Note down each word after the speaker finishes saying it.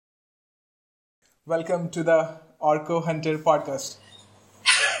Welcome to the Orco Hunter podcast,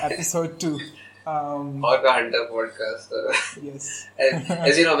 episode 2. Orca Hunter podcast. Yes.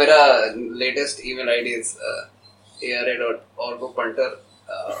 As you know, मेरा latest email ID is ara.orcopunter.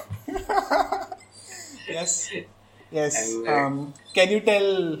 Yes. Yes. And Can you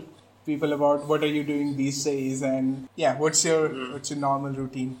tell people about what are you doing these days and what's your normal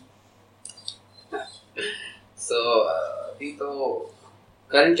routine? so अभी तो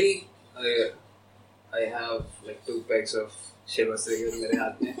currently I have like 2 packs of Shiva cigarette मेरे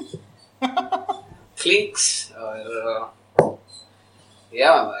हाथ में. Clinks or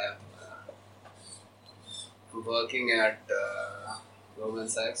I'm working at Goldman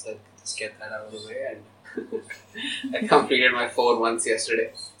Sachs. Like, just get that out of the way, and I completed my 4 months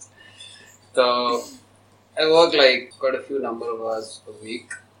yesterday. So I work like quite a few number of hours a week.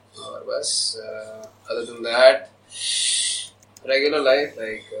 Or bus. Other than that, regular life,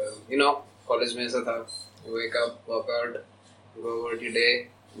 like college में ऐसा था. You wake up, work out, go over your day,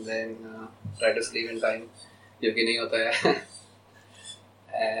 and then try to sleep in time. जो कि नहीं होता है.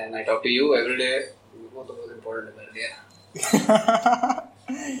 And I talk to you every day. वो तो बहुत important है मेरे लिए.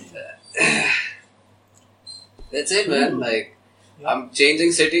 That's it, man. Like, I'm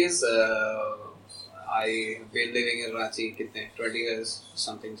changing cities. I've been living in Ranchi 20 years,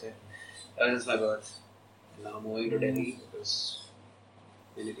 something say. Ever since my birth. Now moving to Delhi because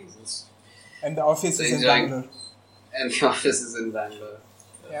many reasons. And the office So is in enjoying- Bangalore. And the office is in Bangalore.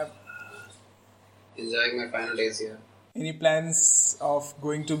 Yep. Enjoying my final days here. Any plans of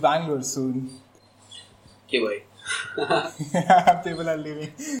going to Bangalore soon? Kyun bhai? People are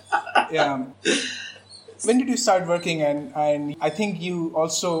leaving. Yeah. When did you start working? And I think you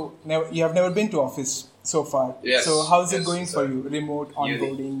also you have never been to office so far. Yes, So how is it yes, going it's for a you? Remote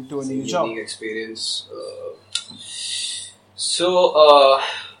onboarding to a It's new a job. unique experience.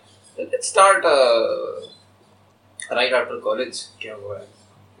 Let's start right after college. Kya hua hai?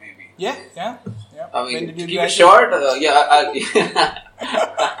 Maybe. Yeah. I When mean, did to you keep it graduate? short,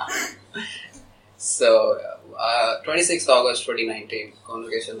 So, 26th August 2019,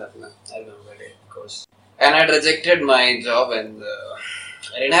 convocation that I remember it, of course. And I had rejected my job, and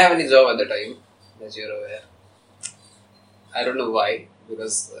I didn't have any job at the time, as you're aware. I don't know why,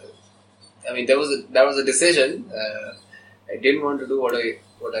 because that was a decision. I didn't want to do what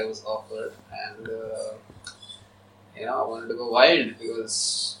I was offered, and I wanted to go wild because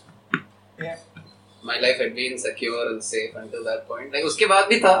Yeah. my life had been secure and safe until that point. Like, uske baad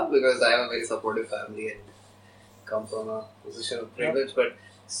bhi tha, because I have a very supportive family and come from a position of privilege, but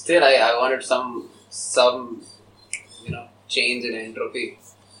still I wanted some change in entropy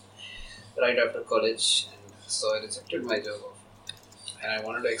right after college, and so I rejected my job and I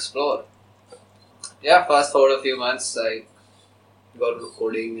wanted to explore. Yeah, fast forward a few months, I got into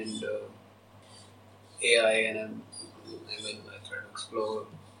coding and AI and ML. I tried to explore.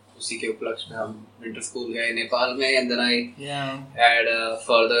 उसी के उपलक्ष्य में हम winter school गए नेपाल में, and then I had a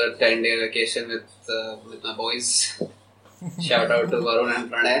further 10-day vacation with my boys. Shout out to Varun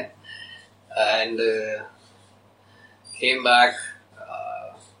and Pranay, and came back.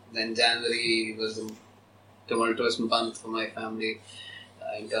 Then January was a tumultuous month for my family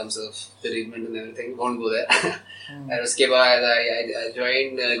in terms of bereavement and everything. Won't go there. And उसके बाद I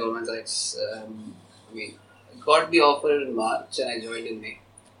joined Goldman Sachs. I got the offer in March and I joined in May.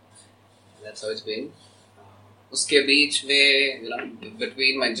 That's how it's been. उसके बीच में,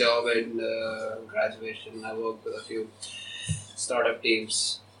 between my job and graduation, I worked with a few startup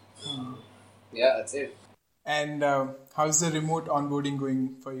teams. Yeah, that's it. And how's the remote onboarding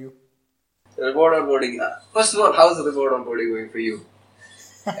going for you? Remote onboarding. First of all, how's the remote onboarding going for you?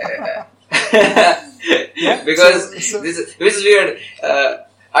 Because this is weird.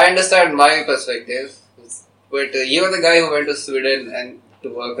 I understand my perspective, but you're the guy who went to Sweden and to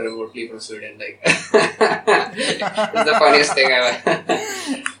work remotely from Sweden. Like, it's the funniest thing ever.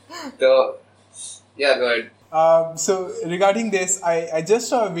 So, yeah, go ahead. So regarding this, I just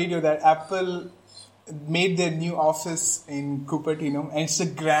saw a video that Apple made their new office in Cupertino, and it's a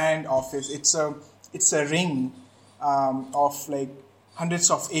grand office. It's a ring of like hundreds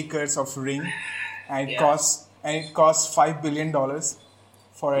of acres of ring, and it costs $5 billion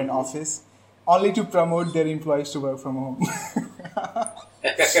for an office, only to promote their employees to work from home.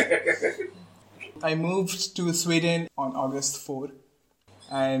 I moved to Sweden on August 4,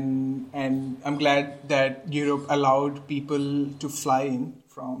 and I'm glad that Europe allowed people to fly in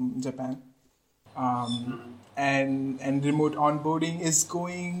from Japan. And remote onboarding is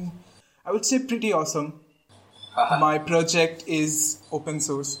going, I would say, pretty awesome. My project is open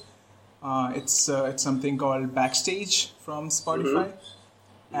source. It's something called Backstage from Spotify,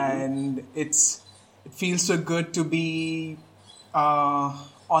 and it's it feels so good to be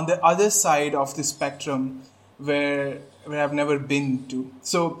on the other side of the spectrum where I've never been to.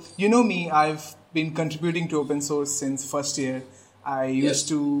 So you know me, I've been contributing to open source since first year. I used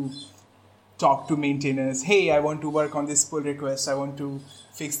to talk to maintainers. Hey, I want to work on this pull request. I want to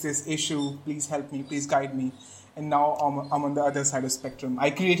fix this issue. Please help me. Please guide me. And now I'm on the other side of spectrum.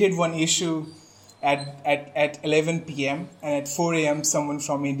 I created one issue at 11 p.m. and at 4 a.m. someone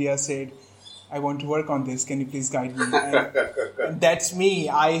from India said, I want to work on this. Can you please guide me? And that's me.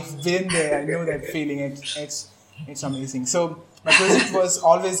 I've been there. I know that feeling. It's amazing. So my project was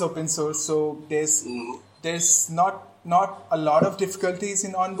always open source. So there's not a lot of difficulties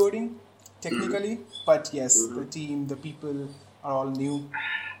in onboarding technically, but yes, the team, the people are all new.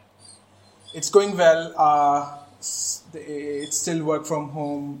 It's going well. It's still work from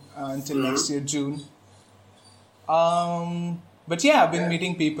home until next year, June. But yeah, I've been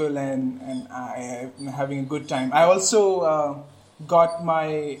meeting people and I'm having a good time. I also got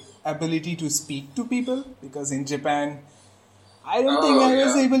my ability to speak to people because in Japan, I don't think I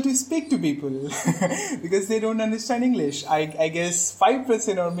was able to speak to people because they don't understand English. I guess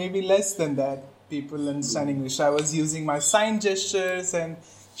 5% or maybe less than that people understand English. I was using my sign gestures and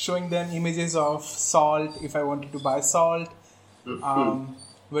showing them images of salt if I wanted to buy salt.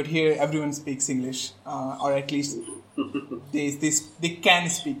 But here everyone speaks English, or at least they can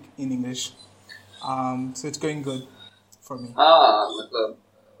speak in English. So it's going good for me. मतलब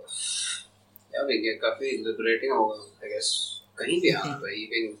यार ये काफी liberating होगा, I guess. कहीं भी हाँ, you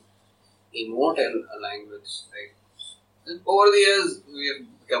can emote in a language. Like over the years, we have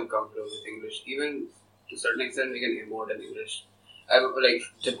become comfortable with English. Even to a certain extent, we can emote in English. Like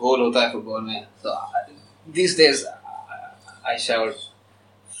जब goal होता है football में, so these days I shout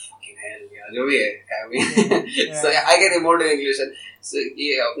fucking hell, yeah, जो भी है. I mean, so I can emote in English. And so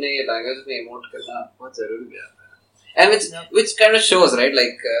ये अपने language में emote करना बहुत जरूरी भी आता है. And which kind of shows, right?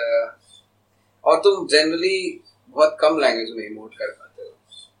 Like और तुम generally बहुत कम लैंग्वेज में इमोट कर पाते हो,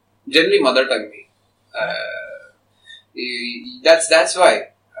 जनरली मदर टंग में. That's why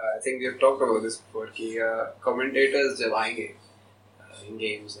I think we have talked about this before कि commentators जब आएंगे in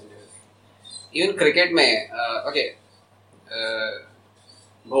games and everything, even cricket में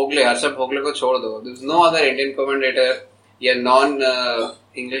भोगले, हर्षद भोगले को छोड़ दो, there's no other Indian commentator या non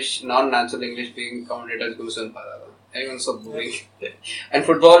natural English speaking commentators को सुन पाता था. Everyone's so boring. And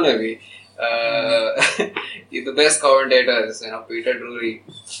football में भी the best commentators, Peter Drury,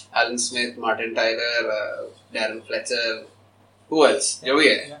 Alan Smith, Martin Tyler, Darren Fletcher, who else?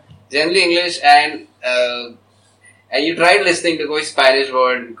 Generally English, and you tried listening to कोई Spanish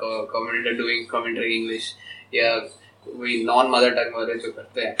word commentator doing commentary English, या कोई non-mother tongue वाले जो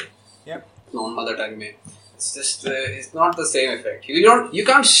करते हैं, non-mother tongue में, it's just it's not the same effect. You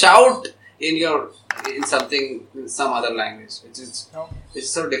can't shout in some other language, which is it's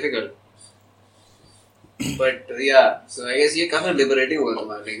so difficult. But yeah, so I guess ये काफी liberating होगा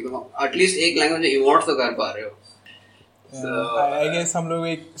तुम्हारे लिए, तुम at least एक language में emote तो कर पा रहे हो. So I guess हम लोग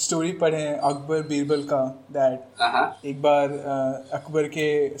एक story पढ़े हैं अकबर बीरबल का, that एक बार अकबर के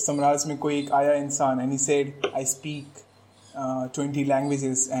साम्राज्य में कोई एक आया इंसान and he said, I speak 20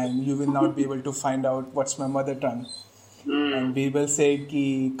 languages and you will not be able to find out what's my mother tongue. And Birbal said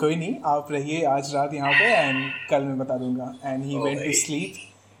कि कोई नहीं, आप रहिए आज रात यहाँ पे and कल मैं बता दूँगा. And he went to sleep.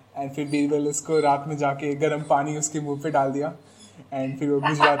 And फिर बीरबल उसको रात में जाके गर्म पानी उसके मुंह पे डाल दिया एंड फिर वो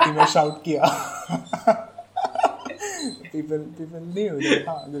गुजराती में शाउट किया. people knew that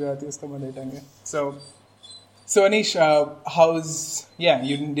गुजराती उसका मदर टंग है. So Anish,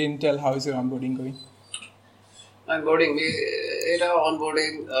 you didn't tell how is your onboarding going? Onboarding,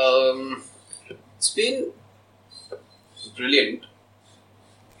 it's been brilliant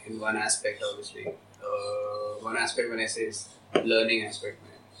in one aspect, obviously. One aspect when I say is learning aspect.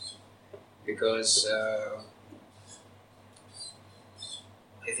 Because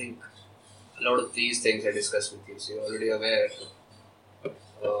I think a lot of these things I discussed with you, so you're already aware,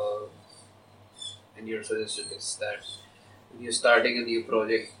 and your suggestion is that when you're starting a new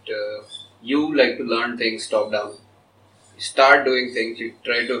project, you like to learn things top down. You start doing things, you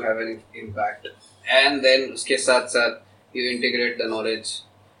try to have an impact, and then uske saath you integrate the knowledge,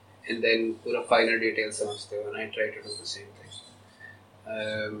 and then pura finer details samajhte ho, and I try to do the same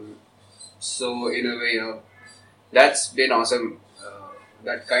thing. So in a way, that's been awesome.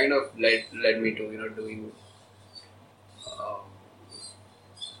 That kind of led me to doing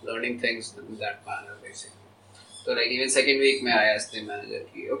learning things in that manner basically. So like even second week, I asked the manager,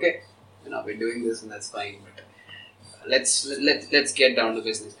 okay, we're doing this and that's fine, but let's get down to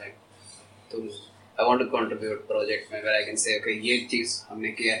business time. So I want to contribute project where I can say, okay, ये चीज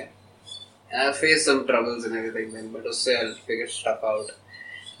हमने किया है, And I faced some troubles and everything then, but also I'll figure stuff out.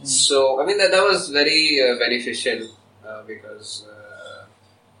 So, I mean, that was very beneficial because,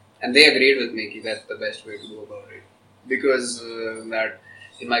 and they agreed with me that that's the best way to go about it. Because that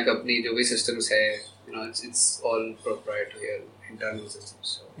in my company, the way systems hai, it's all proprietary and internal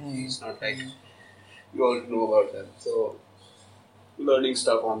systems. So, it's not like you all know about them. So, learning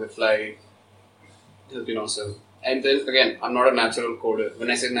stuff on the fly has been awesome. And then again, I'm not a natural coder.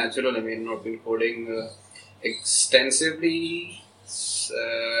 When I say natural, I mean not been coding extensively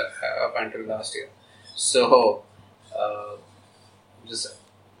up until last year. So, just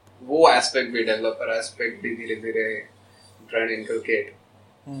वो aspect भी developer aspect भी धीरे धीरे trying to inculcate.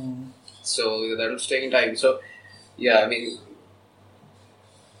 So that was taking time. So yeah, I mean,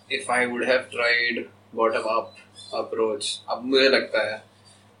 if I would have tried bottom up approach, अब मुझे लगता है.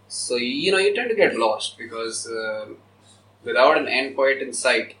 So you tend to get lost because without an end point in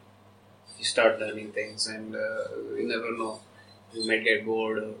sight, you start learning things and you never know. You might get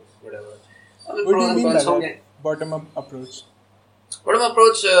bored or whatever. What do you mean by that? Bottom-up approach? Bottom-up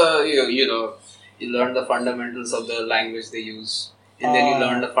approach, you learn the fundamentals of the language they use. And then you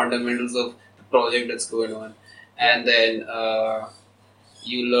learn the fundamentals of the project that's going on. And then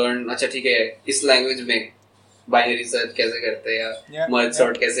you learn, अच्छा ठीक है, इस language में binary search कैसे करते हैं, merge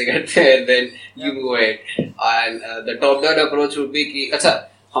sort कैसे करते हैं, then you move it. And the top-down approach would be कि अच्छा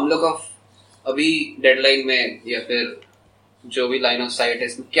हम लोग का अभी deadline में या फिर जो भी line of sight है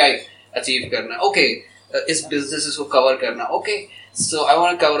इसमें क्या achieve करना है, okay, इस businesses को cover करना, okay, so I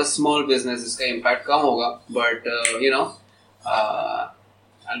want to cover a small business, इसका impact कम होगा, but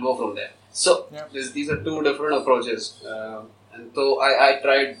I'll go from there. So these are two different approaches, and so I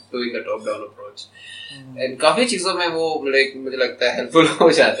tried doing the top-down approach. And काफी चीजों में वो मुझे लगता है helpful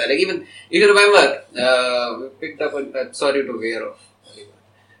हो जाता है. Like even if you remember, we picked up on sorry to veer off.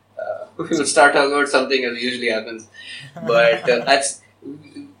 We will start talking about something as usually happens, but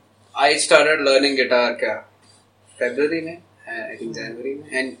I started learning guitar February में, I think January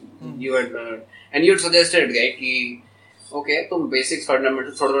में, and you had learned, and you had suggested कि okay, तुम basics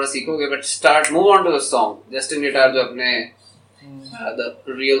fundamentals थोड़ा सीखोगे, but move on to the song. Justin Guitar जो अपने the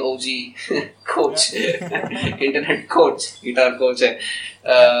real OG coach, internet coach, guitar coach है.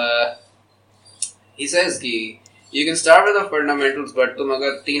 He says कि you can start with the fundamentals, but तुम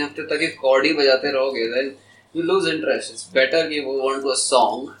अगर 3 हफ्ते तक एक chord ही बजाते रहोगे, then you lose interest. It's better कि move on to a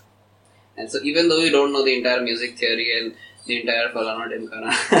song. And so even though you don't know the entire music theory and the entire falana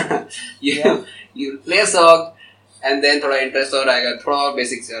dimkana, you play a song and then थोड़ा interest और आएगा, थोड़ा और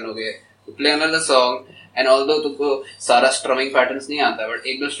basics जानोगे. You play another song and although तुमको सारा strumming patterns नहीं आता, but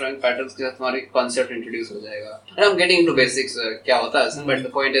एक दो strumming patterns के साथ तुम्हारी concept introduce हो जाएगा. And I'm getting into basics क्या होता है, but the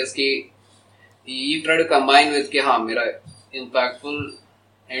point is कि you try to combine with कि हाँ मेरा impactful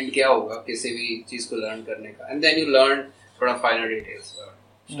end क्या होगा किसी भी चीज को learn करने का, and then you learn थोड़ा finer details about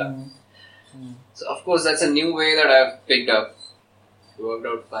stuff. So of course that's a new way that I've picked up. It worked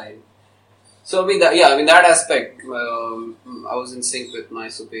out fine. So that aspect, I was in sync with my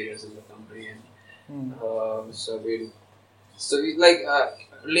superiors in the company, and at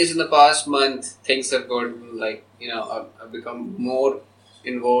least in the past month, things have gotten I've become more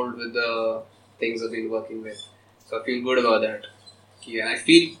involved with the things I've been working with. So I feel good about that, and I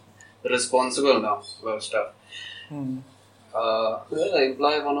feel responsible now about stuff.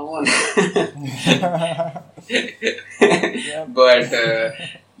 Employee 101. But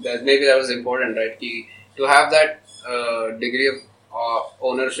that was important, right? To have that degree of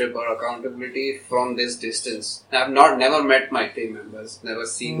ownership or accountability from this distance. I've never met my team members, never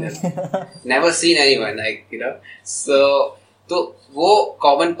seen them, never seen anyone, So, वो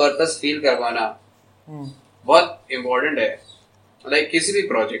common purpose feel करवाना बहुत important है. Like किसी भी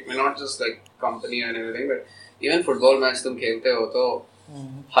project में, not just like company and everything, but even football match तुम खेलते हो तो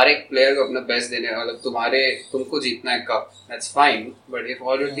हर एक player को अपना best देने, मतलब तुमको जीतना है cup, that's fine, but if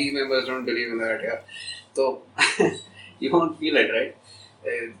all your team members don't believe in that, तो you won't feel it, right?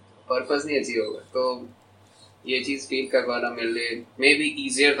 Purpose नहीं achieve होगा, तो ये चीज feel करवाना मेरे लिए maybe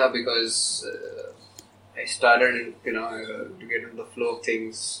easier था because I started to get into the flow of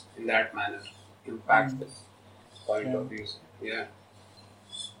things in that manner, impactful point of view.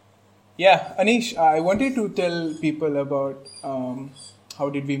 Yeah, Anish, I wanted to tell people about how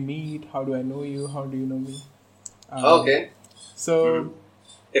did we meet, how do I know you, how do you know me. Okay. So,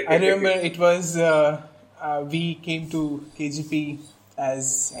 I remember it was, we came to KGP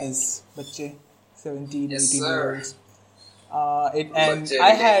as bache, 17, 18 year olds. I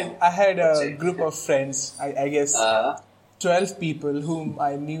had a group of friends, I guess 12 people whom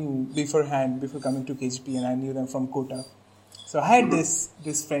I knew beforehand, before coming to KGP, and I knew them from Kota. So I had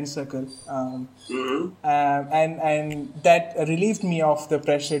this friend circle, and that relieved me of the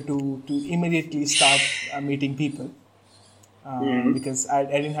pressure to immediately start meeting people, because I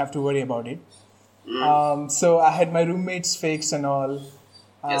didn't have to worry about it. So I had my roommates fixed and all,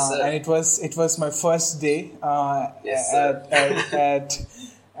 Yes, sir. and it was my first day Yes, sir.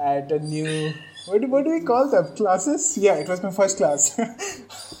 at a new, what do we call them, classes? Yeah, it was my first class.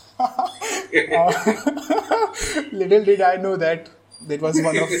 Little did I know that was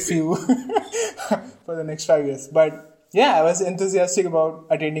one of few for the next 5 years. But yeah, I was enthusiastic about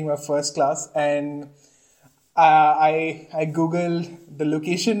attending my first class, and I googled the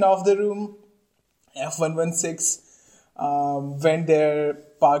location of the room, F116. Went there,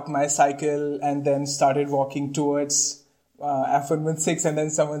 parked my cycle, and then started walking towards F116. And then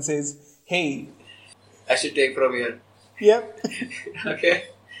someone says, "Hey, I should take from here. yep." Okay.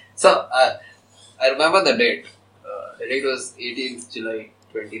 So, I remember the date. The date was 18th July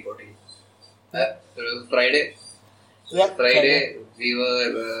 2014. It was Friday. Yep, Friday, we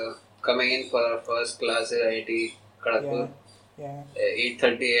were coming in for our first class at IIT Kharagpur. Yeah.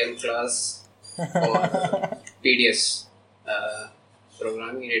 8:30 a.m. class for PDS,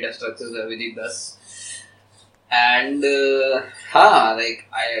 Programming Data Structures, Vijay Das. And,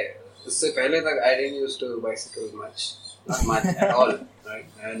 उससे पहले तक I didn't used to bicycle much. Not much at all. Right?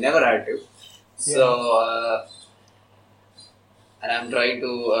 I never had to. So, and I'm trying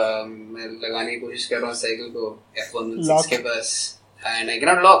to मैं लगाने की कोशिश कर रहा हूँ साइकिल को F116 के पास, and I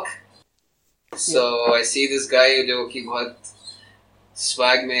cannot lock. So I see this guy जो कि बहुत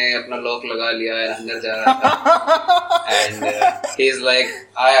swag में अपना lock लगा लिया है, अंदर जा रहा था, and he's like,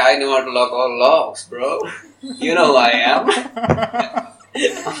 I know how to lock all locks, bro. You know who I am.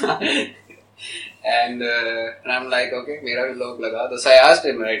 And I'm like, okay, मेरा भी lock लगा. So I asked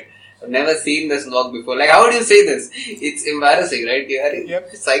him, right, I've never seen this lock before. Like, how would you say this? It's embarrassing, right? यार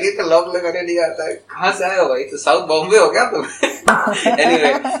cycle का lock लगाने नहीं आता है, कहाँ से आया हो भाई? तो साउथ बॉम्बे हो क्या तुम?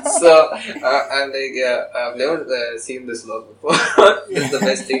 Anyway, so I'm like, yeah, I've never seen this lock before. It's the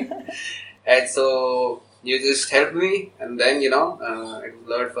best thing. And so you just helped me, and then it was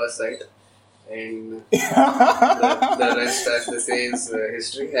love at first sight. And the rest, as they say, is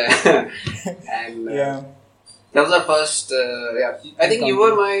history. And that was our first. I think you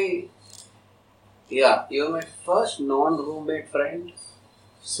were my first non-roommate friend.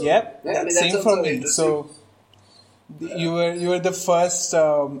 So, same for me. So you were the first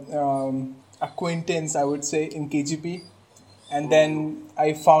acquaintance, I would say, in KGP, and then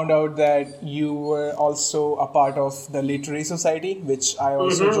I found out that you were also a part of the literary society, which I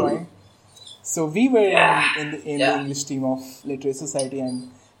also joined. So we were in the English team of literary society, and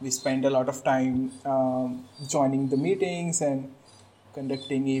we spent a lot of time joining the meetings and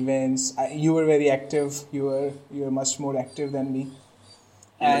conducting events. You were very active. You were much more active than me.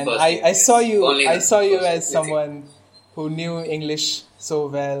 And I saw you as someone who knew English so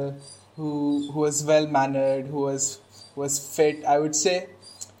well, who was well mannered, who was fit, I would say,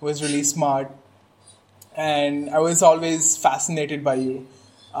 who was really smart, and I was always fascinated by you.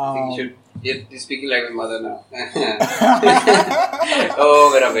 You're speaking like my mother now.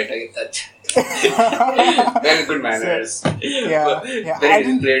 Oh, mera beta kitna अच्छा. Very good manners.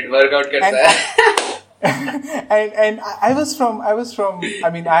 Very great workout करता है. And I was from. I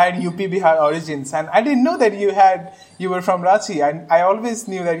mean, I had UP Bihar origins, and I didn't know that you were from Ranchi. And I always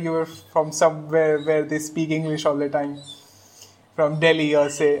knew that you were from somewhere where they speak English all the time, from Delhi or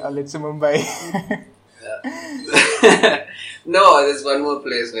let's say Mumbai. No, there's one more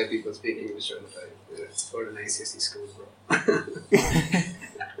place where people speak English all the time. It's called an ICSE school, bro.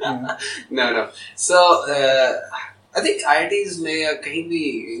 No. So, I think IITs में कहीं भी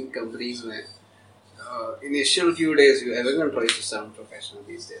in companies में initial few days everyone tries to sound professional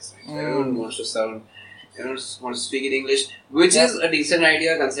these days. Right? Everyone wants to speak in English, which is a decent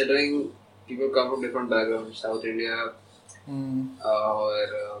idea considering people come from different backgrounds, South India, or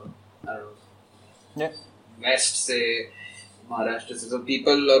I don't know, West say, Maharashtra. So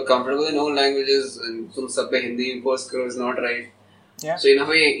people are comfortable in all languages, and tum sab pe Hindi impose karo is not right. Yeah. So in a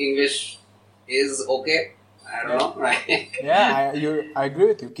way, English is okay. I don't know. Right? I agree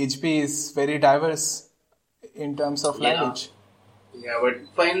with you. KGP is very diverse in terms of language. Yeah, but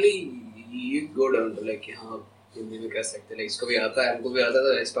finally you go down to like, Hindi में कह सकते, like इसको भी आता है, हमको भी आता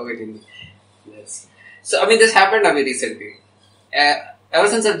था, let's talk with Hindi. Yes. So I mean, this happened recently. Ever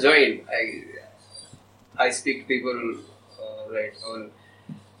since I've joined, I speak to people on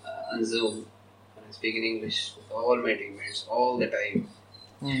Zoom, and I speak in English with all my teammates all the time.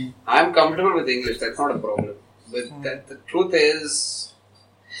 I'm comfortable with English, that's not a problem. But the truth is,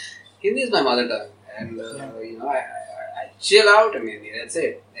 Hindi is my mother tongue, and I chill out in Hindi. That's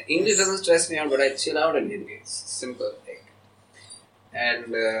it. English doesn't stress me out, but I chill out in Hindi. It's simple.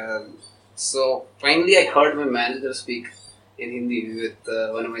 And so finally, I heard my manager speak in Hindi with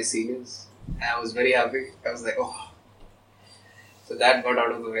one of my seniors. I was very happy. I was like, oh. So that got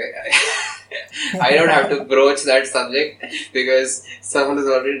out of the way. I don't have to broach that subject because someone has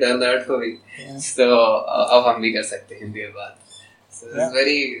already done that for me. Yeah. So, अब हम भी कर सकते हैं हिंदी में बात. So it's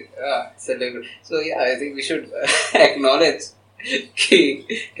very celebrate. So yeah, I think we should acknowledge कि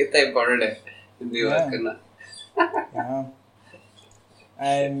कितना important है हिंदी बात करना. Yeah.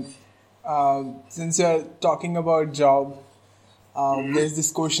 And since you're talking about job, there's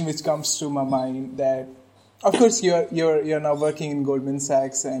this question which comes to my mind that, of course, you're now working in Goldman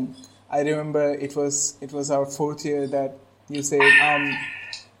Sachs, and I remember it was our 4th year that you said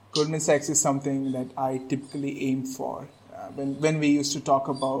Goldman Sachs is something that I typically aim for when we used to talk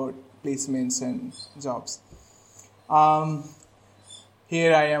about placements and jobs.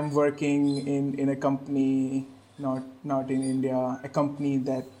 Here I am working in a company not in India, a company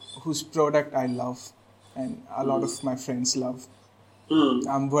whose product I love and a lot of my friends love.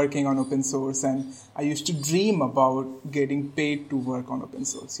 I'm working on open source, and I used to dream about getting paid to work on open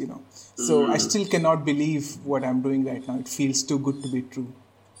source, So I still cannot believe what I'm doing right now. It feels too good to be true,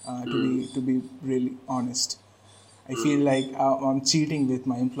 to be really honest. I feel like I'm cheating with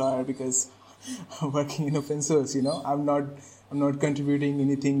my employer because I'm working in open source, I'm not contributing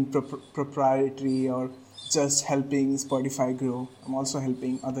anything proprietary or just helping Spotify grow. I'm also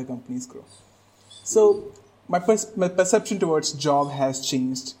helping other companies grow. So my perception towards job has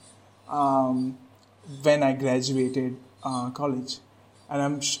changed when I graduated college,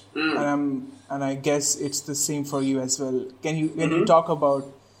 and I guess it's the same for you as well. Can you talk about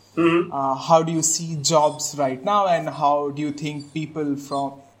how do you see jobs right now, and how do you think people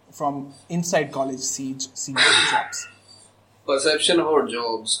from inside college see jobs? Perception about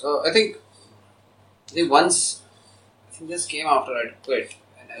jobs. I think this came after I quit,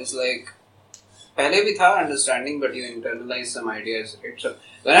 and I was like, पहले भी था understanding, but you internalize some ideas, right? So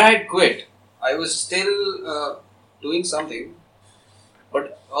when I had quit, I was still doing something,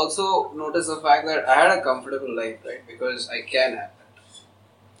 but also noticed the fact that I had a comfortable life, right? Because I can have that.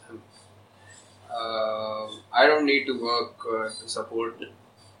 I don't need to work to support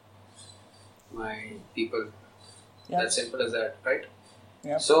my people. Yeah. As simple as that, right?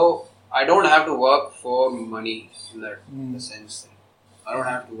 Yeah. So I don't have to work for money in that sense. I don't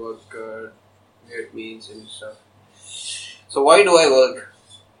have to work get means and stuff. So why do I work?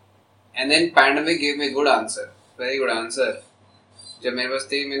 And then pandemic gave me a good answer, very good answer. जब मेरे पास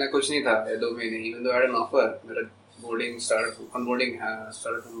 3 महीना कुछ नहीं था या 2 महीने, even though I had an offer, मेरा onboarding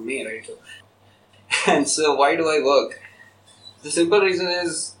started from me, right? So, and so why do I work? The simple reason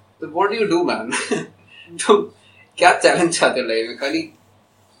is, what do you do, man? तुम क्या चैलेंज चाहते हो लाइफ में? खाली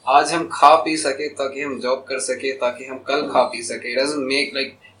आज हम खा पी सके ताकि हम जॉब कर सके ताकि हम कल खा पी सके.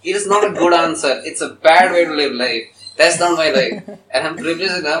 It is not a good answer. It's a bad way to live life. That's not my life. And I'm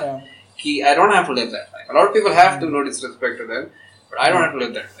privileged enough that I don't have to live that life. A lot of people have to, no disrespect to them, but I don't have to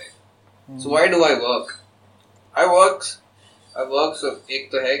live that life. So why do I work? I work so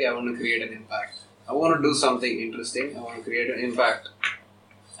एक तो है कि I want to create an impact. I want to do something interesting. I want to create an impact.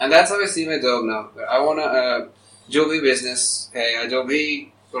 And that's how I see my job now. I want to, जो भी business है या जो भी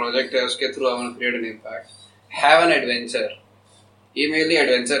project है उसके through I want to create an impact. Have an adventure. ये मेरे लिए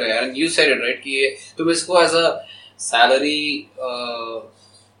एडवेंचर है. And you said it, right? कि ये तुम इसको as a salary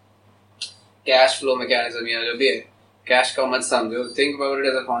cash flow mechanism या जो भी है, cash का मत समझो. Think about it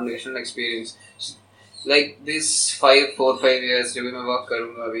as a foundational experience. Like this 4-5 years जो भी मैं work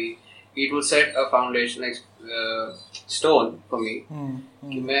करूँगा अभी, it will set a foundational stone for me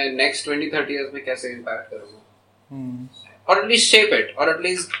कि मैं next 20-30 years में कैसे impact करूँगा. Or at least shape it, or at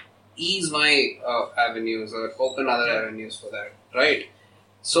least ease my avenues or open other avenues for that, right?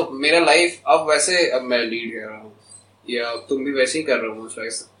 So मेरा life अब मैं lead कर रहा हूँ या तुम भी वैसे ही कर रहे हो,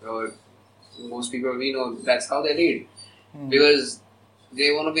 और most people we know that's how they lead because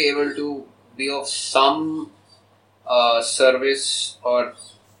they want to be able to be of some service or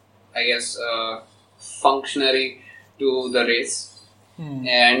I guess functionary to the race.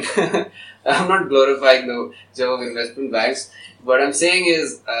 And I'm not glorifying the job of investment banks. What I'm saying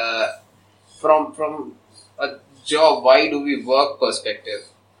is, from a job, why do we work perspective?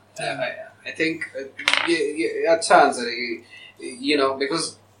 I think, अच्छा answer है,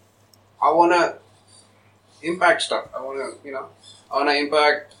 because I wanna impact stuff. I wanna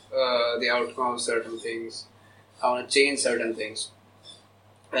impact the outcome of certain things. I wanna change certain things.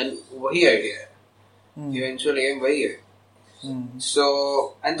 And वही idea है. Eventually aim वही है.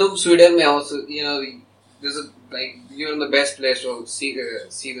 So, and तुम Sweden में हो, there's a like you're in the best place to see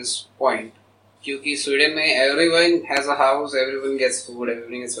this point. क्योंकि Sweden में everyone has a house, everyone gets food,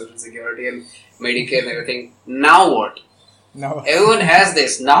 everyone gets social security and Medicare and everything. Now what? No. Everyone has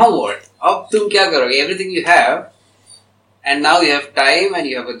this. Now what? अब तुम क्या करोगे? Everything you have, and now you have time and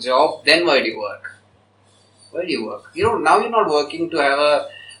you have a job. Then why do you work? Why do you work? Now you're not working to have a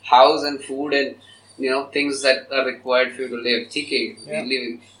house and food and things that are required for you to live. ठीक है, we live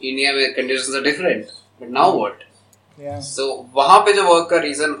in India where conditions are different. But now what? So वहाँ पे जो work का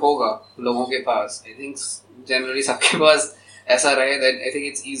reason होगा लोगों के पास, I think generally सबके पास ऐसा रहे that I think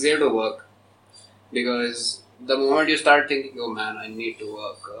it's easier to work because the moment you start thinking, oh man, I need to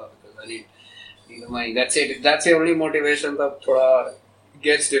work because I need money. That's it. If that's the only motivation, तब थोड़ा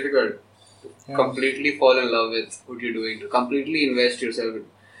gets difficult to completely fall in love with what you're doing, to completely invest yourself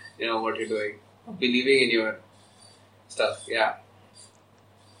in what you're doing, believing in your stuff. Yeah.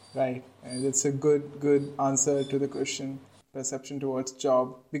 Right. And it's a good answer to the question, perception towards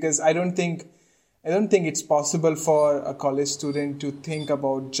job. Because I don't think it's possible for a college student to think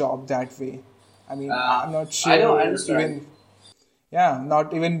about job that way. I mean, I'm not sure. I don't understand.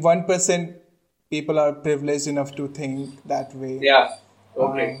 Not even 1% people are privileged enough to think that way. Yeah,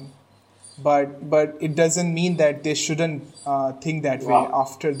 okay. But it doesn't mean that they shouldn't think that way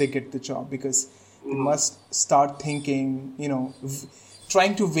after they get the job, because they must start thinking,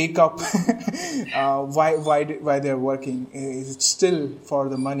 trying to wake up why they're working. Is it still for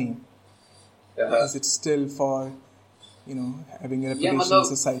the money? Is it still for having a reputation in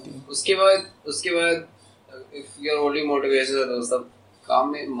society? उसके बाद if your only motivation है तो सब काम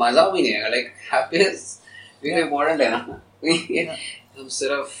में मजा भी नहीं आएगा. Like happiness भी तो important है ना. हम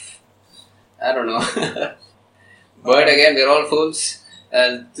सिर्फ I don't know. But again, we're all fools.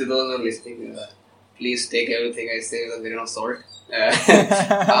 To those who are listening, please take everything I say with a grain of salt. Is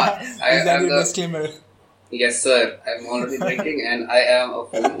that your disclaimer? Yes, sir. I'm already drinking and I am a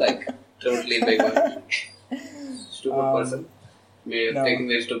fool, like totally big one. Stupid person. Taking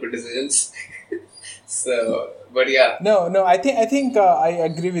very stupid decisions. So, but yeah. No. I think I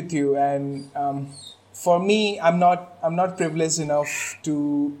agree with you, and for me, I'm not privileged enough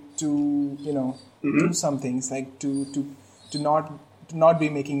to do some things, like to not be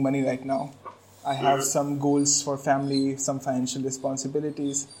making money right now. I have some goals for family, some financial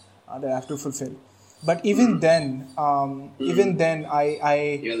responsibilities that I have to fulfill. But even then, I'm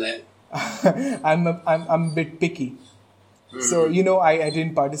a bit picky. So I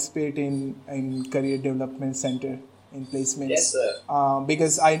didn't participate in career development center in placements. Yes, sir.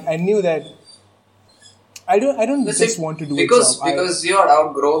 Because I knew that I don't just want to do a job. Because you had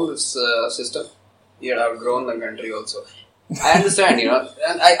outgrown this system. You had outgrown the country also. I understand,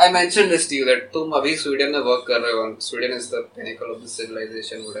 and I mentioned this to you that तुम अभी Sweden में work कर रहे हो. Sweden is the pinnacle of the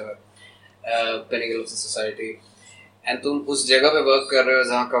civilization, whatever, pinnacle of the society. And तुम उस जगह पे work कर रहे हो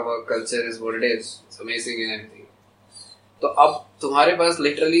जहाँ का work culture is what it is. It's amazing and everything. तो अब तुम्हारे पास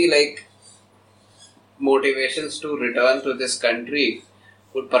literally like motivations to return to this country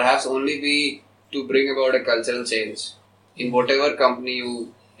would perhaps only be to bring about a cultural change in whatever company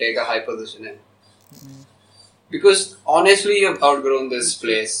you take a high position in. Because honestly, you've outgrown this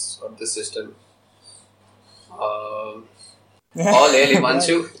place or this system. All hail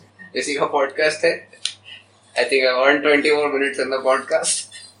Himanshu. इसी का podcast है. I think I earned 20 more minutes in the podcast.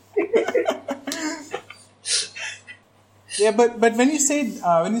 Yeah, but when you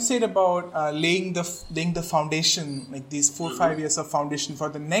said about laying the foundation, like these 4-5 years of foundation for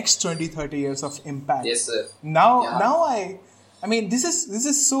the next 20-30 years of impact. Yes, sir. Now I mean this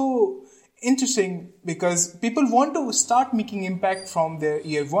is so interesting, because people want to start making impact from their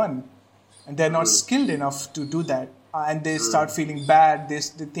year one, and they're not skilled enough to do that, and they start feeling bad. They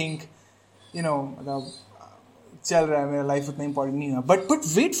think, चल रहा है मेरा life उतना important नहीं है. But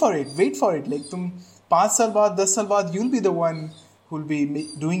wait for it. Like तुम 5 साल बाद 10 साल बाद you'll be the one who'll be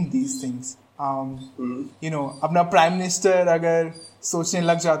doing these things. अपना प्राइम मिनिस्टर अगर सोचने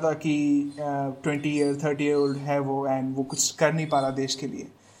लग जाता कि 20 year 30 year old है वो, and वो कुछ कर नहीं पा रहा देश के लिए,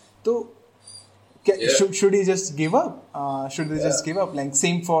 तो should he just give up? Should they just give up? Like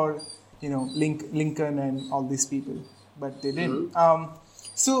same for Lincoln and all these people, but they didn't.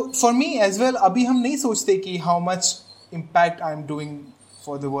 So for me as well, अभी हम नहीं सोचते कि how much impact I'm doing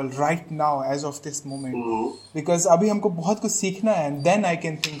for the world right now as of this moment, because अभी हमको बहुत कुछ सीखना है, and then I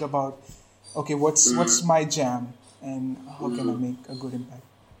can think about okay, what's my jam and how can I make a good impact.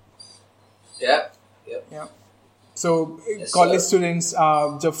 Yeah. So college students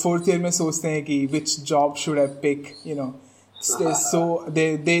जब 4th year में सोचते हैं कि which job should I pick,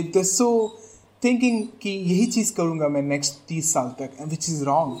 they're so thinking कि यही चीज़ करूँगा मैं next 30 साल तक, and which is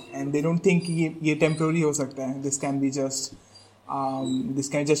wrong, and they don't think कि ये temporary हो सकता है. This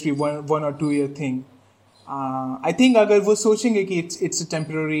can just be one or 2 year thing. I think अगर वो सोचेंगे कि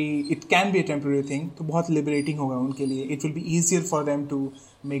it can be a temporary thing, तो बहुत liberating होगा उनके लिए. It will be easier for them to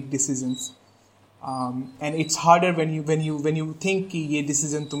make decisions. And it's harder when you think कि ये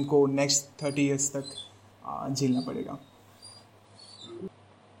decision तुमको next 30 years तक झेलना पड़ेगा.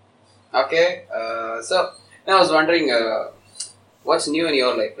 Okay, so I was wondering, what's new in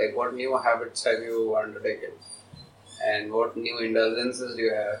your life? Like, what new habits have you undertaken, and what new indulgences do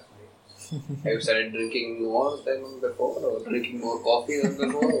you have? Have you started drinking more than before, or drinking more coffee than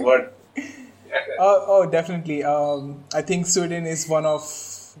before? What? Oh, definitely. I think Sweden is one of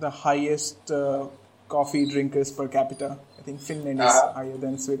the highest coffee drinkers per capita. I think Finland is higher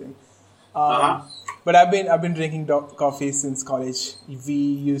than Sweden. But I've been drinking coffee since college. We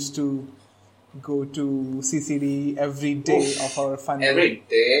used to go to CCD every day of our fun day. Every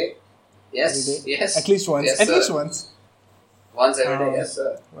day? Yes, every day. Yes. At least once. Yes, At sir. least once. Once every day, yes,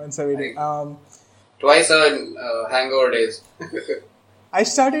 sir. Once every day. Twice on hangover days. I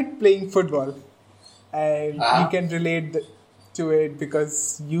started playing football, and you can relate to it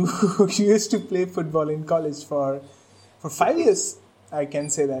because you used to play football in college for 5 years. I can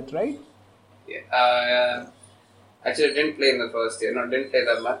say that, right? Yeah. Actually, I didn't play in the first year. No, didn't play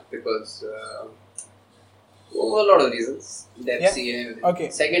that much because for a lot of reasons. Let's see. Okay.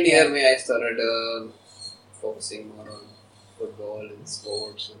 Second year, I started focusing more on football and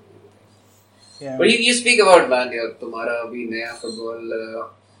sports and everything. Yeah. But you speak about, man, तुम्हारा अभी नया football,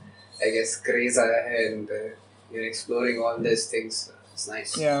 I guess, craze आया है, and you're exploring all these things. It's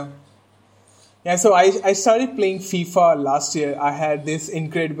nice. Yeah, so I started playing FIFA last year. I had this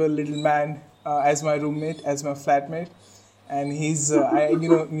incredible little man as my roommate, as my flatmate, and he's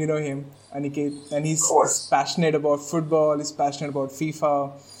you know him, Aniket, and he's passionate about football. He's passionate about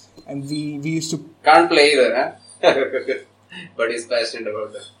FIFA, and we used to can't play either, huh? But he's passionate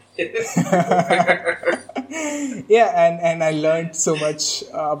about that. Yeah, and I learned so much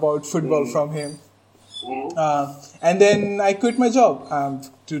about football from him. And then I quit my job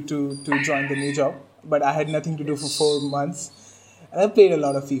to join the new job, but I had nothing to do for 4 months, and I played a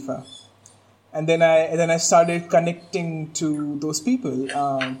lot of FIFA. And then I started connecting to those people,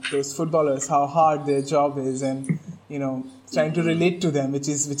 those footballers, how hard their job is, and trying to relate to them, which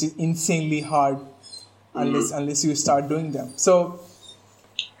is insanely hard unless you start doing them. So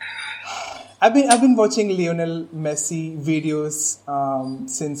I've been watching Lionel Messi videos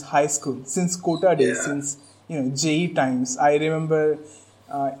since high school, since Kota days, since JE times. I remember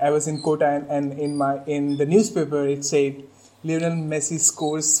I was in Kota, and in the newspaper it said Lionel Messi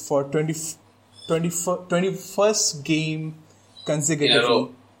scores for 21st game consecutively.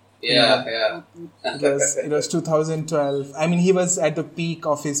 Yeah. It was 2012. I mean, he was at the peak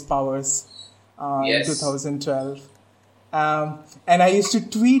of his powers in 2012. And I used to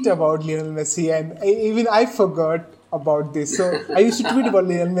tweet about Lionel Messi, and I forgot about this. So I used to tweet about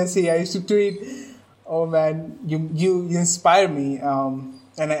Lionel Messi. I used to tweet, "Oh man, you inspire me."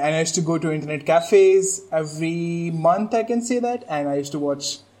 And I used to go to internet cafes every month. I can say that, and I used to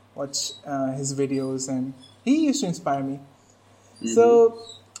watch his videos, and he used to inspire me. So,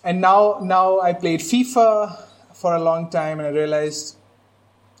 and now I played FIFA for a long time, and I realized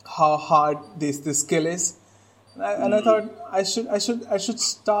how hard this skill is. And I thought I should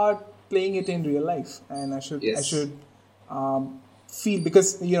start playing it in real life, and I should feel,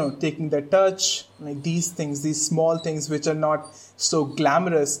 because taking the touch, like these small things which are not so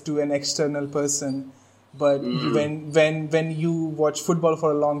glamorous to an external person, but when you watch football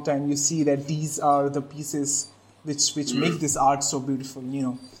for a long time, you see that these are the pieces which make this art so beautiful.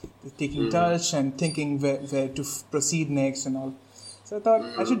 Taking touch and thinking where to proceed next and all. So I thought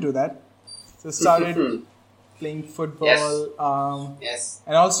I should do that. So I started playing football,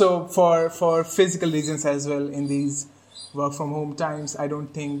 and also for physical reasons as well. In these work from home times, I don't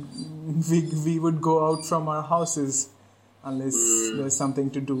think we would go out from our houses unless there's something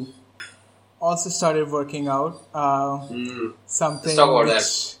to do. Also started working out. Something. Let's talk about that.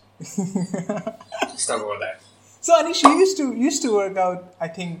 Let's talk about that. So Anish, you used to work out. I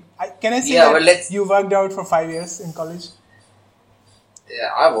think. Can I say that you worked out for 5 years in college? Yeah,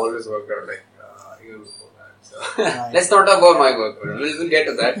 I've always worked out even before that. So let's not talk about my workout. We'll get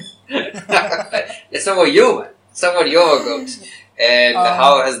to that. Let's talk about you, man. Let's talk about your workouts and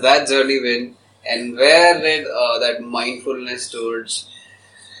how has that journey been, and where did that mindfulness towards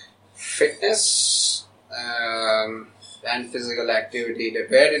fitness and physical activity,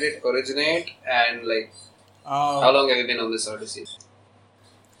 where did it originate, and how long have you been on this odyssey?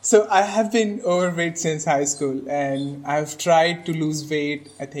 So I have been overweight since high school, and I've tried to lose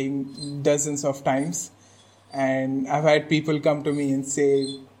weight, I think, dozens of times. And I've had people come to me and say,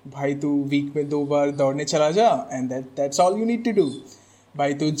 भाई तू week में 2 बार दौड़ने चला जा, and that's all you need to do.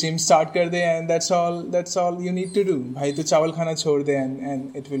 भाई तू gym start कर दे, and that's all you need to do. भाई तू चावल खाना छोड़ दे,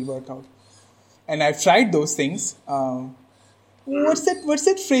 and it will work out. And I've tried those things. What's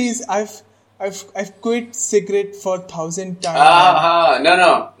that phrase? I've quit cigarette for 1,000 times.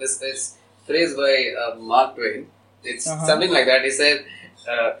 No. This phrase by Mark Twain. It's something like that. He said,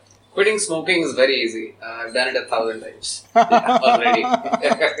 quitting smoking is very easy. I've done it 1,000 times already.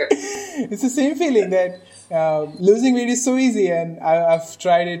 It's the same feeling that losing weight is so easy, and I've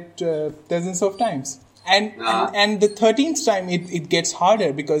tried it dozens of times. And the 13th time it gets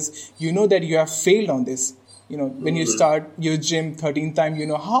harder, because you know that you have failed on this. You know, when you start your gym 13th time, you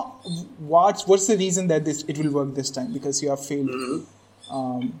know what's the reason that it will work this time, because you have failed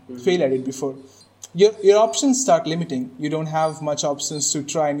at it before. Your options start limiting. You don't have much options to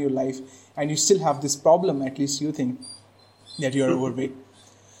try in your life, and you still have this problem. At least you think that you are overweight.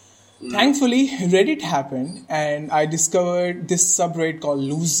 Thankfully, Reddit happened, and I discovered this subreddit called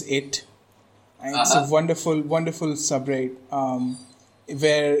Lose It. And it's a wonderful subreddit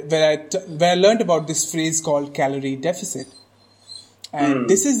where I learned about this phrase called calorie deficit, and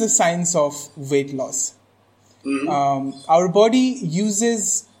this is the science of weight loss. Our body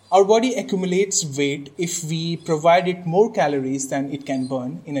accumulates weight if we provide it more calories than it can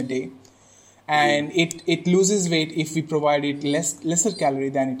burn in a day, and it loses weight if we provide it lesser calorie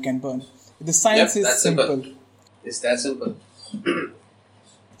than it can burn. The science is simple. It's that simple.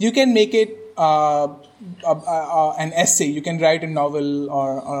 You can make it an essay. You can write a novel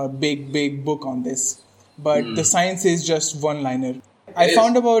or a big book on this, but the science is just one-liner. I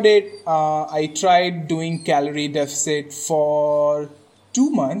found about it. I tried doing calorie deficit for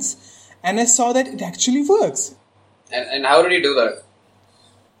 2 months, and I saw that it actually works. And how did you do that?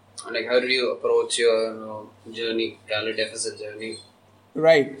 Like, how did you approach your journey, calorie deficit journey?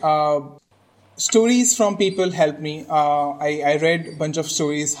 Right. Stories from people helped me. I read a bunch of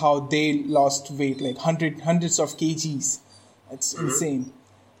stories how they lost weight, like hundreds of kgs. It's insane.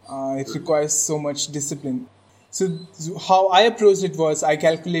 It requires so much discipline. So how I approached it was, I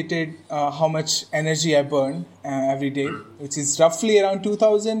calculated how much energy I burn every day, which is roughly around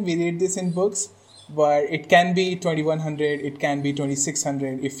 2,000. We read this in books, but it can be 2,100, it can be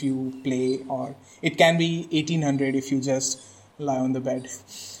 2,600 if you play, or it can be 1,800 if you just lie on the bed.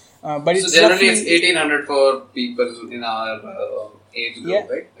 But so generally it's 1,800 for people in our age group,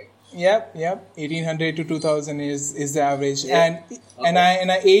 right? Yep. 1,800 to 2,000 is the average, and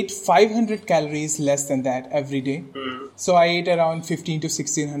I ate 500 calories less than that every day. So I ate around 1,500 to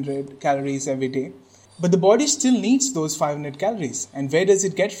 1,600 calories every day. But the body still needs those 500 calories, and where does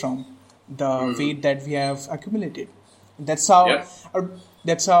it get from? The weight that we have accumulated. That's how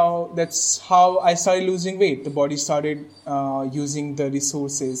I started losing weight. The body started using the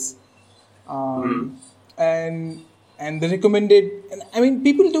resources, and the recommended. I mean,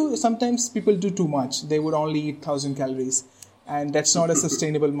 sometimes people do too much. They would only eat 1,000 calories, and that's not a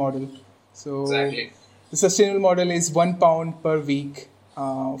sustainable model. So exactly. The sustainable model is 1 pound per week,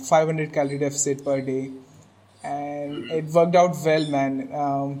 500 calorie deficit per day, and it worked out well, man.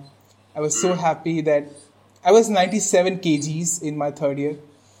 I was so happy that I was 97 kgs in my third year,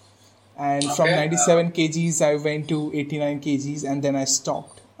 and from 97 kgs I went to 89 kgs, and then I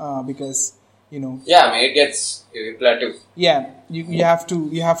stopped because Yeah, I mean, it gets plateau. Yeah, you have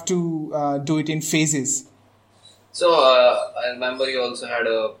to do it in phases. So I remember you also had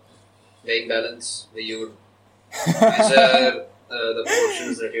a weighing balance where you would measure the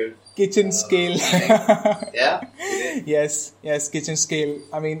portions that you kitchen scale. Yeah. Yes, kitchen scale.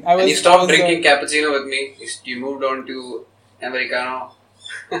 I mean, and you stopped drinking cappuccino with me. You moved on to Americano.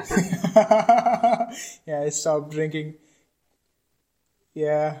 Yeah, I stopped drinking.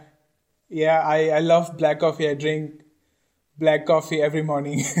 Yeah, I love black coffee. I drink black coffee every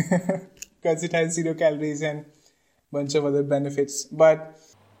morning because it has 0 calories and bunch of other benefits. But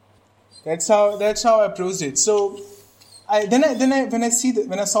that's how I approached it. So when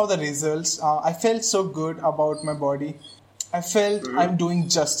I saw the results, I felt so good about my body. I felt I'm doing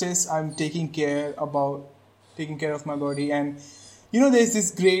justice. I'm taking care of my body. And there's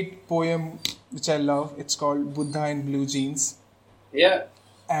this great poem which I love. It's called Buddha in Blue Jeans. Yeah.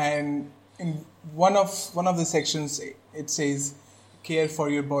 And in one of the sections, it says, "Care for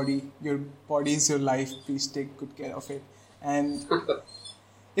your body. Your body is your life. Please take good care of it." And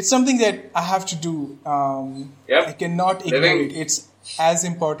it's something that I have to do. I cannot ignore it. It's as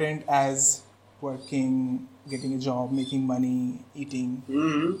important as working, getting a job, making money, eating.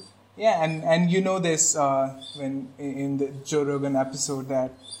 Mm-hmm. Yeah, and you know this when in the Joe Rogan episode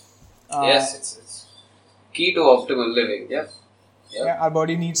that Yes, it's key to optimal living. Yep. yeah, our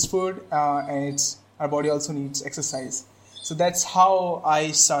body needs food, and our body also needs exercise. So that's how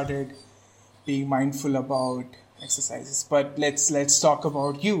I started being mindful about exercises. But let's talk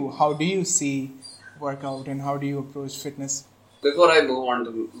about you. How do you see workout, and how do you approach fitness? Before I move on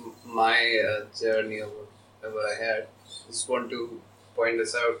to my journey or whatever I had, just want to point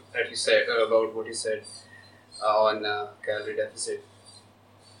this out that you said about what you said on calorie deficit.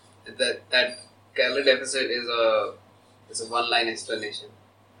 That calorie deficit is a one-line explanation,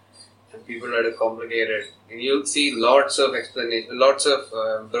 and people try to complicate it. And you'll see lots of explanation, lots of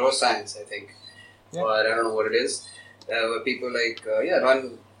bro science, I think, Yeah. or I don't know what it is. Where people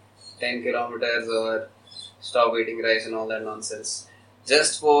run 10 kilometers or stop eating rice and all that nonsense.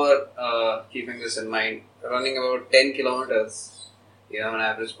 Just for keeping this in mind, running about 10 kilometers, an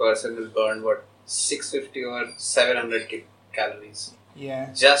average person will burn 650 or 700 calories.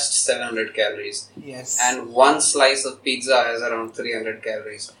 Yeah. Just 700 calories. Yes. And one slice of pizza has around 300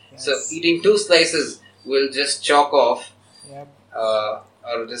 calories. Yes. So eating 2 slices will just chalk off Yep.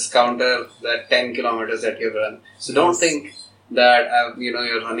 or just counter that 10 kilometers that you run. So don't think that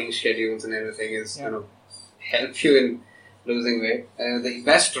your running schedules and everything is help you in losing weight. The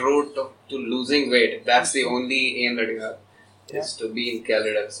best route to losing weight, if that's the only aim that you have, is to be in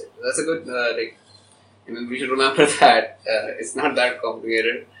calorie deficit. That's a good we should remember that it's not that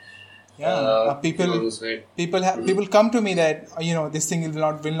complicated. Yeah, to lose weight. people come to me that this thing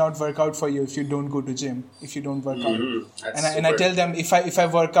will not work out for you if you don't go to gym, if you don't work out. And I tell them if I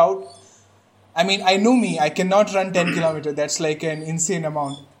work out, I mean, I know me, I cannot run 10 kilometers. That's like an insane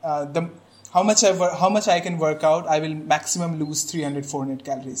amount. How much I can work out, I will maximum lose 300-400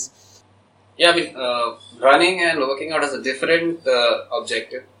 calories. Yeah, I mean, running and working out has a different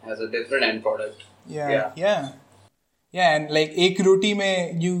objective, has a different end product. Yeah, and like ek roti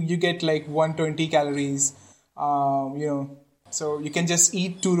mein you get like 120 calories, so you can just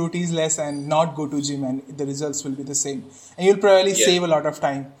eat 2 rotis less and not go to gym, and the results will be the same, and you'll probably save a lot of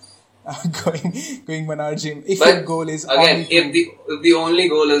time going 1 hour gym if your goal is again if the only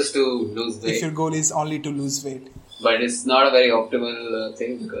goal is to lose weight. If your goal is only to lose weight, but it's not a very optimal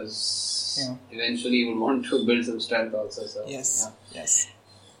thing because eventually you would want to build some strength also. So yes.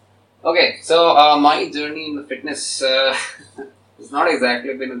 Okay, so my journey in the fitness has not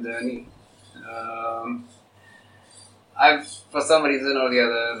exactly been a journey. I've, for some reason or the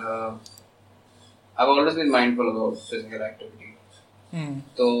other, I've always been mindful about physical activity.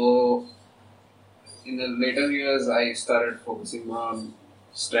 So, in the later years, I started focusing more on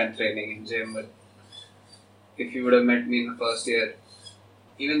strength training in gym. But if you would have met me in the first year,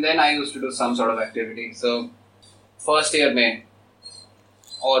 even then I used to do some sort of activity. So, first year May,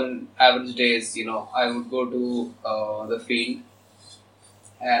 on average days, I would go to the field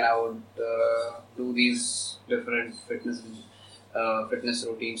and I would do these different fitness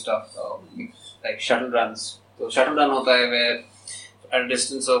routine stuff, like shuttle runs. So shuttle run hota hai where at a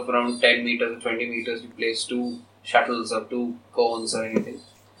distance of around 10 meters or 20 meters you place 2 shuttles or 2 cones or anything,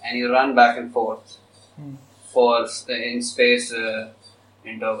 and you run back and forth for in space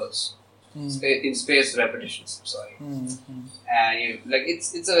intervals. In space repetitions. And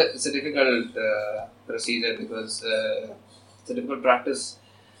it's a difficult procedure because it's a difficult practice.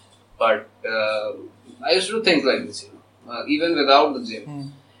 But I used to do things like this, even without the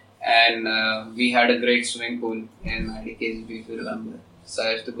gym. And we had a great swimming pool in IDKGP, if you remember. So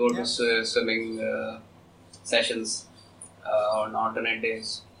I used to go to swimming sessions on alternate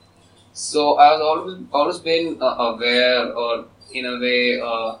days. So I was always been aware, or in a way,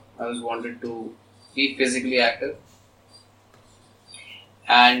 I was wanted to be physically active.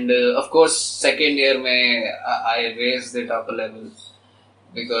 And of course, second year I raised it up a level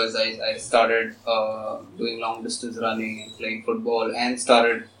because I started doing long distance running and playing football and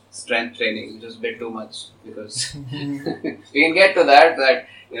started strength training, which was a bit too much because we can get to that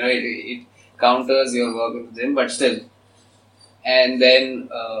it counters your work in the gym, but still. And then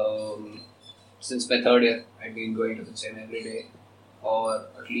since my third year, I've been going to the gym every day, or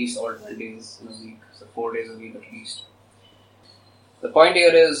at least alternate days in a week, so 4 days a week at least. The point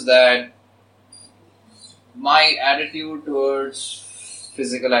here is that my attitude towards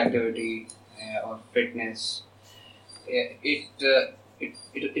physical activity or fitness,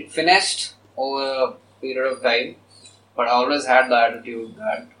 it finessed over a period of time, but I always had the attitude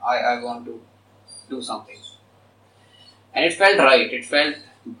that I want to do something. And it felt right, it felt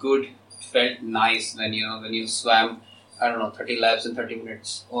good, it felt nice when you swam I don't know, 30 laps in 30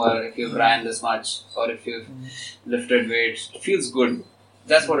 minutes, or if you've ran this much, or if you've lifted weights, it feels good.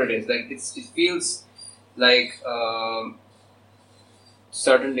 That's what it is. Like it feels like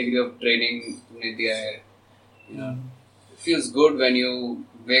certain degree of training. You know, it feels good when you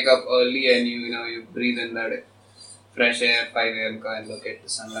wake up early and you breathe in that fresh air, 5 a.m. and look at the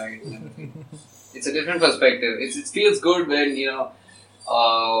sunlight and everything. It's a different perspective. It feels good when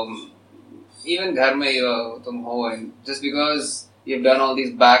even घर में तुम हो, and just because you've done all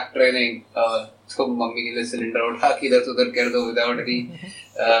these back training, तो mummy के लिए cylinder उठा के इधर से उधर कर दो without any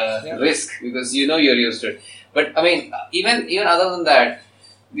risk, because you're used to it. But I mean, even other than that,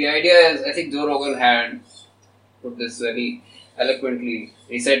 the idea is, I think Joe Rogan had put this very eloquently.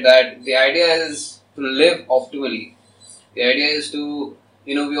 He said that the idea is to live optimally. The idea is to,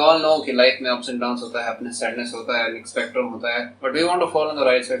 we all know that life में ups and downs होता है, happiness, sadness होता है, एक spectrum होता है, but we want to fall on the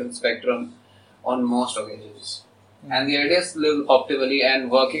right side of the spectrum on most occasions. And the idea is to live optimally,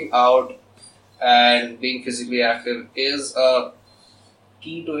 and working out and being physically active is a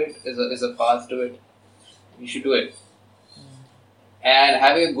key to it, is a path to it. You should do it. And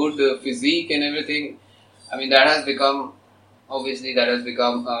having a good physique and everything, I mean, that has become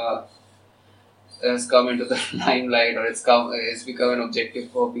has come into the limelight, or it's become an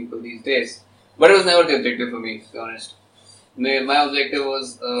objective for people these days. But it was never the objective for me, to be honest. My objective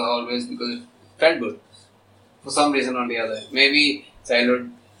was always because it felt good, for some reason or the other. Maybe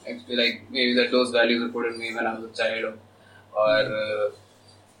childhood, like maybe that those values were put in me when I was a child, or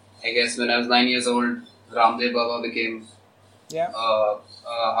I guess when I was 9 years old, Ramdev Baba became a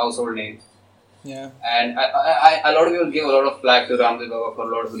household name. Yeah. And I a lot of people give a lot of flack to Ramdev Baba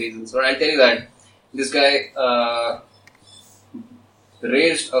for a lot of reasons, but I'll tell you that this guy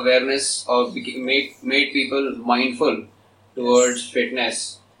raised awareness, or made people mindful towards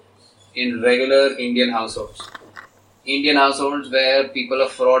fitness in regular Indian households. Indian households where people are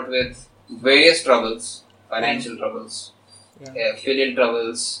fraught with various troubles, financial troubles, filial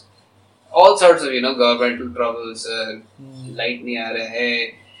troubles, all sorts of governmental troubles, light nahi aa raha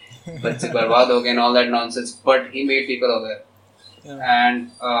hai, बच्चे बर्बाद हो गए and all that nonsense, but he made people aware. And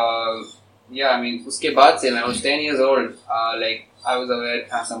I mean, उसके बाद से when I was 10 years old, like I was aware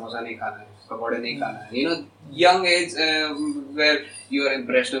हाँ समोसा नहीं खाना है, पकौड़े नहीं खाना है. Young age where you are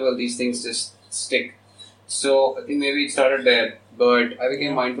impressionable, these things just stick. So I think maybe it started there, but I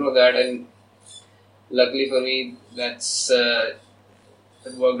became mindful of that, and luckily for me, it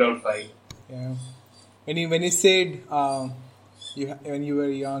worked out fine. Yeah. When you said when you were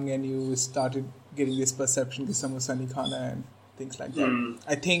young and you started getting this perception that samosa nahi khana and things like that,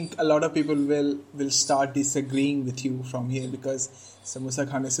 I think a lot of people will start disagreeing with you from here, because samosa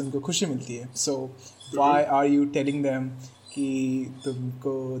khane se unko khushi milti hai. So why are you telling them कि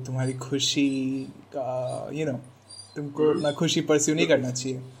तुमको तुम्हारी खुशी का तुमको अपना खुशी pursue नहीं करना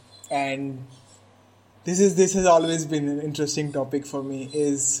चाहिए? And this has always been an interesting topic for me,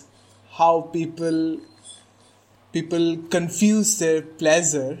 is how people confuse their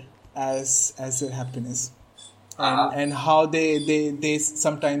pleasure as their happiness, and how they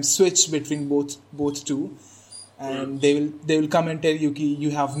sometimes switch between both two, and they will come and tell you कि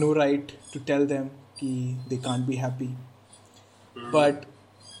you have no right to tell them कि they can't be happy. But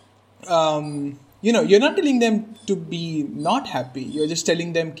you're not telling them to be not happy. You're just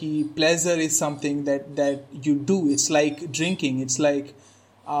telling them that pleasure is something that you do. It's like drinking. It's like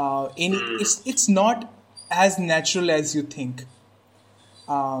it's not as natural as you think.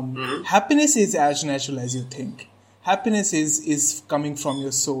 Happiness is as natural as you think. Happiness is coming from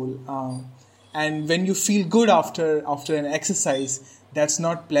your soul. And when you feel good after an exercise, that's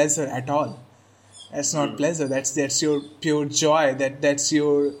not pleasure at all. That's not pleasure. That's your pure joy. That's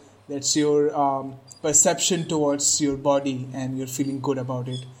your perception towards your body, and you're feeling good about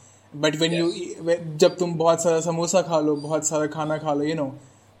it. But when जब तुम बहुत सारा समोसा खा लो, बहुत सारा खाना खा लो,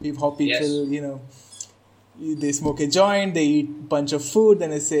 how people they smoke a joint, they eat a bunch of food,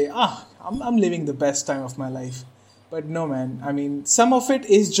 then they say, I'm living the best time of my life. But no, man. I mean, some of it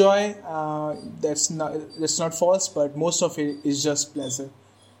is joy. That's not false, but most of it is just pleasure.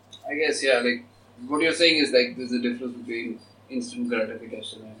 I guess, like what you're saying is like there's a difference between instant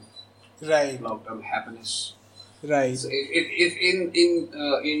gratification and long-term happiness. Right. So if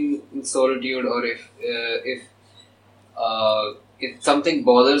in solitude, or if something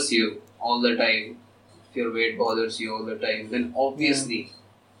bothers you all the time, if your weight bothers you all the time, then obviously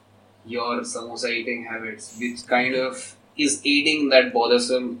your samosa eating habits, which kind of is aiding that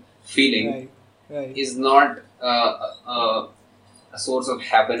bothersome feeling, is not a source of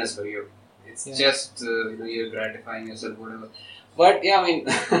happiness for you. It's just you're gratifying yourself, whatever. But I mean,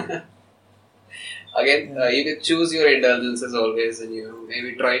 Again, you can choose your indulgences always, and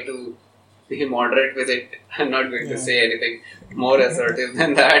maybe try to be moderate with it. I'm not going to say anything more assertive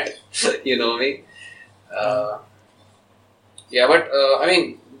than that. You know me. But I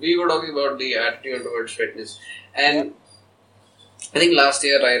mean, we were talking about the attitude towards fitness, and I think last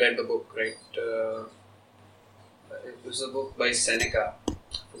year I read the book, right? It was a book by Seneca. I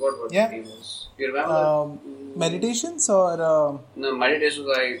forgot what the name was. You remember? Meditations or? No, Meditations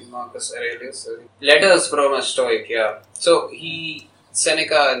by Marcus Aurelius. Letters from a Stoic, yeah. So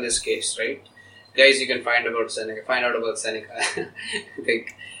Seneca in this case, right? Guys, you can find out about Seneca, I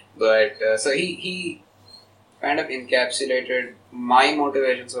think. But, so he kind of encapsulated my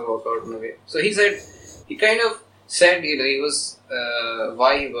motivations of workout in a way. So he kind of said, he was,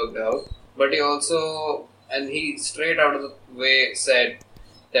 why he worked out, but he also, and he straight out of the way said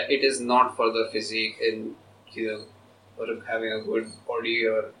that it is not for the physique and, for having a good body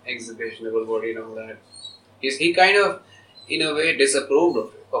or exhibitionable body and all that. He kind of, in a way, disapproved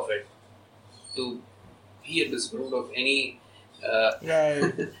of it. He had disapproved of any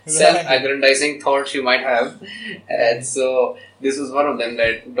self-aggrandizing thoughts you might have, and so this was one of them,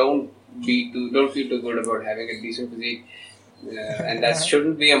 that don't feel too good about having a decent physique, and that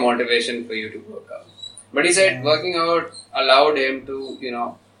shouldn't be a motivation for you to work out. But he said working out allowed him to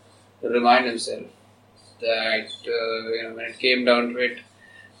remind himself that when it came down to it,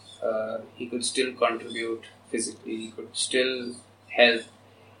 he could still contribute physically, he could still help,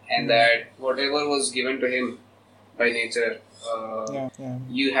 and that whatever was given to him by nature,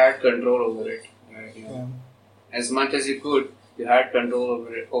 you had control over it. As much as you could, you had control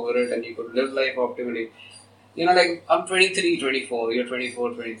over it, and you could live life optimally. Like I'm 23, 24, you're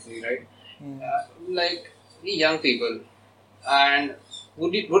 24, 23, right? Like young people, and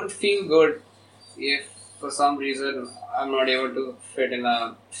would it feel good if for some reason I'm not able to fit in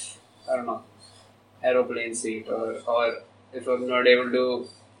a, I don't know, aeroplane seat, or if I'm not able to,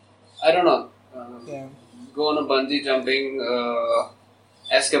 I don't know, go on a bungee jumping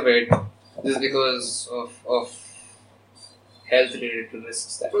escapade just because of health related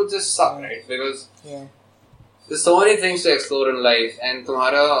risks? That would just suck, right? Because there's so many things to explore in life, and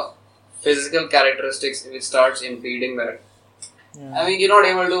tumhara physical characteristics, if it starts impeding that, I mean, you're not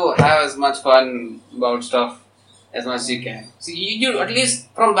able to have as much fun about stuff as much as you can. See, you at least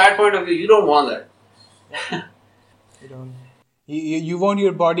from that point of view, you don't want that. You don't. You want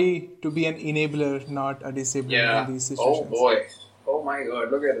your body to be an enabler, not a disabler in these situations. Oh boy! Oh my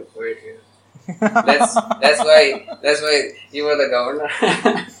God! Look at the poet here. That's why you were the governor.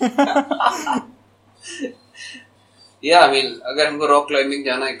 Yeah, I mean, अगर हमको rock climbing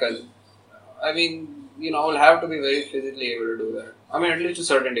जाना है कल, I mean, I'll have to be very physically able to do that. I mean, at least to a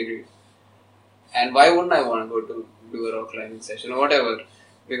certain degree. And why wouldn't I want to go to do a rock climbing session or whatever?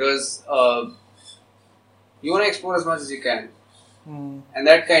 Because you want to explore as much as you can. And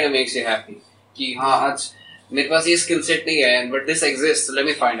that kind of makes you happy. कि हाँ आज मेरे पास ये skill set नहीं है, but this exists. So let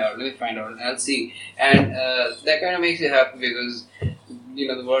me find out. And I'll see. And that kind of makes you happy because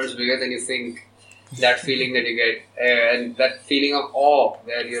the world's bigger than you think. That feeling that you get, and that feeling of awe,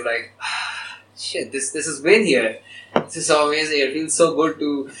 where you're like, shit, this has been here. This is so amazing. It feels so good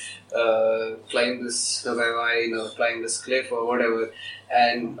to climb this climb this cliff or whatever,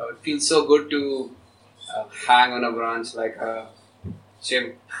 and it feels so good to hang on a branch like a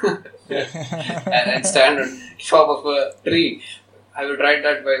chimp and stand on top of a tree. I will write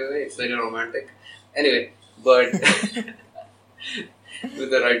that, by the way. It's very romantic. Anyway, but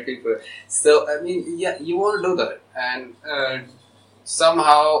with the right people. So, I mean, you want to do that. And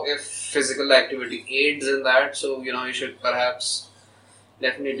somehow, if physical activity aids in that, so, you should perhaps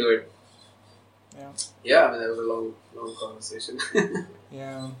definitely do it. Yeah, I mean, that was a long conversation.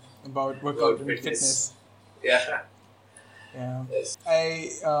 About workout and fitness. Yeah. Yes.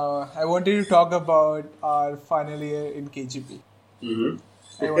 I wanted to talk about our final year in KGP.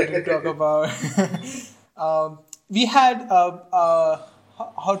 I wanted to talk about we had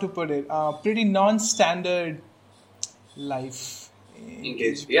how to put it, pretty non-standard life in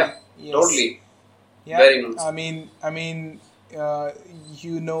KGP. Yeah, yes. Totally. Yeah, very non-standard. I mean,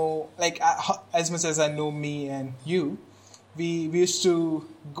 like as much as I know me and you, we used to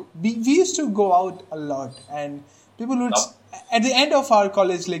go out a lot, and people would at the end of our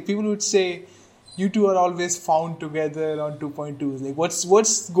college, like people would say, you two are always found together on 2.2s. Like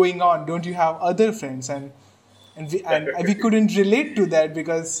what's going on? Don't you have other friends? And we couldn't relate to that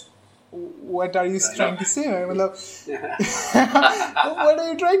because what are you trying to say? What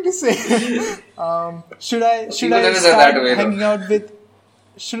are you trying to say? Should I start hanging out with?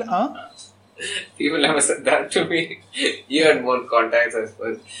 People never said that to me. You had more contacts, I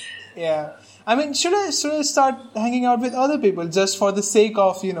suppose. Yeah. I mean, should I start hanging out with other people just for the sake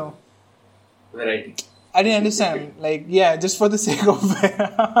of, Variety. I didn't understand. Like, yeah, just for the sake of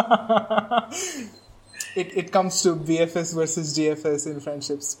it comes to BFS versus GFS in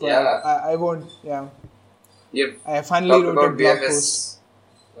friendships. But Yeah. I won't. Yeah. Yep. I finally Talk wrote a about blog BFS post.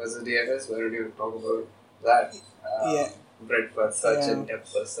 versus DFS. Why don't you talk about that? Yeah. Breadth first search Yeah. and depth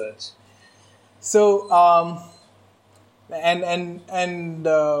first search. So, and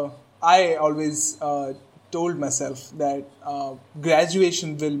I always told myself that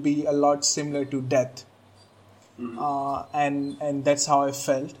graduation will be a lot similar to death. And that's how I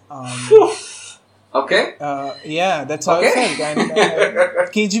felt. Okay. Yeah, that's how I felt. And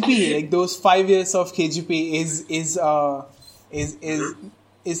KGP, like those 5 years of KGP,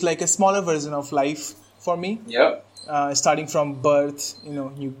 is like a smaller version of life for me. Yep. Starting from birth,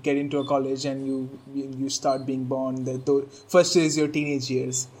 you get into a college and you start being born. First is your teenage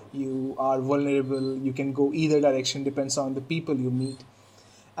years. You are vulnerable. You can go either direction, depends on the people you meet.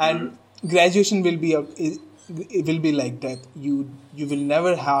 And graduation will be it will be like that. You will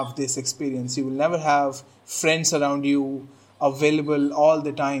never have this experience. You will never have friends around you available all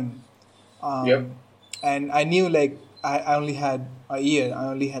the time. Yep. And I knew like I only had a year. I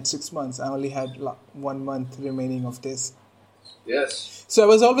only had 6 months. I only had 1 month remaining of this. Yes. So I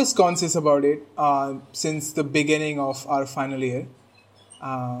was always conscious about it since the beginning of our final year.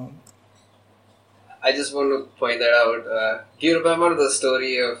 I just want to point that out. Do you remember the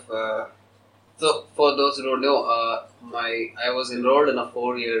story of? So for those who don't know, I was enrolled in a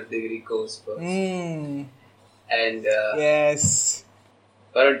 4-year degree course first, and Yes.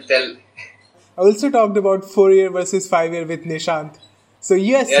 why don't you tell? I also talked about 4-year versus 5-year with Nishant. So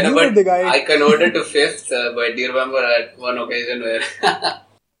yes, Yeah, no, you were but the guy. I converted to 5th. But do you remember at one occasion where?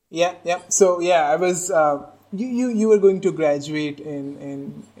 Yeah. So yeah, I was. You were going to graduate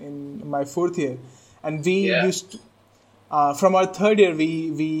in my 4th year, and we Yeah. used to, from our 3rd year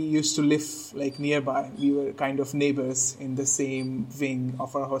we used to live like nearby. We were kind of neighbors in the same wing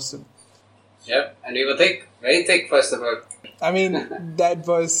of our hostel. Yep, and we were thick, very thick. First of all, I mean, that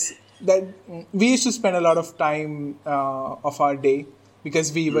we used to spend a lot of time of our day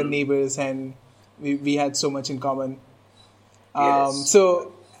because we were neighbors and we had so much in common. Yes.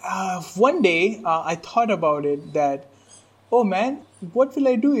 So one day I thought about it that, oh man, what will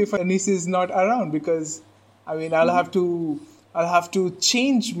I do if Anish is not around? Because I mean, I'll have to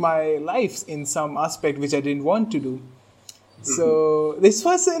change my life in some aspect which I didn't want to do. So this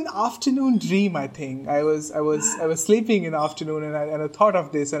was an afternoon dream. I think I was sleeping in the afternoon and I thought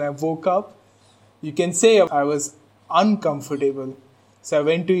of this and I woke up. You can say I was uncomfortable. So I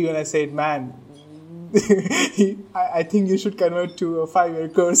went to you and I said, "Man, I think you should convert to a 5-year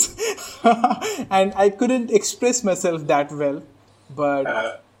course." And I couldn't express myself that well, but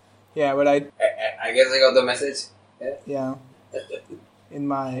but I guess I got the message. yeah. In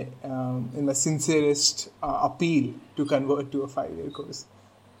my sincerest appeal to convert to a 5-year course.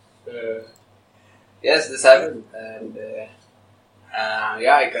 Yes, this happened, and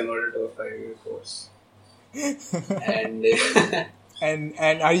I converted to a 5-year course. And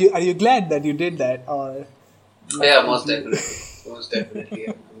and are you glad that you did that, or? yeah, most definitely,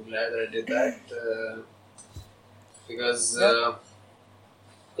 I'm glad that I did that because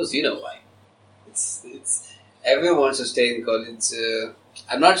you know why. It's everyone wants to stay in college.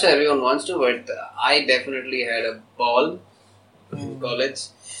 I'm not sure everyone wants to, but I definitely had a ball in college.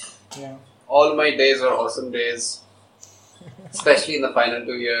 Yeah. All my days were awesome days, especially in the final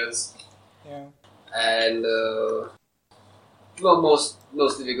 2 years. Yeah. And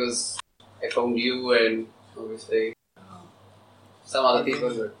mostly because I found you and obviously some other people,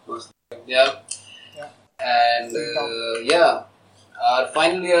 but mostly yeah. And our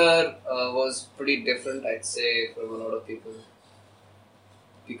final year was pretty different, I'd say, from a lot of people,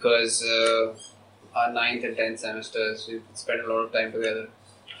 because our 9th and 10th semesters we spent a lot of time together,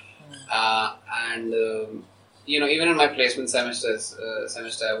 and even in my placement semester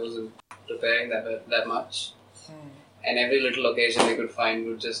I wasn't preparing that much, and every little occasion we could find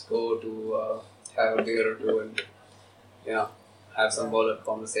would just go to have a beer or two and have some bullet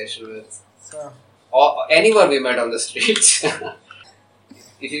conversation with or anyone we met on the streets.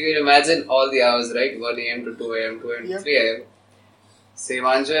 If you can imagine all the hours, right? 1 a.m. to 2 a.m., 2 a.m. to 3 a.m. So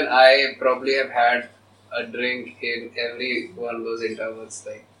Himanshu and I probably have had a drink in every one of those intervals.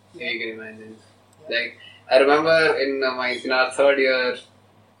 Like, if you can imagine. Like, I remember in our 3rd year,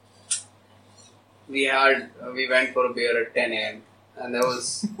 we went for a beer at 10 a.m. and there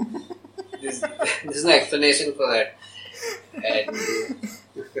was there's no explanation for that. And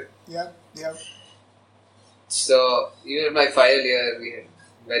Yeah. so even my final year,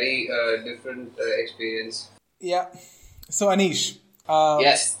 very different experience. Yeah. So Anish,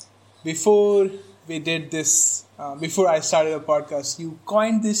 Yes. before we did this, before I started a podcast, you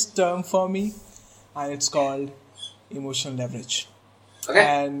coined this term for me, and it's called emotional leverage. Okay.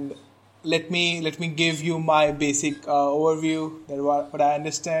 And let me give you my basic overview that what I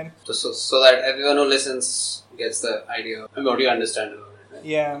understand. So that everyone who listens gets the idea of what you understand about it. Right?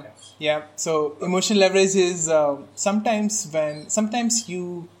 Yeah, Okay. yeah. So emotional leverage is sometimes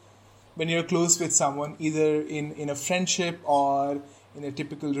you when you're close with someone, either in a friendship or in a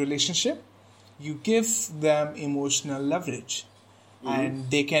typical relationship, you give them emotional leverage, and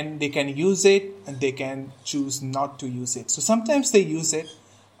they can use it and they can choose not to use it. So sometimes they use it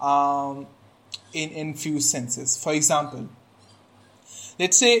um, in few senses. For example,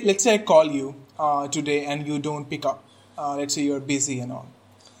 let's say I call you today and you don't pick up. Let's say you're busy and all.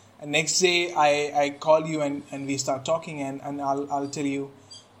 And next day I call you and we start talking and I'll tell you,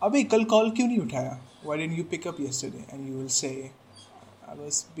 अबे कल call क्यों नहीं उठाया? Why didn't you pick up yesterday? And you will say, I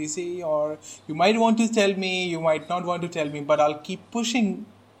was busy, or you might want to tell me, you might not want to tell me, but I'll keep pushing.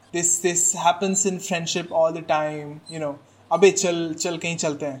 This happens in friendship all the time, अबे चल कहीं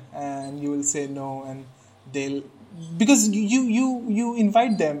चलते हैं, and you will say no, and they'll, because you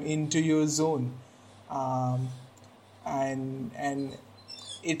invite them into your zone, um, and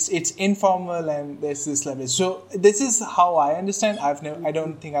it's informal and there's this leverage. So this is how I understand. I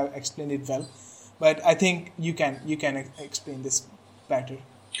don't think I've explained it well, but I think you can explain this better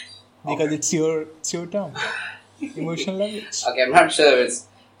because Okay. it's your term, emotional leverage. Okay, I'm not sure it's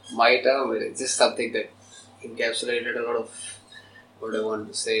my term, but it's just something that encapsulated a lot of what I want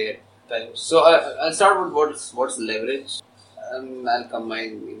to say at times. So I'll start with what's leverage. I'll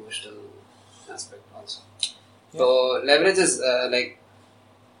combine emotional aspect also. So leverage is like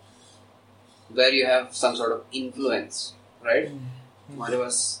where you have some sort of influence, right? तुम्हारे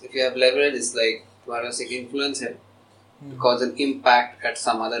पास, if you have leverage, it's like तुम्हारे पास एक influence है to cause an impact at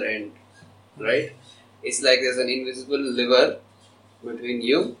some other end, right? It's like there's an invisible lever between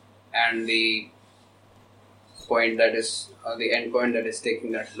you and the point that is, or the end point that is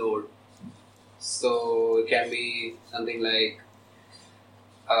taking that load. So it can be something like,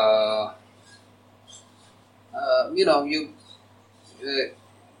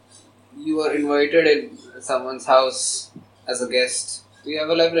 you are invited in someone's house as a guest. You have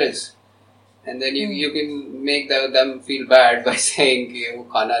a leverage, and then you can make them feel bad by saying कि वो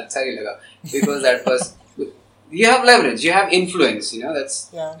खाना अच्छा नहीं लगा, because that person, you have leverage, you have influence.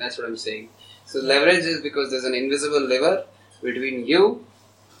 That's what I'm saying. So leverage is because there's an invisible lever between you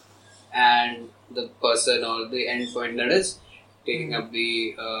and the person or the end point that is taking up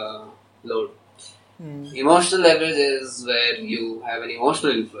the load. Emotional leverage is where you have an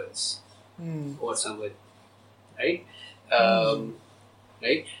emotional influence over someone, right?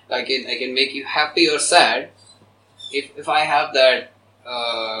 Right? I can make you happy or sad if I have that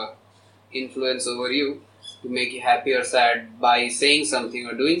influence over you to make you happy or sad by saying something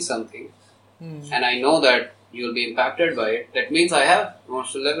or doing something, and I know that you'll be impacted by it. That means I have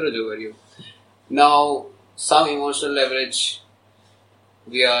emotional leverage over you. Now, some emotional leverage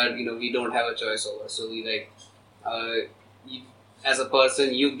we don't have a choice over. So we as a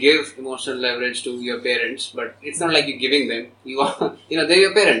person, you give emotional leverage to your parents, but it's not like you're giving them. You are, they're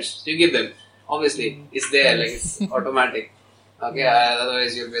your parents. So you give them. Obviously, it's there, like it's automatic. Okay,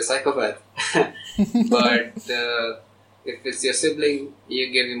 otherwise you'll be a psychopath. But if it's your sibling,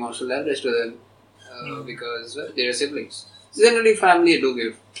 you give emotional leverage to them because they're your siblings. Generally, family you do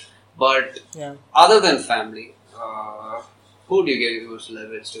give, but other than family, who do you give emotional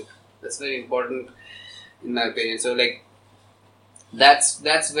leverage to? That's very important, in my opinion. So, like, that's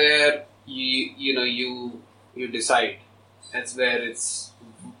where you decide. That's where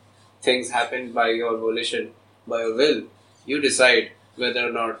things happen by your volition, by your will. You decide whether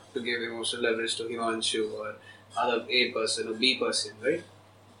or not to give emotional leverage to Himanshu or other A person or B person, right?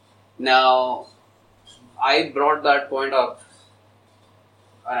 Now, I brought that point up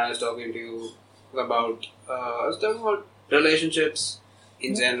when I was talking to you about relationships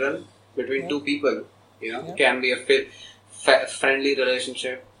in general between two people. It can be a friendly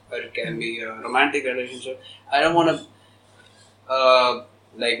relationship or it can be a romantic relationship. I don't want to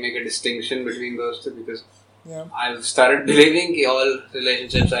make a distinction between those two because I've started believing that all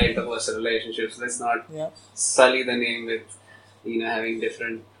relationships are interpersonal relationships. Let's not sully the name with having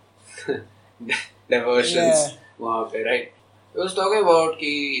different diversions. Right? I was talking about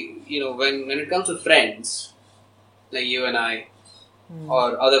when it comes to friends like you and I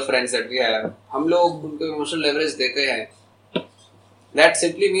or other friends that we have, हम लोग उनको emotional leverage देते हैं. That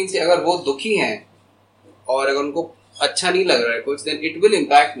simply means कि अगर वो दुखी हैं और अगर उनको अच्छा नहीं लग रहा है कुछ, then it will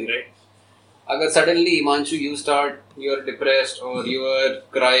impact me, right? अगर suddenly Himanshu you're depressed or you are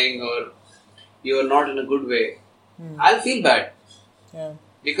crying or you are not in a good way, I'll feel bad. Yeah.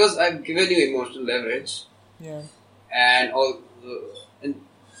 Because I've given you emotional leverage. Yeah. And all, and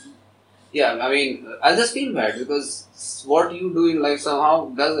yeah, I mean, I'll just feel bad because what you do in life somehow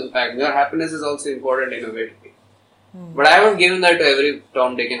does impact me. Your happiness is also important in a way to me. But I haven't given that to every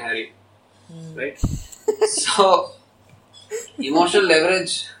Tom, Dick and Harry. Right? So, emotional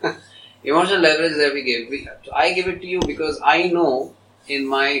leverage that we give. I give it to you because I know in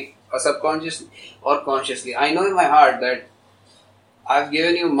my subconsciously or consciously, I know in my heart that I've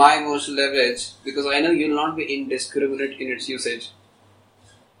given you my emotional leverage because I know you'll not be indiscriminate in its usage.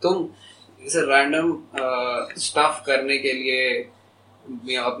 तुम इसे random stuff करने के लिए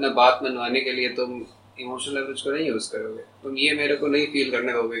या अपना बात मनवाने के लिए तुम emotional leverage को नहीं use करोगे. तुम ये मेरे को नहीं feel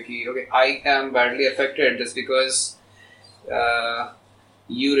करने दोगे कि okay, I am badly affected just because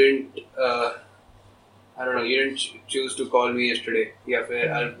you didn't I don't know, you didn't choose to call me yesterday. Yeah,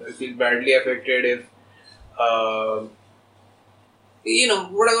 I'll feel badly affected if you know,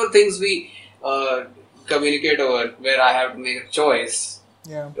 whatever things we communicate over, where I have to make a choice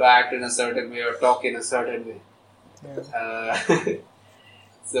to act in a certain way or talk in a certain way.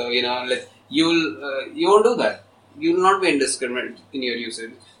 So, you know, like you won't do that. You will not be indiscriminate in your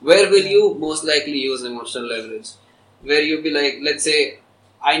usage. Where will you most likely use emotional leverage? Where you'll be like, let's say,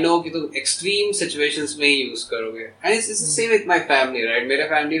 I know कि तुम extreme situations में ही use करोगे. And it's the same with my family, right? मेरे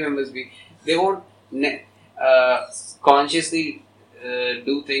family members भी, they won't consciously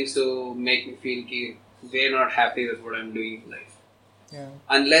do things to make me feel कि they're not happy with what I'm doing in life.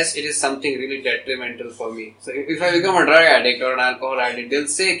 Unless it is something really detrimental for me. So if I become a drug addict or an alcohol addict, they'll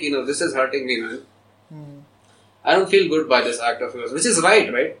say, you know, this is hurting me, man. I don't feel good by this act of yours, which is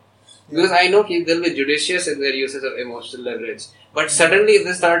right? Because I know they'll be judicious in their usage of emotional leverage. But suddenly if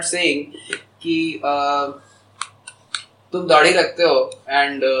they start saying कि तुम दाढ़ी रखते हो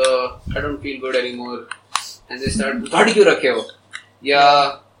and I don't feel good anymore, and they start दाढ़ी क्यों रखे हो?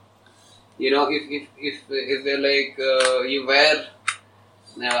 Yeah, you know, if they're like you wear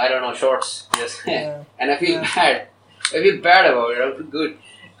I don't know, shorts, yes, and I feel bad. I feel bad about it. I don't feel good.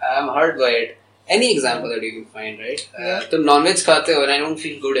 I'm hurt by it. Any example that you can find, right? तुम non-veg खाते हो and I don't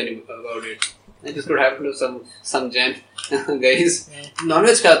feel good about it. And this could happen to some gen guys.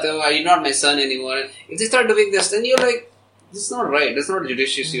 Non-veg खाते हो, you're not my son anymore. If they start doing this, then you're like, this is not right. That's not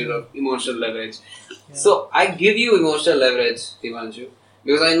judicious use of emotional leverage. So I give you emotional leverage, Himanshu,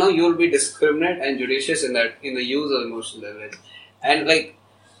 because I know you'll be discriminate and judicious in the use of emotional leverage. And like,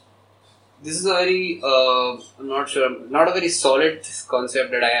 this is a very, I'm not sure, not a very solid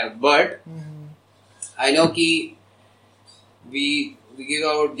concept that I have, but I know कि we give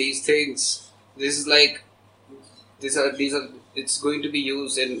out these things. This is like, these are, it's going to be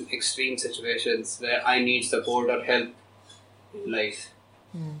used in extreme situations where I need support or help in life.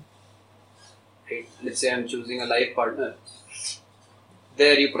 Right? Let's say I'm choosing a life partner.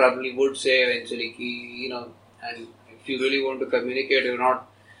 There you probably would say eventually कि, you know, and if you really want to communicate, you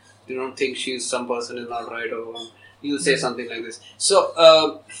don't think some person is not right or wrong, you'll say something like this.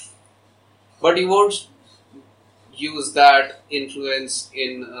 So, but you won't use that influence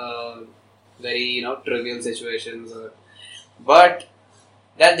in very, you know, trivial situations. But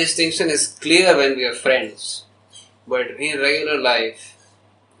that distinction is clear when we are friends. But in regular life,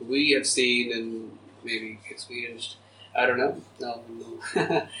 we have seen and maybe experienced, I don't know, no,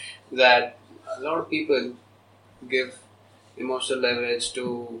 that a lot of people give emotional leverage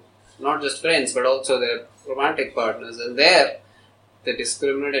to not just friends but also their romantic partners, and there the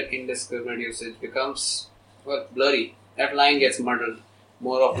discriminate and indiscriminate usage becomes, well, blurry. That line gets muddled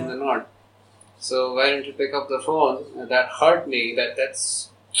more often than not. So why don't you pick up the phone? That hurt me. That's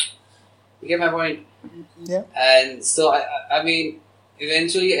you get my point. Yeah. And so I mean,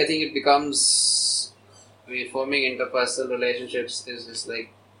 eventually I think it becomes, I mean, forming interpersonal relationships is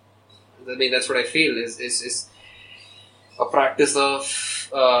like, I mean, that's what I feel is a practice of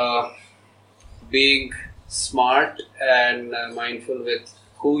being smart and mindful with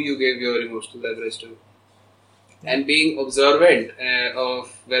who you give your emotional leverage to, and being observant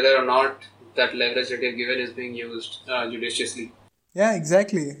of whether or not that leverage that you've given is being used judiciously. Yeah,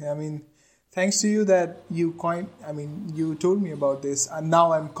 exactly. I mean, thanks to you that you you told me about this, and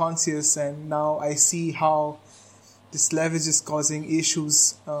now I'm conscious, and now I see how this leverage is causing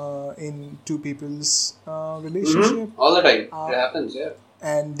issues in two people's relationship. All the time. It happens,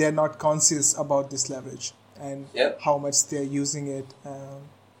 And they're not conscious about this leverage and how much they're using it.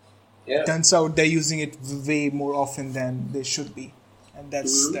 Turns out they're using it way more often than they should be. And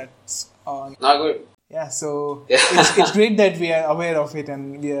that's not good. Yeah, so Yeah. it's great that we are aware of it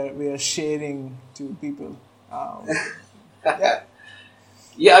and we are sharing to people. Yeah,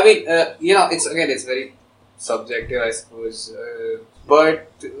 Yeah, I mean, it's very subjective, I suppose. But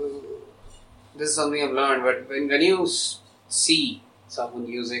this is something I've learned. But when you see someone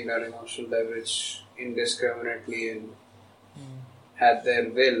using that emotional leverage indiscriminately and at their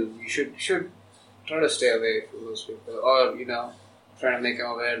will, you should try to stay away from those people, or try to make them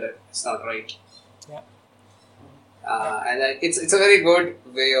aware that it's not right. yeah, And it's a very good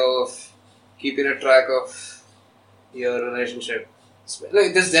way of keeping a track of your relationship.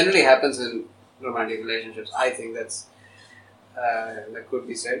 Like, this generally happens in romantic relationships. I think that could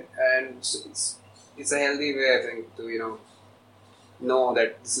be said, and it's a healthy way, I think, to know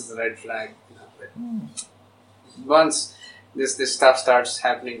that this is a red flag. That once this stuff starts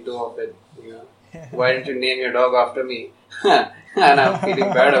happening too often, why didn't you name your dog after me? And I'm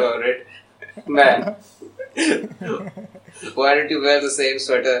feeling bad about it, man. Why didn't you wear the same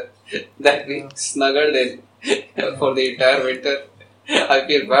sweater that we snuggled in for the entire winter? I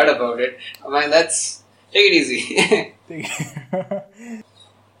feel bad about it. Man, take it easy.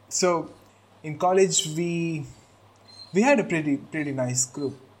 So, in college, we had a pretty nice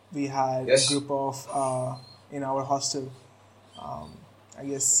group. We had a Yes. group of in our hostel, I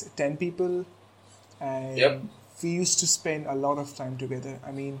guess 10 people, and Yep. we used to spend a lot of time together.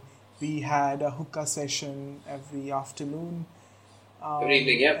 I mean, we had a hookah session every afternoon. Every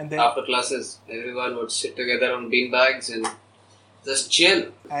evening, yeah. And then After classes, everyone would sit together on bean bags and just chill.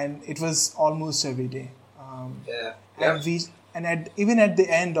 and it was almost every day. Yeah. And we even at the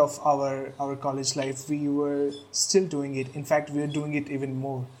end of our college life, we were still doing it. In fact, we were doing it even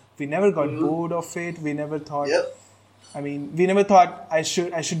more. We never got bored of it. We never thought. Yep. I mean, we never thought I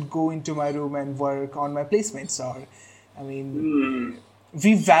should go into my room and work on my placements. Or, I mean,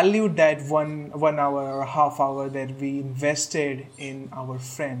 we valued that one hour or half hour that we invested in our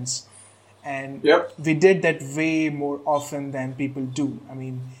friends, and Yep. we did that way more often than people do. I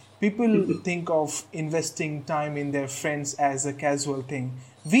mean, people think of investing time in their friends as a casual thing.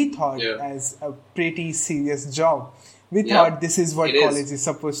 We thought Yeah. as a pretty serious job. We Yeah, thought this is what it is. college is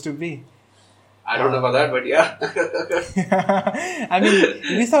supposed to be. I don't know about that, but yeah. I mean,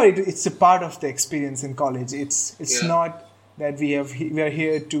 we thought it's a part of the experience in college. It's Yeah. not that we are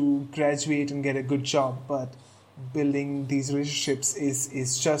here to graduate and get a good job, but building these relationships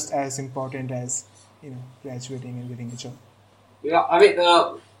is just as important as graduating and getting a job. Yeah, I mean,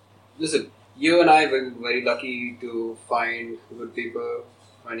 listen, you and I were very lucky to find good people,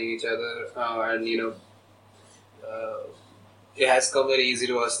 finding each other, and it has come very easy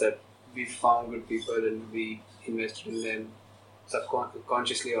to us that we found good people and we invested in them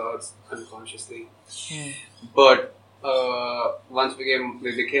subconsciously or unconsciously. But once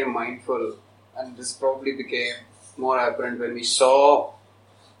we became mindful, and this probably became more apparent when we saw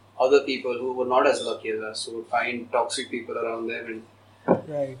other people who were not as lucky as us, who would find toxic people around them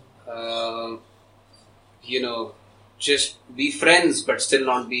Right. and just be friends but still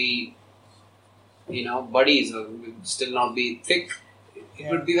not be buddies, or still not be thick. It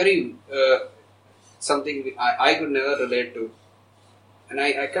would be very something I could never relate to, and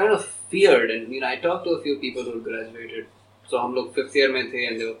I kind of feared. And I talked to a few people who had graduated. So हम लोग 5th year में थे,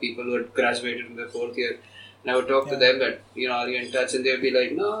 and there were people who had graduated in their 4th year. And I would talk to them that are you in touch? And they would be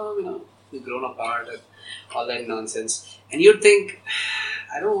like, no, we've grown apart and all that nonsense. And you'd think,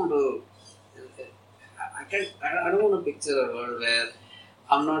 I don't want to. I don't want to picture a world where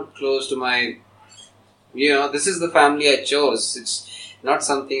I'm not close to my. This is the family I chose. It's not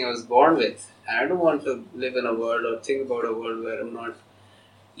something I was born with. And I don't want to live in a world or think about a world where I'm not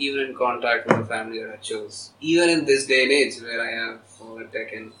even in contact with the family that I chose. Even in this day and age where I have all the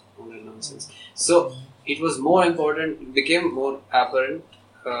tech and all that nonsense. So it was more important, it became more apparent,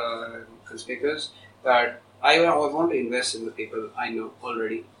 conspicuous, that I want to invest in the people I know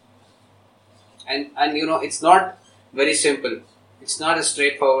already. And it's not very simple. It's not as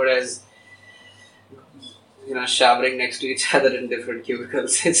straightforward as showering next to each other in different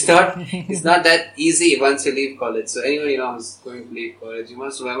cubicles. It's not that easy once you leave college. So anyone who's going to leave college, you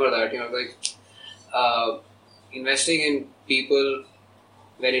must remember that investing in people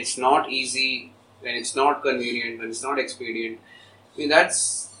when it's not easy, when it's not convenient, when it's not expedient. I mean,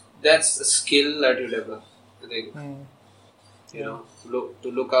 that's a skill that you develop. I think to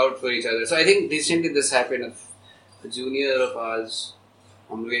look out for each other. So I think recently this happened. A junior of ours,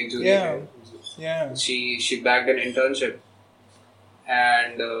 हम लोग एक junior Yeah. She bagged an internship,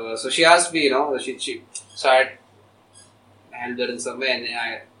 and so she asked me, so I helped her in some way,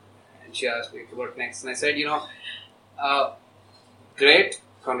 and she asked me what next, and I said, great,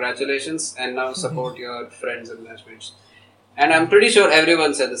 congratulations, and now support your friends and batchmates. And I'm pretty sure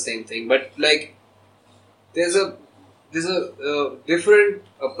everyone said the same thing, but like there's a different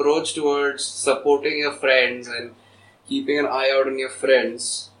approach towards supporting your friends and keeping an eye out on your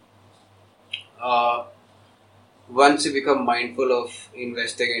friends. Once you become mindful of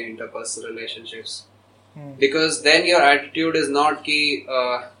investing in interpersonal relationships, because then your attitude is not कि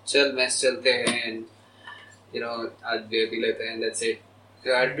चल match चलते हैं and आज beer P लेते हैं, that's it.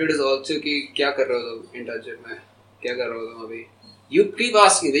 Your attitude is also कि क्या कर रहे हो तुम internship में, क्या कर रहे हो तुम अभी. You keep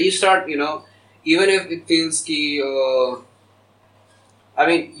asking, then you start, even if it feels कि I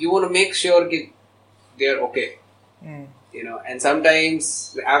mean, you want to make sure that they're okay. And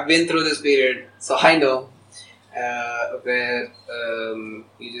sometimes I've been through this period, so I know where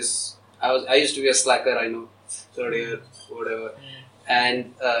I used to be a slacker, I know, third year, whatever,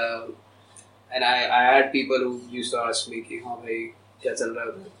 and I had people who used to ask me कि हाँ भाई क्या चल रहा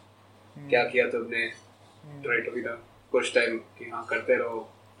है, क्या किया तुमने, try to push time कि हाँ करते रहो.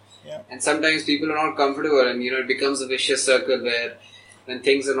 And sometimes people are not comfortable, and it becomes a vicious circle where when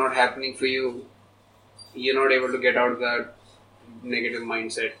things are not happening for you, you're not able to get out of that negative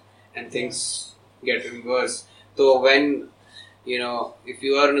mindset, and things get even worse. So when if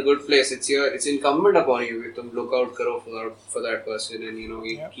you are in a good place, it's incumbent upon you to look out for that person, and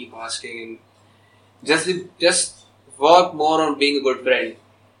you keep asking and just work more on being a good friend.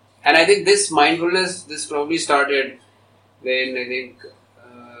 And I think this mindfulness, this probably started when I think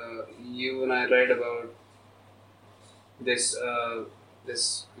you and I read about this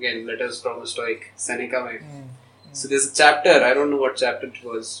again, letters from a Stoic, Seneca. So there's a chapter, I don't know what chapter it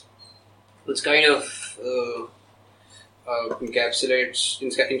was, which kind of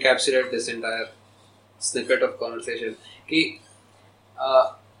encapsulate this entire snippet of conversation.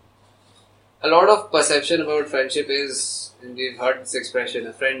 A lot of perception about friendship is, and we've heard this expression,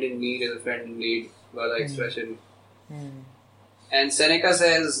 a friend in need is a friend in need, by the expression. And Seneca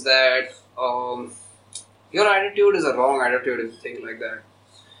says that your attitude is a wrong attitude if you think like that.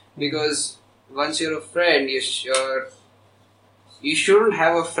 Because once you're a friend, you shouldn't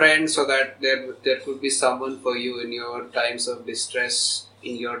have a friend so that there could be someone for you in your times of distress,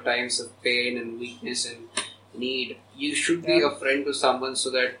 in your times of pain and weakness and need. You should be a friend to someone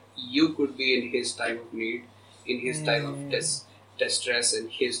so that you could be in his time of need, in his time of distress, and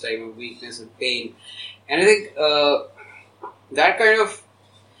his time of weakness and pain. And I think that kind of,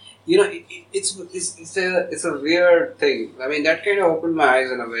 it's a weird thing. I mean, that kind of opened my eyes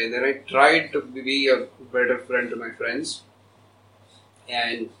in a way. Then I tried to be a better friend to my friends,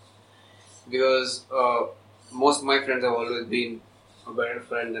 and because most of my friends have always been a better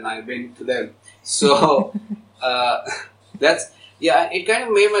friend than I've been to them, so it kind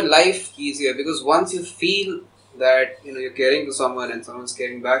of made my life easier, because once you feel that you're caring to someone and someone's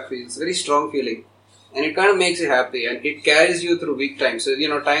caring back for you, it's a very strong feeling. And it kind of makes you happy, and it carries you through weak times. So,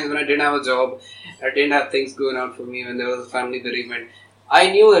 times when I didn't have a job, I didn't have things going out for me, when there was a family bereavement, I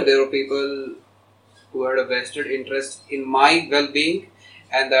knew that there were people who had a vested interest in my well-being,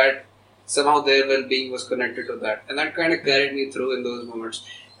 and that somehow their well-being was connected to that. And that kind of carried me through in those moments.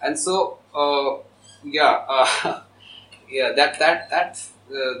 And so,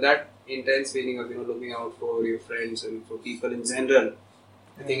 that intense feeling of, looking out for your friends and for people in general,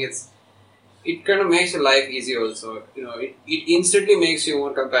 I think it kind of makes your life easier also. It instantly makes you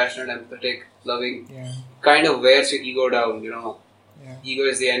more compassionate, empathetic, loving. Kind of wears your ego down, Ego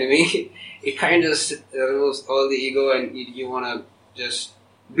is the enemy. It kind of just removes all the ego, and you want to just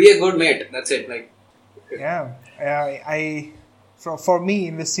be a good mate. That's it. For me,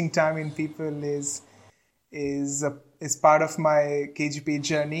 investing time in people is part of my KGP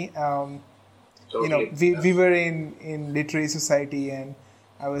journey. Totally. We were in literary society, and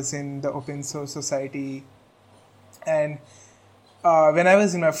I was in the open source society, and when I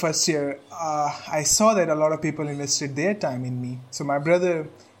was in my first year, I saw that a lot of people invested their time in me. So my brother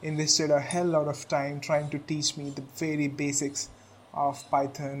invested a hell lot of time trying to teach me the very basics of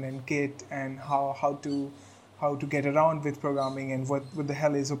Python and Git, and how to get around with programming, and what the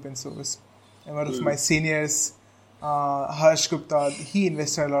hell is open source. And one of my seniors, Harsh Gupta, he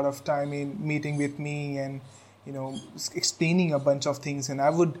invested a lot of time in meeting with me and explaining a bunch of things. And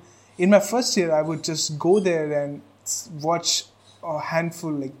in my first year, I would just go there and watch a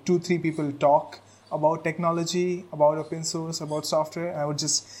handful, like 2-3 people talk about technology, about open source, about software. And I would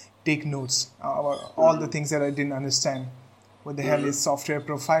just take notes about all the things that I didn't understand. What the hell is software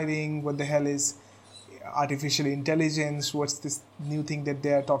profiling? What the hell is artificial intelligence? What's this new thing that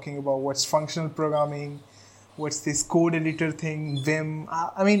they are talking about? What's functional programming? What's this code editor thing? Vim?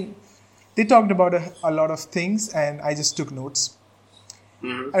 I mean, they talked about a lot of things, and I just took notes.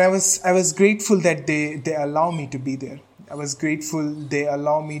 Mm-hmm. And I was grateful that they allow me to be there. I was grateful they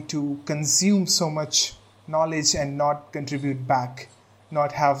allow me to consume so much knowledge and not contribute back,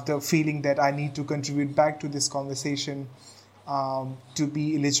 not have the feeling that I need to contribute back to this conversation to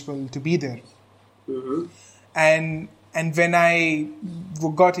be eligible to be there. Mm-hmm. And when I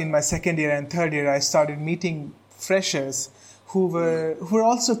got in my second year and third year, I started meeting freshers who were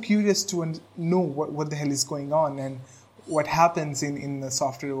also curious to know what the hell is going on and what happens in the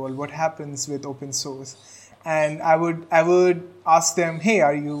software world, what happens with open source. And I would ask them, hey,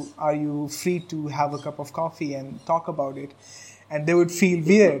 are you free to have a cup of coffee and talk about it? And they would feel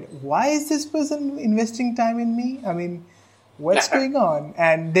weird. Why is this person investing time in me? I mean, what's going on?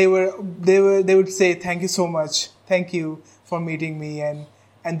 And they would say, thank you so much, thank you for meeting me. And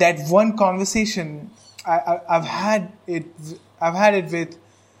that one conversation, I've had it with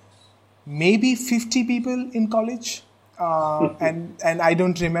maybe 50 people in college, and I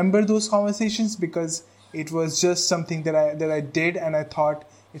don't remember those conversations because it was just something that I did, and I thought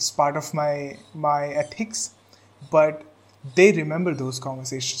it's part of my ethics. But they remember those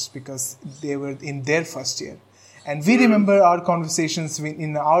conversations because they were in their first year. And we remember our conversations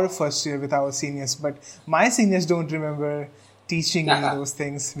in our first year with our seniors, but my seniors don't remember teaching me those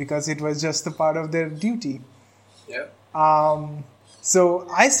things because it was just a part of their duty. Yeah. So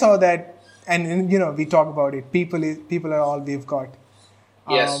I saw that, and we talk about it. People are all we've got.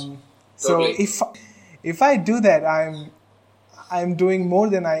 Yes. Totally. So if I do that, I'm doing more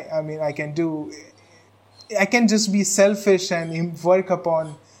than I can do. I can just be selfish and work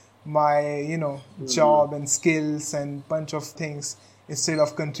upon my job and skills and bunch of things instead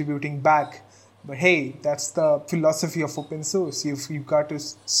of contributing back. But hey, that's the philosophy of open source. You've got to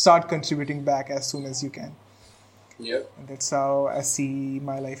start contributing back as soon as you can. Yep. And that's how I see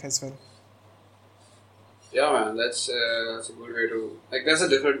my life as well. Yeah, man, that's a good way to that's a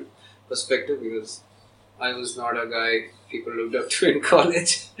different perspective because I was not a guy people looked up to in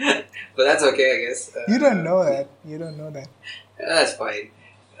college, but that's okay, I guess. You don't know that. You don't know that. That's fine.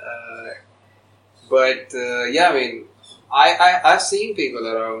 But yeah, I mean, I've seen people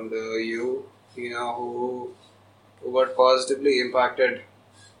around you who got positively impacted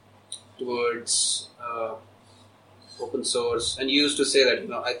towards open source, and you used to say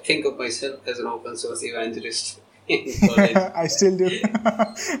that I think of myself as an open source evangelist in college. I still do.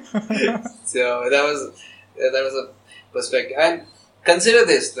 So that was a perspective. And consider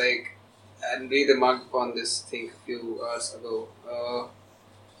this, and we remarked upon this thing a few hours ago. I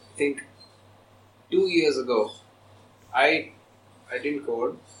think 2 years ago, I didn't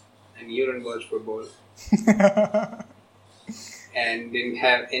code, and you didn't watch football, and didn't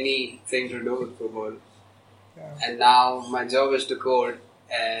have anything to do with football. Yeah. And now my job is to code,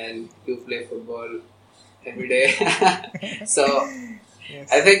 and you play football every day. So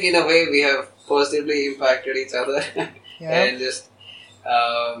Yes. I think in a way we have positively impacted each other and just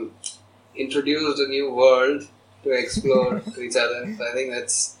introduced a new world to explore to each other. So I think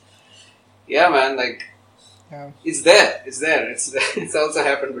that's, yeah, man, it's there. It's also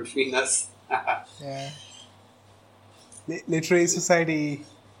happened between us. Yeah. Literary society.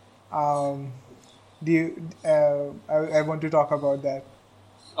 Do you? I want to talk about that.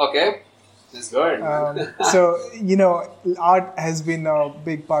 Okay, that's good. So art has been a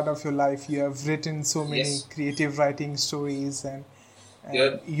big part of your life. You have written so many creative writing stories, and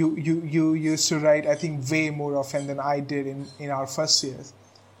you used to write, I think, way more often than I did in our first years.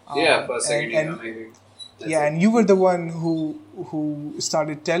 First, second year, maybe. And you were the one who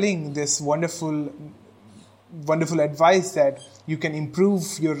started telling this wonderful advice that you can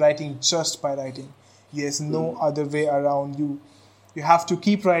improve your writing just by writing. There's no other way around. You have to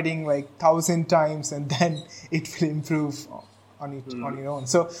keep writing 1,000 times, and then it will improve on your own.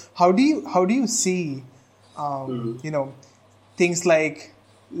 So how do you see things like,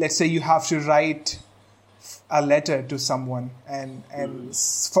 let's say you have to write a letter to someone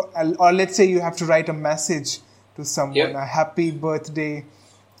or let's say you have to write a message to someone, a happy birthday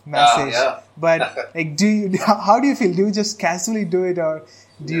message. But how do you feel? Do you just casually do it, or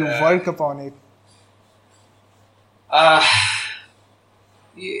do you work upon it?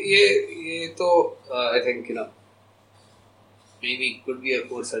 ये तो I think maybe could be a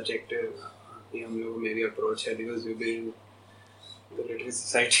more subjective हम लोग maybe approach है because we've been in the literary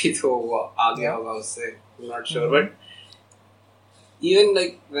society तो वो आ गया होगा उससे. I'm not sure, but even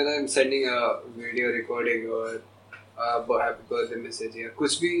when I'm sending a video recording or a happy birthday message या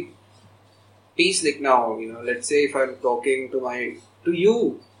कुछ भी piece लिखना हो, let's say if I'm talking to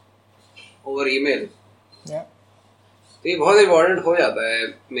you over email, तो ये बहुत इम्पोर्टेंट हो जाता है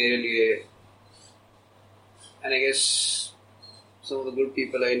मेरे लिए. And I guess some of the good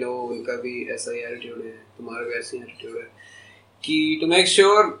people I know, उनका भी ऐसा ही attitude है, तुम्हारा भी ऐसा ही attitude है, कि to make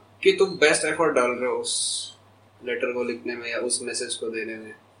sure कि तुम best effort डाल रहे हो उस letter को लिखने में या उस message को देने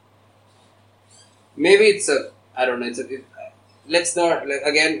में. Maybe it's I don't know, let's not, like,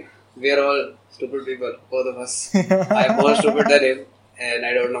 again, we are all stupid people, both of us. I'm more stupid than him, and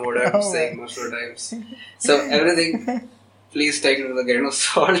I don't know what I'm saying most of the times. So everything, please take it with a grain of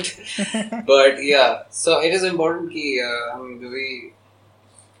salt. But yeah, so it is important कि हम जो भी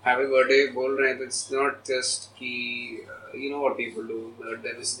happy birthday बोल रहे हैं, तो it's not just कि you know what people do, but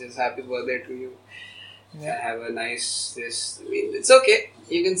then it's just happy birthday to you. Yeah. Have a nice this. I mean, it's okay.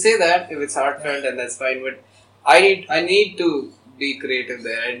 You can say that if it's heartfelt, and that's fine. But I need to be creative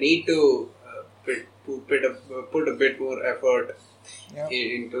there. I need to put a bit more effort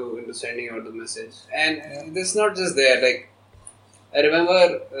into sending out the message. And it's not just there. Like, I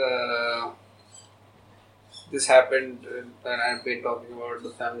remember this happened when I've been talking about the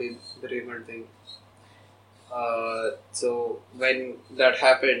family bereavement thing. So when that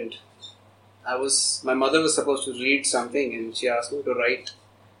happened, my mother was supposed to read something, and she asked me to write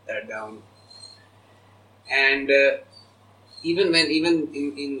that down. And even when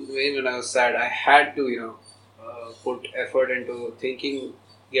I was sad, I had to put effort into thinking,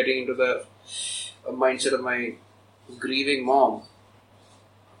 getting into the mindset of my grieving mom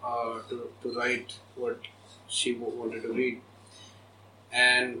to write what she wanted to read.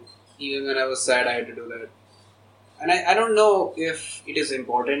 And even when I was sad, I had to do that. And I don't know if it is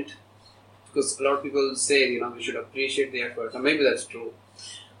important, because a lot of people say, we should appreciate the effort. And maybe that's true.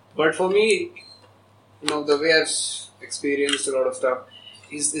 But for me, the way I've experienced a lot of stuff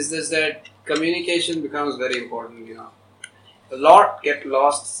is this, that communication becomes very important, A lot gets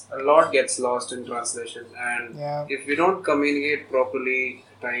lost in translation. And if we don't communicate properly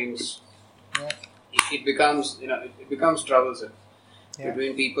at times, it becomes troublesome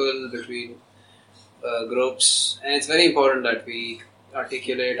between people, between groups. And it's very important that we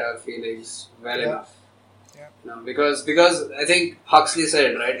articulate our feelings well enough. Because I think Huxley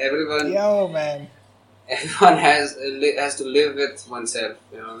said, right? Everyone has to live with oneself.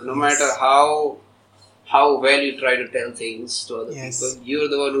 No matter how well you try to tell things to other people, you're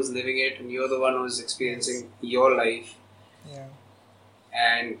the one who's living it, and you're the one who's experiencing your life.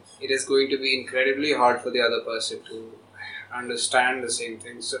 And it is going to be incredibly hard for the other person to understand the same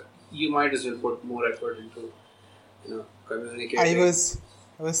thing. So you might as well put more effort into communicating. I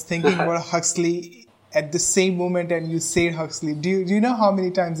was thinking about Huxley at the same moment, and you said Huxley. Do you know how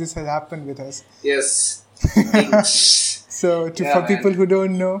many times this has happened with us? Yes. So for people who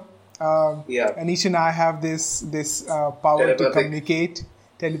don't know, Anish and I have this power to communicate,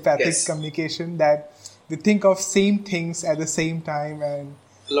 telepathic communication, that we think of same things at the same time, and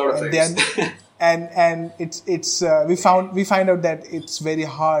a lot of things. And it's we find out that it's very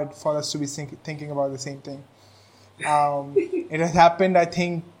hard for us to be thinking about the same thing. It has happened, I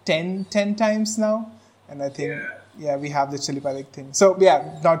think, 10 times now, and I think we have the telepathic thing. So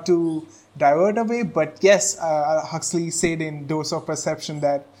not to divert away, but yes, Huxley said in Dose of Perception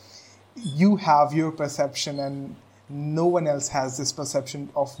that you have your perception, and no one else has this perception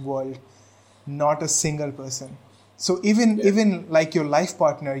of world, not a single person. So even like your life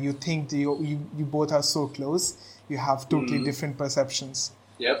partner, you think you both are so close, you have totally different perceptions.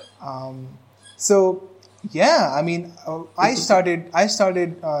 Yep. So I mean, I started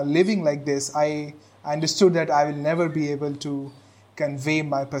living like this. I understood that I will never be able to convey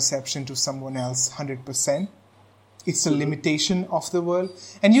my perception to someone else 100%. It's a limitation of the world,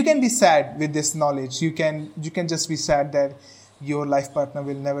 and you can be sad with this knowledge. You can just be sad that your life partner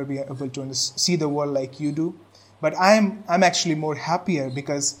will never be able to see the world like you do. But I'm actually more happier,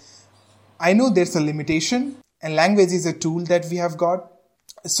 because I know there's a limitation, and language is a tool that we have got.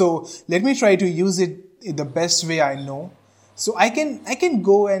 So let me try to use it in the best way I know. So I can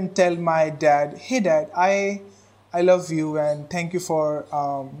go and tell my dad, "Hey Dad, I love you, and thank you for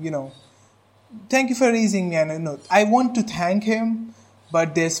thank you for raising me." And I want to thank him,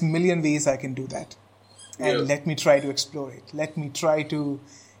 but there's a million ways I can do that. And let me try to explore it. Let me try to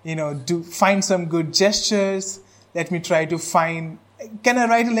find some good gestures. Let me try to find, can I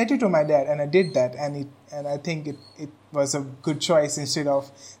write a letter to my dad? And I did that, and I think it was a good choice instead of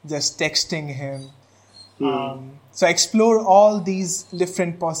just texting him. So I explore all these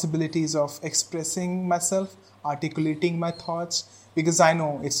different possibilities of expressing myself, articulating my thoughts, because I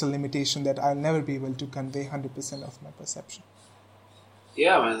know it's a limitation that I'll never be able to convey 100% of my perception.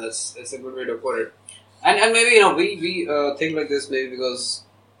 Yeah, man, that's a good way to put it. And maybe we think like this maybe because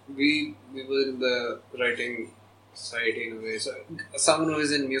we were in the writing society in a way. So someone who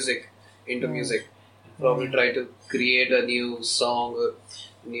is into music, probably try to create a new song, or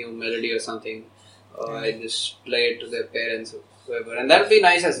new melody or something. I just play it to their parents or whoever, and that'd be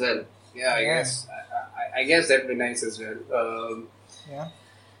nice as well. Yeah, I guess that'd be nice as well. Yeah.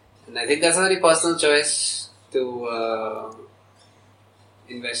 And I think that's a very personal choice to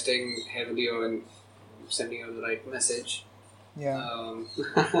investing heavily on sending out the right message. Yeah.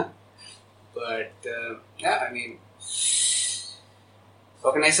 But yeah, I mean,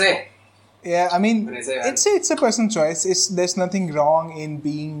 what can I say? Yeah, I mean, When I say it's a personal choice. There's nothing wrong in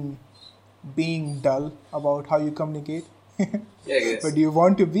being dull about how you communicate. Yeah, I guess. But do you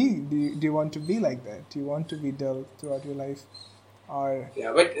want to be? Do you want to be like that? Do you want to be dull throughout your life? Or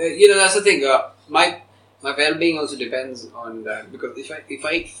Yeah, but that's the thing. My well-being also depends on that, because if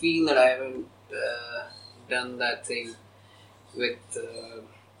I feel that I haven't done that thing with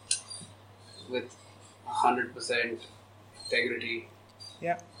 100% integrity,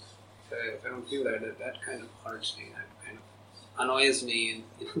 yeah, if I don't feel that kind of hurts me, that kind of annoys me, and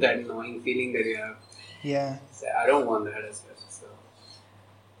that annoying feeling that you have. yeah, So I don't want that as well. So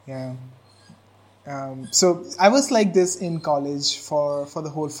yeah. So I was like this in college for the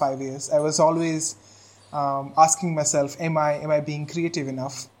whole 5 years. I was always asking myself, am I being creative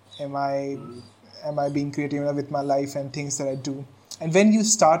enough? Am I being creative enough with my life and things that I do? And when you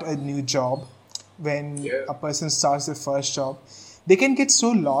start a new job, when a person starts their first job, they can get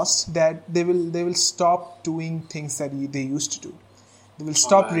so lost that they will stop doing things that they used to do. They will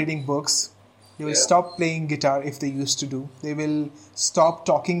stop reading books. They will stop playing guitar if they used to do. They will stop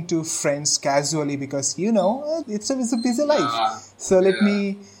talking to friends casually because it's a busy life. So let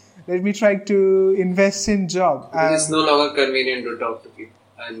me try to invest in job. It's no longer convenient to talk to people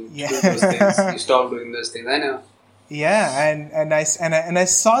and do those things. You stop doing those things. I know. Yeah, and I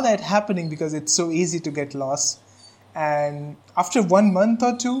saw that happening because it's so easy to get lost. And after 1 month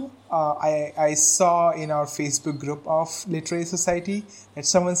or two, I saw in our Facebook group of Literary Society that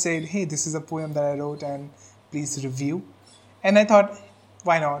someone said, hey, this is a poem that I wrote and please review. And I thought,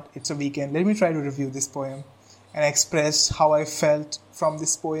 why not? It's a weekend. Let me try to review this poem. And I expressed how I felt from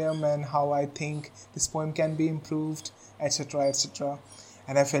this poem and how I think this poem can be improved, etc., etc.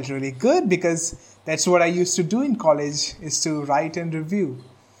 And I felt really good because that's what I used to do in college, is to write and review.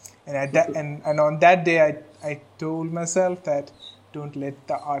 And on that day, I told myself that don't let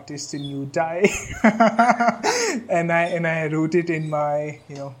the artist in you die. and I wrote it in my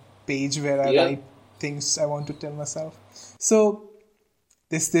page where I write things I want to tell myself. So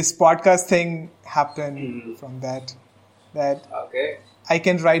this podcast thing happened from that Okay. I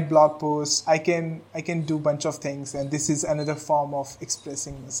can write blog posts, I can do bunch of things, and this is another form of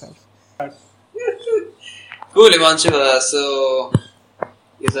expressing myself. Cool, Himanshu. So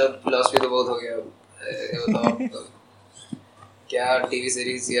ये सब philosophy तो बहुत हो गया. ये बताओ क्या TV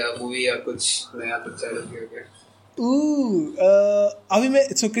series या मूवी या कुछ नया कुछ चालू किया क्या? अभी मैं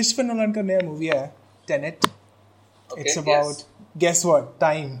क्रिस्टोफर नोलन का नया मूवी है Tenet. It's about guess what,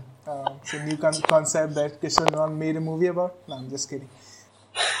 time. It's a new concept that Christopher Nolan made a movie about. No, I'm just kidding.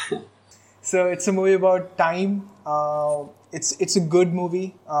 So it's a movie about time. It's a good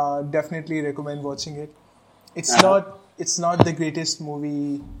movie. Definitely recommend watching it. It's not the greatest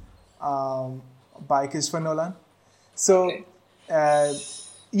movie by Christopher Nolan. So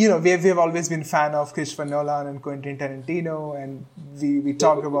we've always been fan of Christopher Nolan and Quentin Tarantino, and we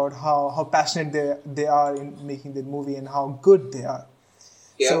talked about how passionate they are in making the movie and how good they are.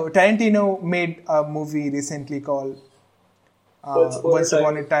 Yeah. So Tarantino made a movie recently called Once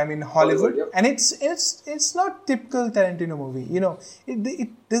Upon a Time in Hollywood, and it's not typical Tarantino movie. It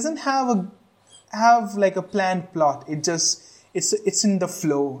doesn't have like a planned plot. It's in the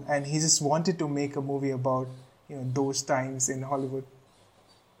flow, and he just wanted to make a movie about those times in Hollywood.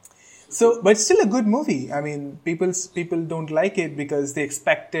 So, but still a good movie. I mean, people don't like it because they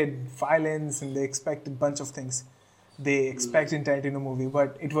expected violence and they expected a bunch of things they expect in Tarantino movie.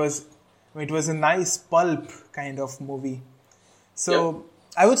 But it was a nice pulp kind of movie. So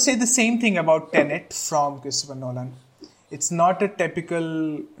I would say the same thing about Tenet from Christopher Nolan. It's not a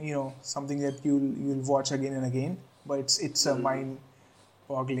typical something that you'll watch again and again, but it's a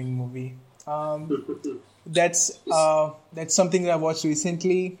mind-boggling movie. That's something that I watched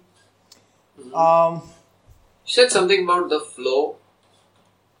recently. You said something about the flow.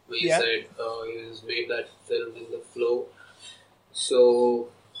 You said he has made that film in the flow. So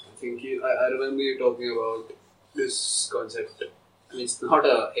I think I remember you talking about this concept. I mean, it's not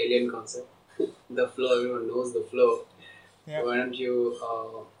an alien concept. The flow, everyone knows the flow. Yeah. Why don't you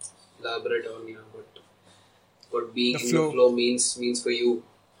elaborate on what being in the flow means for you,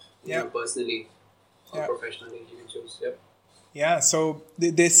 personally or professionally? You can choose. Yep. Yeah, so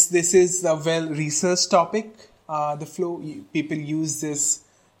this is a well researched topic. The flow, people use this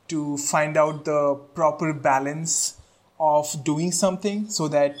to find out the proper balance of doing something so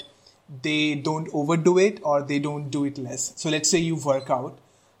that they don't overdo it or they don't do it less. So let's say you work out.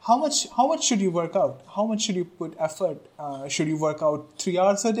 How much should you work out? How much should you put effort? Should you work out 3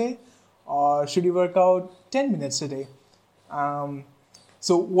 hours a day, or should you work out 10 minutes a day? Um,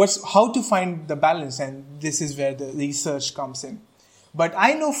 so what's how to find the balance, and this is where the research comes in. But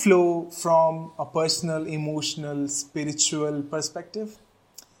I know flow from a personal, emotional, spiritual perspective,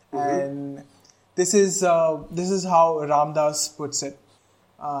 and this is how Ramdas puts it.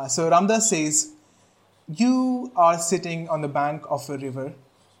 So Ramdas says, you are sitting on the bank of a river,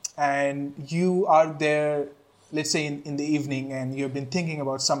 and you are there, let's say in the evening, and you've been thinking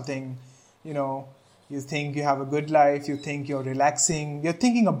about something, you know, you think you have a good life, you think you're relaxing, you're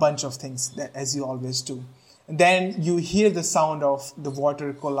thinking a bunch of things that, as you always do. And then you hear the sound of the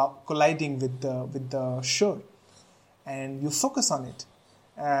water colliding with the shore, and you focus on it.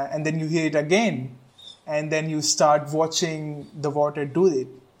 And then you hear it again, and then you start watching the water do it.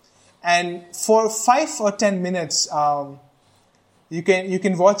 And for 5 or 10 minutes, you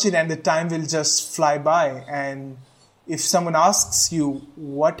can watch it, and the time will just fly by. And if someone asks you,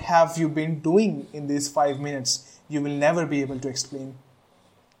 what have you been doing in these 5 minutes, you will never be able to explain.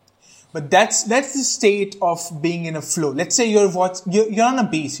 But that's the state of being in a flow. Let's say you're on a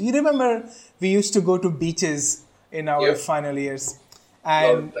beach. You remember we used to go to beaches in our final years, A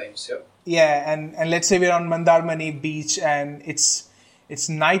lot and of times, yeah. yeah, and let's say we're on Mandarmani beach, and it's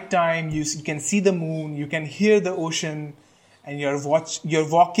nighttime. You can see the moon, you can hear the ocean, and you're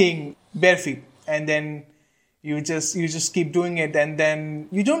walking bare feet, and then you just keep doing it, and then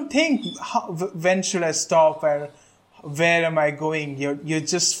you don't think when should I stop, or where am I going. You're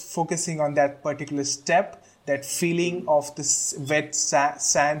just focusing on that particular step, that feeling of this wet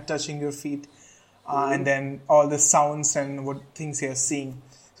sand touching your feet, and then all the sounds and what things you're seeing.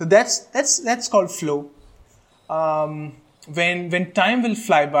 So that's called flow. When time will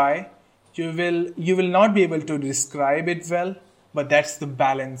fly by, you will not be able to describe it well, but that's the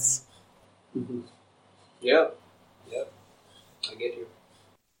balance. Yeah. Yeah. I get you.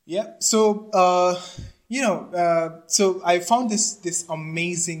 Yeah. So so I found this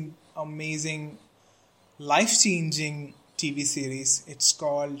amazing life changing TV series. It's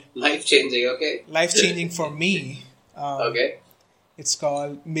called Life changing, okay? life changing for me. Okay. It's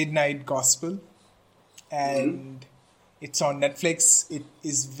called Midnight Gospel, and it's on Netflix. It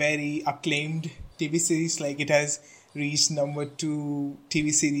is very acclaimed TV series. Like, it has reached number 2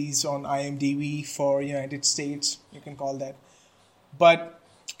 TV series on IMDb for United States. You can call that. But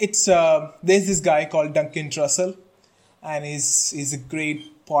it's there's this guy called Duncan Trussell, and he's a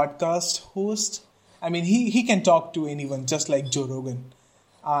great podcast host. I mean, he can talk to anyone, just like Joe Rogan,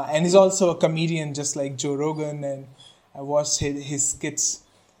 and he's also a comedian, just like Joe Rogan. And I watched his skits,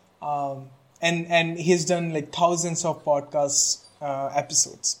 and he's done like thousands of podcast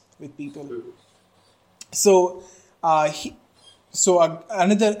episodes with people. So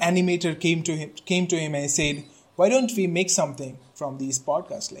another animator came to him and said, why don't we make something from these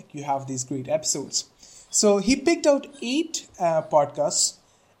podcasts? Like, you have these great episodes. So he picked out 8 podcasts,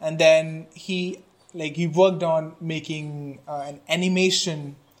 and then he worked on making an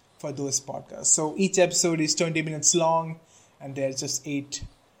animation for those podcasts. So each episode is 20 minutes long, and there's just 8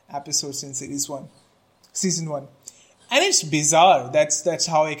 episodes in season 1. And it's bizarre. That's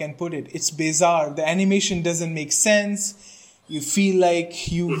how I can put it. It's bizarre. The animation doesn't make sense. You feel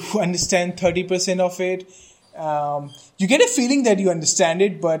like you understand 30% of it. You get a feeling that you understand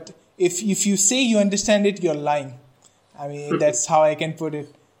it, but if you say you understand it, you're lying. I mean, that's how I can put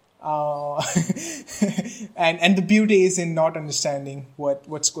it. And the beauty is in not understanding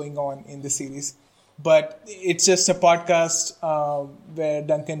what's going on in the series. But it's just a podcast where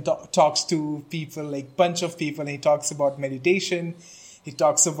Duncan talks to people, like bunch of people, and he talks about meditation. He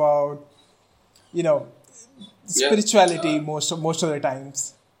talks about, spirituality most of the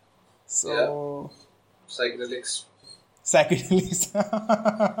times. So psychedelics.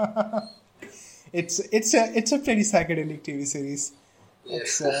 It's a pretty psychedelic TV series.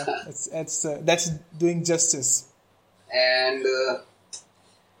 Yes. That's doing justice. And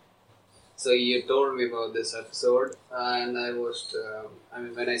so you told me about this episode, and I watched.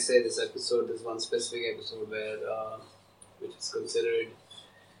 When I say this episode, there's one specific episode where, which is considered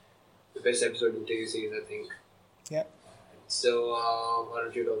the best episode in TV series, I think. Yeah. So why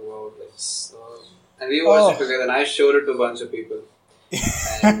don't you talk about this? And we watched it together, and I showed it to a bunch of people.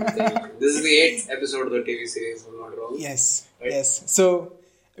 And this is the 8th episode of the TV series, if I'm not wrong. Yes. Right? Yes. So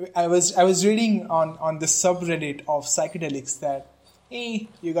I was reading on the subreddit of psychedelics that, hey,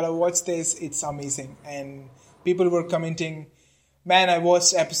 you gotta watch this, it's amazing. And people were commenting, man, I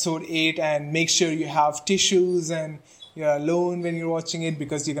watched episode 8 and make sure you have tissues and you're alone when you're watching it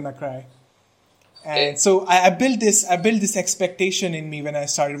because you're gonna cry. And so I built this expectation in me when I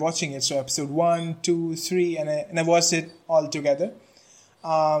started watching it. So episode 1, 2, 3, and I watched it all together.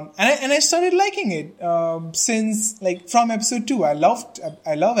 And I started liking it since, like, from episode 2. I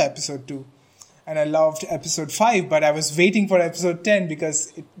love episode 2, and I loved episode 5. But I was waiting for episode 10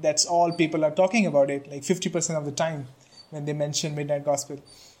 because that's all people are talking about it, like 50% of the time when they mention Midnight Gospel.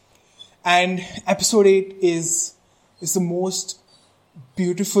 And episode 8 is the most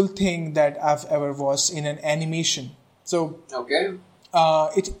beautiful thing that I've ever watched in an animation. So Okay.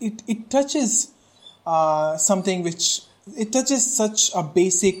 it touches something which it touches such a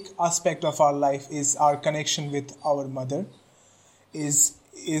basic aspect of our life, is our connection with our mother, is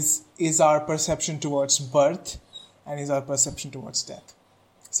our perception towards birth, and is our perception towards death.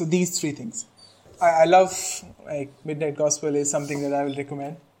 So these three things. I love, like, Midnight Gospel is something that I will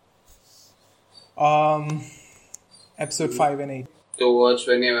recommend. Episode 5 and 8. To watch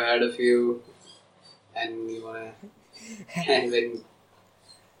when you've had a few and you wanna and when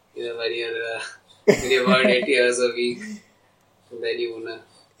when you've earned 80 hours a week, and then you wanna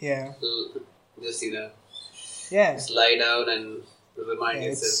just just lie down and remind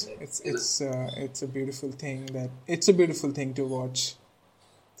yourself. It's a beautiful thing to watch.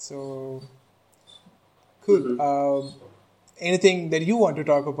 So cool. Anything that you want to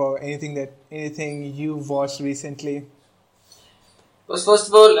talk about? Anything you've watched recently? Well, first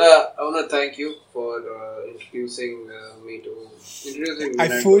of all, I want to thank you for introducing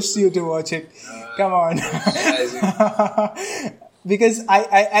I forced you to watch it. Come on. Because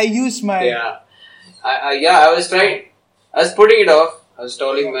I used my... I was trying. I was putting it off. I was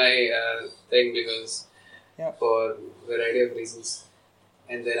stalling my thing because for a variety of reasons.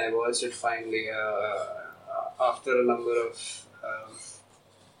 And then I watched it finally after a number of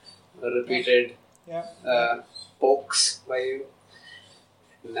repeated pokes by you.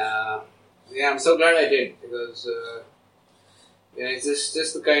 I'm so glad I did, because it's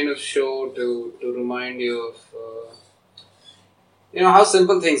just the kind of show to remind you of how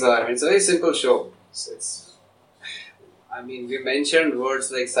simple things are. I mean, it's a very simple show. We mentioned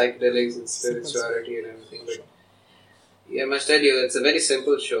words like psychedelics and spirituality and everything, but I must tell you, it's a very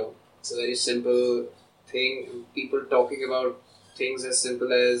simple show. It's a very simple thing. People talking about things as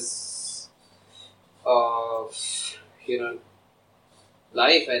simple as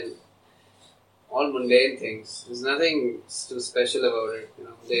life and all mundane things. There's nothing too special about it.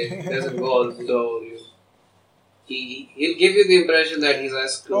 It doesn't go all dull. He'll give you the impression that he's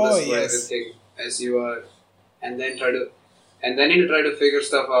as close to everything as you are, and then he'll try to figure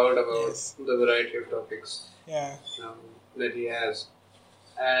stuff out about the variety of topics that he has.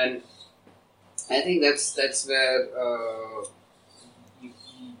 And I think that's where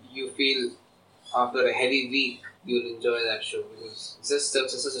you feel after a heavy week you'll enjoy that show, because it's just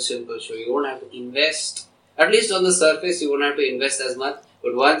such a simple show. You won't have to invest, at least on the surface, you won't have to invest as much.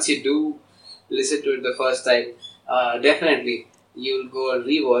 But once you do listen to it the first time, definitely you'll go and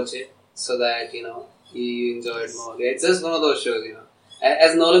rewatch it so that you enjoy it more. It's just one of those shows.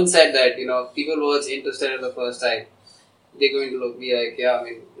 As Nolan said that people watch Interstellar the first time, they're going to be like,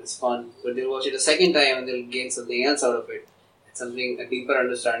 it's fun, but they'll watch it a second time and they'll gain something else out of it. It's a deeper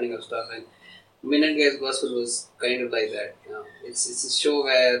understanding of stuff. And Midnight Gospel was kind of like that. It's a show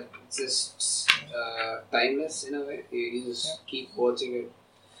where it's just timeless in a way. You just keep watching it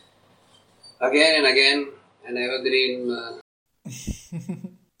again and again, an evergreen.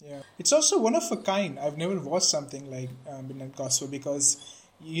 It's also one of a kind. I've never watched something like Midnight Gospel, because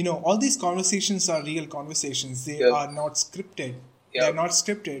all these conversations are real conversations. They are not scripted. They're not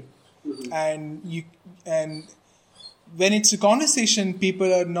scripted, and when it's a conversation,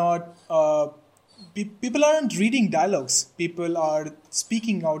 people are not. People aren't reading dialogues. People are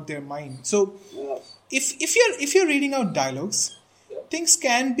speaking out their mind. So, if you're reading out dialogues, things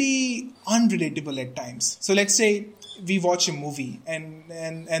can be unrelatable at times. So let's say we watch a movie and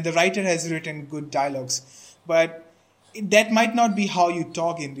the writer has written good dialogues, but that might not be how you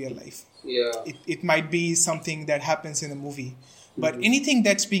talk in real life. It might be something that happens in a movie. But anything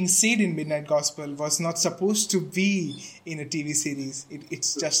that's being said in Midnight Gospel was not supposed to be in a TV series.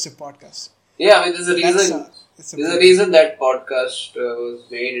 It's just a podcast. Yeah, there's a reason. There's a reason that podcast was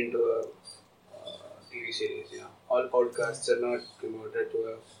made into a TV series. All podcasts are not promoted to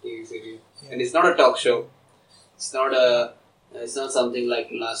a TV series, and it's not a talk show. It's not something like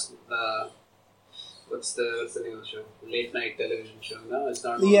what's the name of the show? Late night television show. No, it's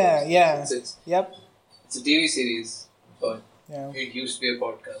not. Yeah, yeah. Yep. It's a TV series, but Yeah. it used to be a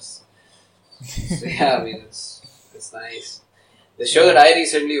podcast. So yeah, I mean it's nice. The show that I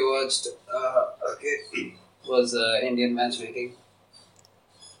recently watched, was Indian matchmaking.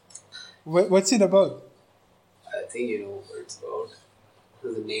 What's it about? I think you know what it's about.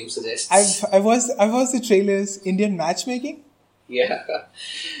 The name suggests. I watched the trailers. Indian matchmaking. Yeah.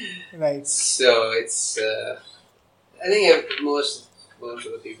 Right. So it's. I think most of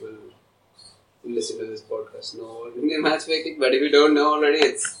the people who listen to this podcast know Indian matchmaking, but if you don't know already,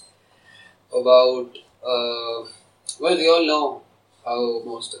 it's about. Well, we all know how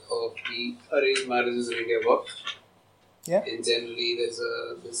most of the arranged marriages in India work. Yeah. And generally, there's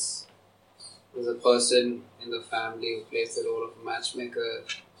a person in the family who plays the role of a matchmaker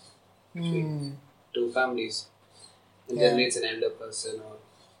between two families. And generally it's an elder person or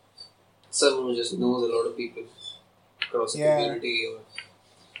someone who just knows a lot of people across the community or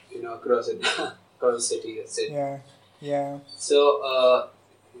across the city. That's it. Yeah. So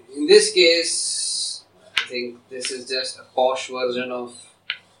in this case, I think this is just a posh version of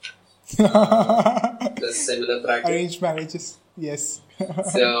the similar practice. Arranged marriages. Yes.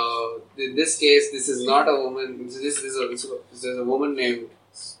 So in this case, this is not a woman. This is a woman named.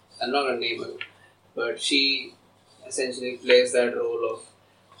 I'm not gonna name her, but she essentially plays that role of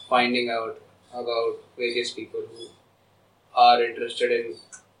finding out about various people who are interested in,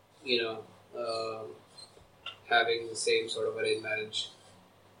 having the same sort of arranged marriage.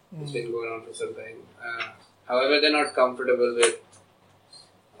 It's been going on for some time. However, they're not comfortable with,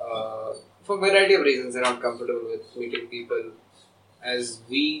 for a variety of reasons, they're not comfortable with meeting people as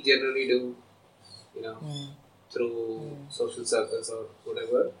we generally do, through social circles or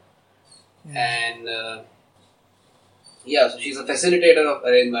whatever. And so she's a facilitator of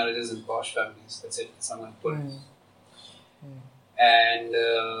arranged marriages in posh families. That's it. Someone put it. And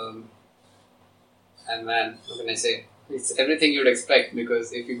man, what can I say? It's everything you'd expect,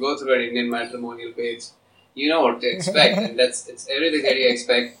 because if you go through an Indian matrimonial page, you know what to expect, and it's everything that you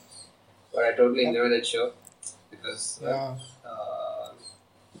expect. But I totally enjoy that show because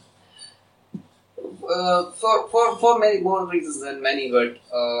for many more reasons than many, but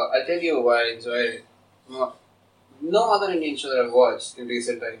I'll tell you why I enjoy it. No other Indian show that I've watched in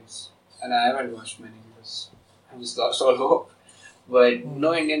recent times, and I haven't watched many because I've just lost all hope. But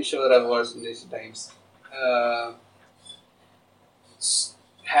no Indian show that I've watched in recent times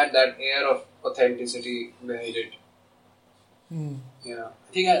had that air of authenticity behind it. I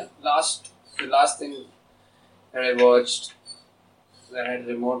think the last thing that I watched that had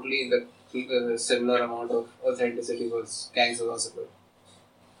remotely the similar amount of authenticity was Gangs of Wasseypur.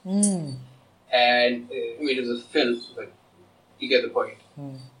 And I mean, it was a film, but you get the point.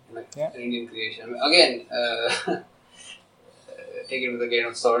 An Indian creation. I mean, again, take it with a grain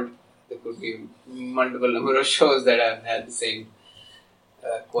of salt. There could be multiple number of shows that have had the same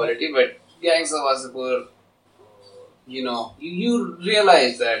quality, but Gangs of Wasseypur, you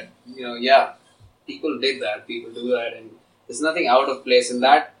realize that, people did that, people do that, and there's nothing out of place in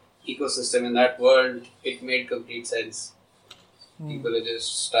that ecosystem, in that world. It made complete sense. People are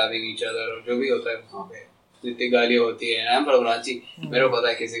just stabbing each other, or जो भी होता है वहाँ पे जितनी गालियाँ होती हैं. I'm from Ranchi, मेरे को पता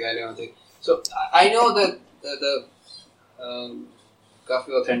है कैसी गालियाँ होती हैं. So I know that the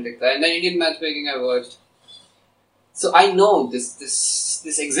काफी authentic था. And then Indian matchmaking I watched. So I know this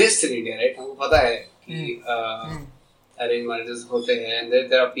exists in India, right? हमको पता है कि arranged marriages होते हैं, and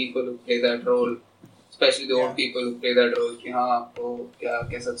there are people who play that role, especially the old people who play that role कि हाँ आपको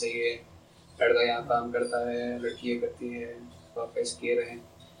कैसा चाहिए, लड़का यहाँ काम करता है, लड़की ये करती है, आप ऐसे किए रहे.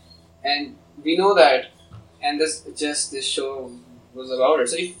 And we know that, and this show was about it.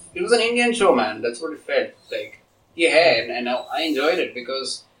 So it was an Indian show, man. That's what it felt like. And I enjoyed it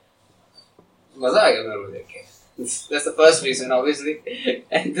because मजा आ गया मेरे को देख के. That's the first reason, obviously.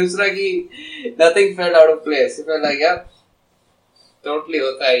 And दूसरा कि nothing felt out of place. It felt like, totally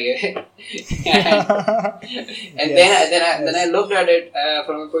होता है ये. And then I looked at it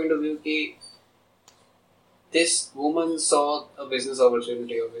from a point of view कि this woman saw a business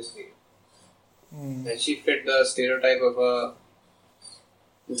opportunity, obviously. And she fit the stereotype of a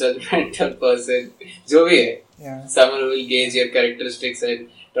judgmental person. जो भी है. Someone who will gauge your characteristics and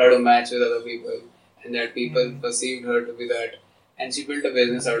try to match with other people. And that people perceived her to be that. And she built a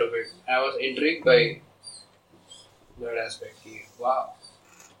business out of it. I was intrigued by that aspect. Wow.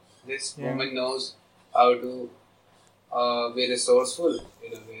 This woman knows how to be resourceful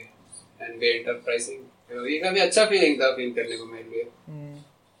in a way. And be enterprising. ये काफी अच्छा feeling था feel करने को मेरे लिए.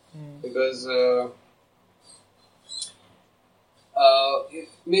 Because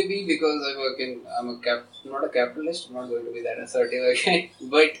Maybe because not a capitalist, I'm not going to be that assertive again,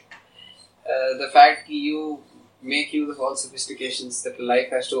 but the fact you make use of all sophistications that life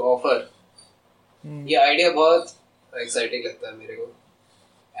has to offer, ये idea बहुत exciting लगता है मेरे को,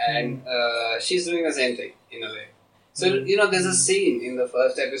 and she's doing the same thing in a way. So there's a scene in the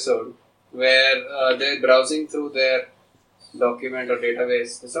first episode where they're browsing through their document or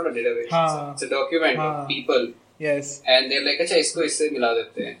database. It's not a database. It's a document of people. Yes. And they're like, अच्छा इसको इससे मिला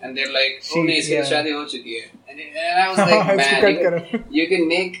देते हैं. And they're like, oh नहीं इसकी शादी हो चुकी है. And I was like, man, you can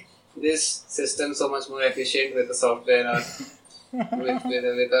make this system so much more efficient with a software or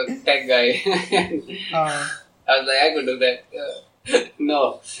with a tech guy. I was like, I could do that.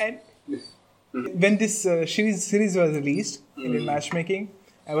 No. And when this series was released in matchmaking,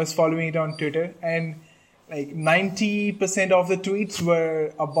 I was following it on Twitter, and like 90% of the tweets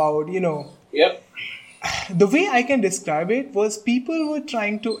were about, Yep. The way I can describe it was people were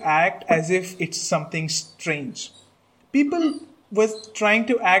trying to act as if it's something strange. People were trying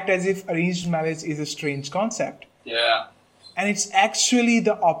to act as if arranged marriage is a strange concept. Yeah. And it's actually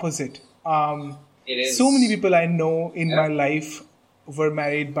the opposite. It is. So many people I know in my life were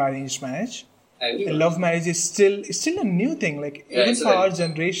married by arranged marriage. And love marriage is still a new thing. Like even for our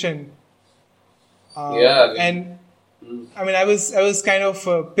generation. And I mean, I was kind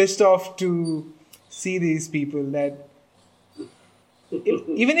of pissed off to see these people that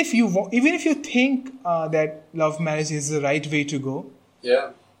even if you think that love marriage is the right way to go,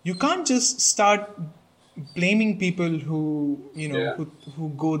 you can't just start blaming people who who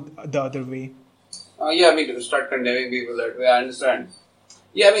go the other way. I mean, to start condemning people that way, I understand.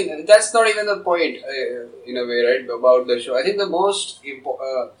 Yeah, I mean, that's not even the point, in a way, right, about the show. I think the most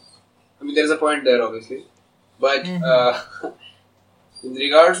important... there's a point there, obviously. But in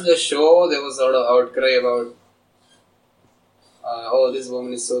regards to the show, there was a lot of outcry about, this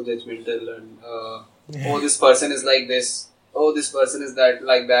woman is so judgmental, and this person is like this, this person is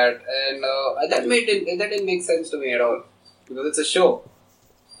like that. And that didn't make sense to me at all. Because it's a show.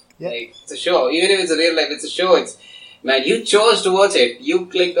 Yeah. Like, it's a show. Even if it's a real life, it's a show. Man, you chose to watch it. You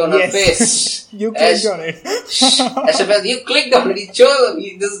clicked on her face. You clicked on it. You clicked on it. You chose.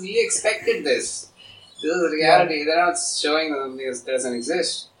 You expected this. This is reality. Yeah. They're not showing them this doesn't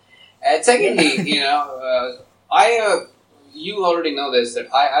exist. And secondly, you already know this,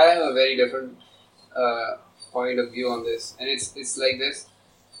 that I have a very different point of view on this. And it's like this.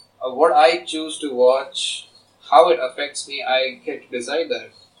 What I choose to watch, how it affects me, I get to decide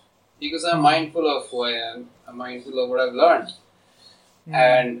that. Because I'm mindful of who I am. I'm mindful of what I've learned.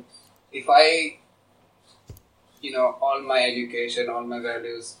 And if I, all my education, all my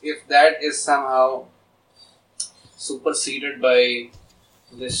values, if that is somehow superseded by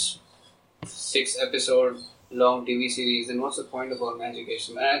this 6-episode long TV series, then what's the point of all my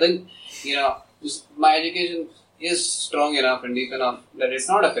education? And I think, my education is strong enough and deep enough that it's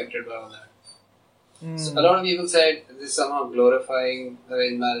not affected by all that. So a lot of people said this is somehow glorifying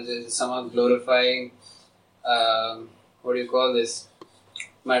arranged marriages, somehow glorifying, what do you call this,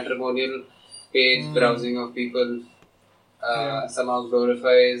 matrimonial page browsing of people, somehow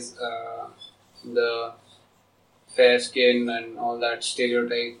glorifies the fair skin and all that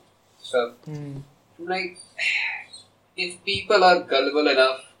stereotype stuff. Like, if people are gullible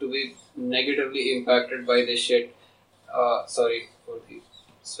enough to be negatively impacted by this shit, sorry for the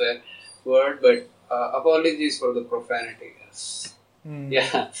swear word, but apologies for the profanity. Yes.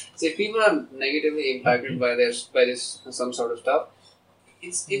 Yeah. So if people are negatively impacted by this some sort of stuff,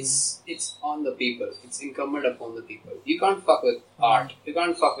 it's on the people. It's incumbent upon the people. You can't fuck with art. You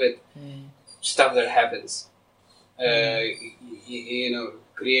can't fuck with stuff that happens.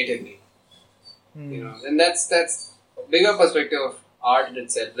 Creatively. And that's a bigger perspective of art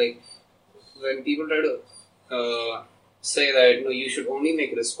itself. Like when people try to say that you should only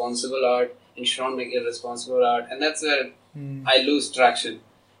make responsible art and should not make irresponsible art, and that's where I lose traction.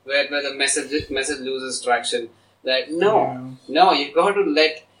 Where the message loses traction. That you've got to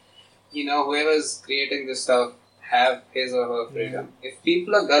let whoever's creating this stuff have his or her freedom. If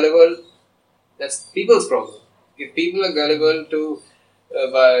people are gullible, that's people's problem. If people are gullible to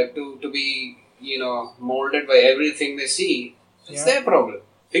be molded by everything they see, it's their problem.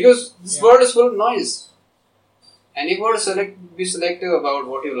 Because this world is full of noise, and you've got to be selective about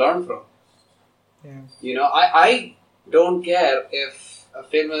what you learn from. I don't care if a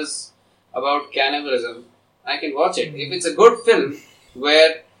film is about cannibalism. I can watch it. If it's a good film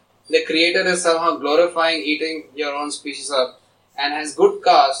where the creator is somehow glorifying eating your own species up and has good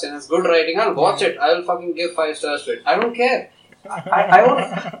cast and has good writing, I'll watch it. I will fucking give 5 stars to it. I don't care. I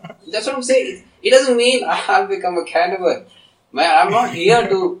won't. That's what I'm saying. It doesn't mean I'll become a cannibal. Man, I'm not here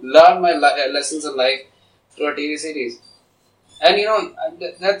to learn my lessons in life through a TV series. And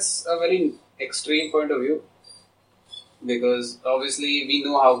that's a very extreme point of view because obviously we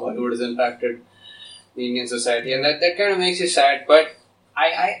know how Bollywood has impacted the Indian society, and that kind of makes you sad. But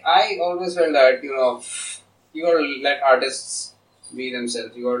I always felt that you gotta let artists be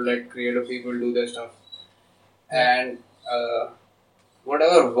themselves. You gotta let creative people do their stuff, and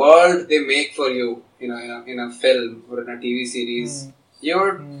whatever world they make for you, in a film or in a TV series,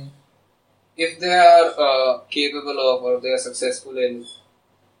 you're if they are capable of or they are successful in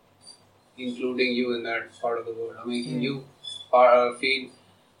including you in that part of the world or making you feel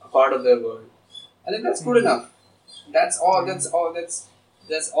a part of their world, I think that's good enough. That's all.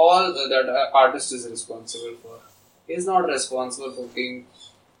 That's all that an artist is responsible for. He's not responsible for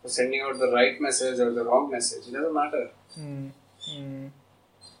sending out the right message or the wrong message. It doesn't matter.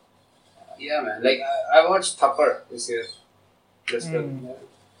 Yeah, man. Like I watched Thappad this year. This film,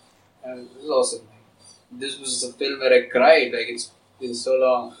 and it was awesome. This was a film where I cried. Like it's been so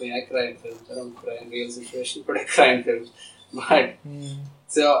long. I mean, I cry in films. I don't cry in real situations, but I cry in films. But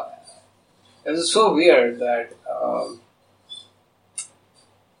so it was so weird that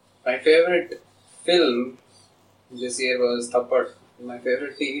my favorite film this year was Thappad. My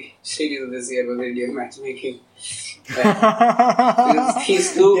favorite TV series this year was Indian Matchmaking.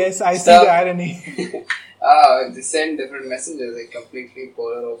 These two yes, I see the irony. They send different messages, like completely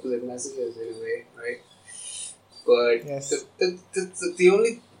polar opposite messages in a way, right? But yes. the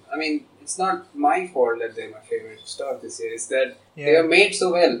only, I mean, it's not my fault that they're my favorite star this year. It's that they are made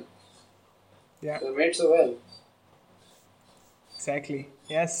so well. Yeah. They're made so well. Exactly.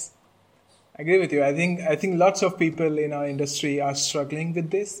 Yes. I agree with you. I think lots of people in our industry are struggling with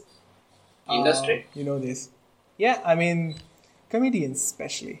this. Industry? You know this. Yeah, I mean, comedians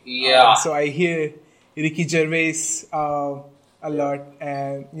especially. Yeah. So I hear Ricky Gervais a lot,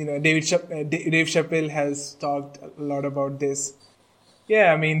 and Dave Chappelle has talked a lot about this.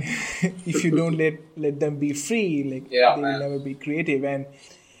 Yeah, I mean, if you don't let them be free, they will never be creative. And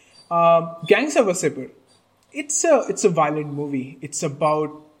Gangs of Wasseypur, it's a violent movie. It's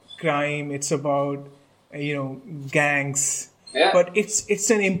about crime. It's about gangs. Yeah. But it's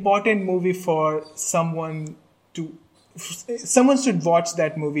an important movie for someone should watch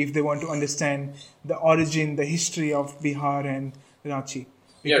that movie if they want to understand the origin, the history of Bihar and Ranchi.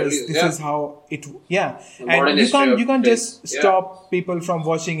 Because this is how it. Yeah, and you can't just stop people from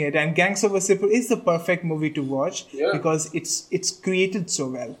watching it. And Gangs of Wasseypur is the perfect movie to watch because it's created so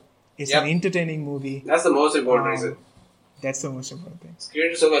well. It's an entertaining movie. That's the most important reason. That's the most important thing. It's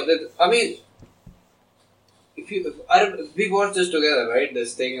created so well. I mean, we watched this together, right?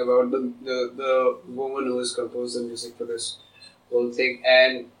 This thing about the woman who has composed the music for this whole thing,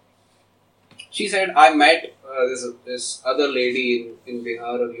 and she said, I met this other lady in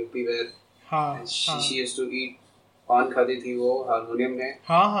Bihar or UP where she used to eat पान खाती थी वो harmonium में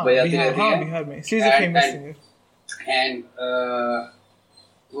बजाती रहती है बिहार में she is a famous singer and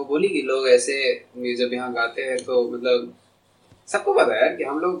वो बोली कि लोग ऐसे जब यहाँ गाते हैं तो मतलब सबको पता है कि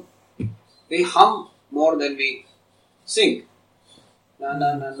हम लोग we hum more than we sing na na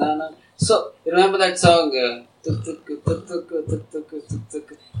na na na so you remember that song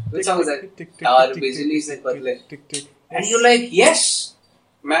which song is that तार बिजली से बदले and you're like yes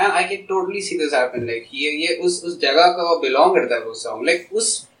man I can totally see this happen like ये उस जगह का वो belong करता है वो song like उस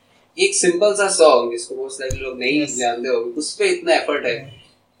एक simple सा song जिसको most likely लोग नहीं जानते होंगे उस पे इतना effort है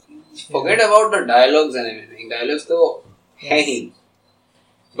forget about the dialogues and everything dialogues तो है ही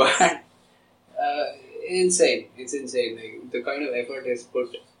but it's insane like the kind of effort is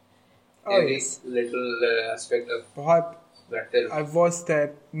put every little aspect of that film. I've watched that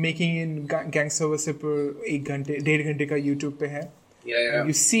making in Gangs of Wasseypur 1.5 घंटे का YouTube पे है and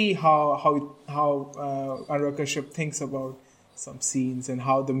you see how Anurag Kashyap thinks about some scenes and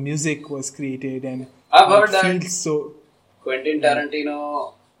how the music was created and I've heard that feels so Quentin Tarantino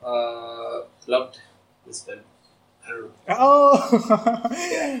loved this film. I don't know. Oh,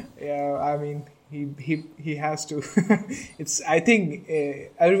 yeah. I mean, he has to. It's. I think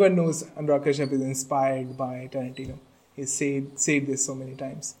everyone knows Anurag Kashyap is inspired by Tarantino. He's said this so many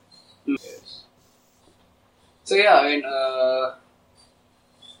times. Yes. So yeah, I mean,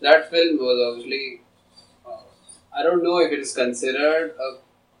 that film was obviously. I don't know if it is considered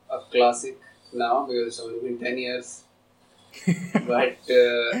a classic now because it's only been 10 years. But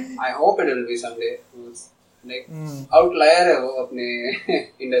I hope it will be someday. Like outlier है वो अपने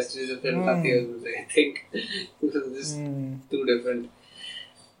industry से film आती है उसमें I think it was just too different.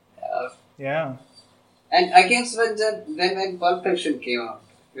 Yeah. And I guess when Pulp Fiction came out,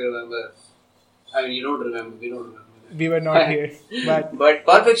 if you remember, I mean you don't remember, we don't remember we were not here. But But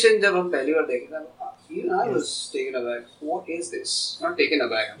Perfection, जब हम पहली बार देखे ना, even I was taken aback. What is this? Not taken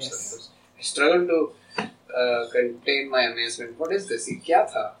aback. I'm sorry. I struggled to contain my amazement. What is this? ये क्या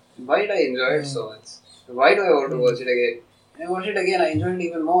था? Why did I enjoy it so much? Why do I want to watch it again? And I watched it again. I enjoyed it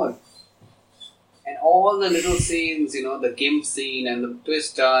even more. And all the little scenes, you know, the gimp scene and the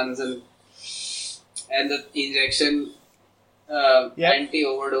twist turns and the injection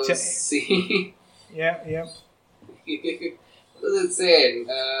anti-overdose scene. yeah. It was insane.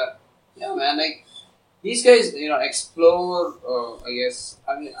 Yeah, man. Like these guys, you know, explore. I guess.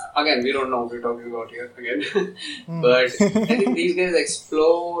 I mean, again, we don't know what we're talking about here again, but I think these guys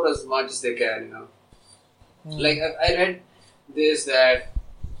explore as much as they can. You know, like I read this that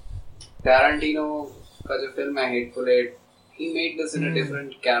Tarantino का जो film है Hateful Eight, he made this in a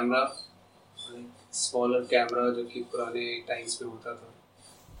different camera, like smaller camera जो कि पुराने times में होता था.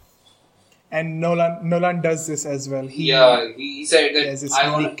 And Nolan does this as well. He said that I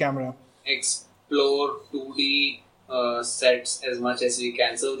want to camera. Explore 2D sets as much as we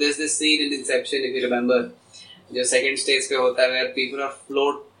can. So there's this scene in Inception, if you remember, जो second stage पे होता है, where people are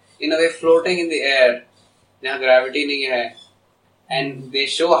floating in the air, जहाँ gravity नहीं है, and they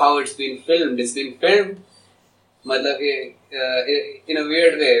show how it's been filmed. It's been filmed, मतलब in a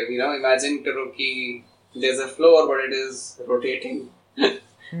weird way. You know, imagine करो कि there's a floor, but it is rotating.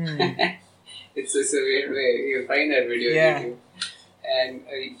 It's a weird way. You find that video on YouTube. And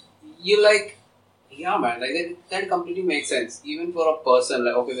you like, yeah man, like that completely makes sense. Even for a person,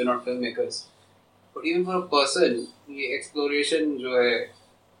 like okay, we're not filmmakers, but even for a person, ये exploration जो है,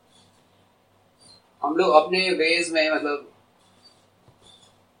 हम लोग अपने ways में मतलब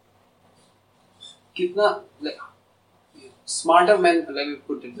कितना like smarter men, let me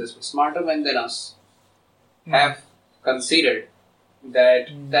put it this way, smarter men than us have considered that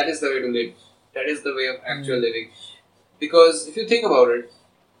that is the way to live. That is the way of actual living. Because if you think about it,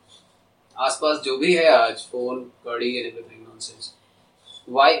 आसपास जो भी है आज, phone, गाड़ी and everything nonsense.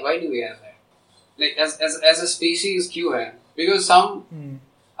 Why do we have that? Like as a species, क्यों है? Because some,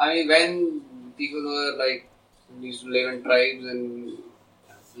 I mean, when people were like used to live in tribes and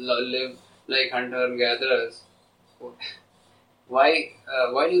live like hunter and gatherers, why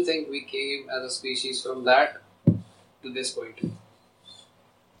do you think we came as a species from that to this point?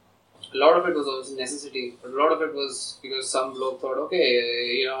 A lot of it was also necessity, but a lot of it was because some bloke thought,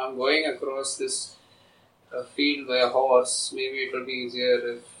 okay, you know, I'm going across this field by a horse, maybe it will be easier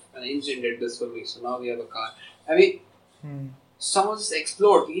if an engine did this for me, so now we have a car. I mean, someone just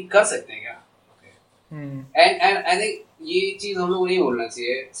explored, ये कर सकते हैं क्या? Okay. And I think ये चीज़ हम लोग नहीं बोलना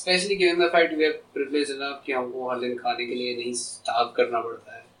चाहिए, especially given the fact we are privileged enough कि हमको हर दिन खाने के लिए नहीं starve करना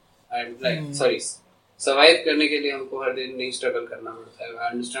पड़ता है, and like survive करने के लिए हमको हर दिन नहीं struggle करना पड़ता है.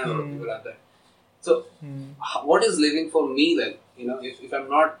 I understand a lot of people have that. So, what is living for me then? You know, if I'm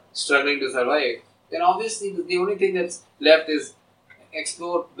not struggling to survive, then obviously the only thing that's left is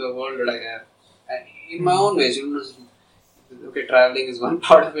explore the world that I have. And in my own ways, you know, okay, traveling is one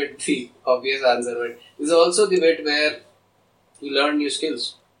part of it, the obvious answer, but there's also the bit where you learn new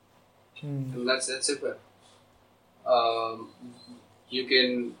skills. And that's simple. You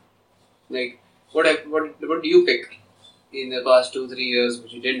can, like, what do you pick in the past 2-3 years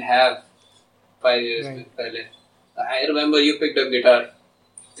which you didn't have 5 years pehle? I remember you picked up guitar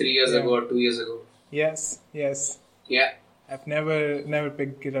 3 years ago or 2 years ago. Yes. Yeah. I've never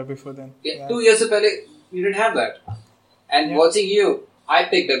picked guitar before then. Yeah. 2 years ago, you didn't have that. And watching you, I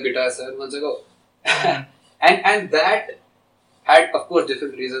picked up guitar 7 months ago. and that had, of course,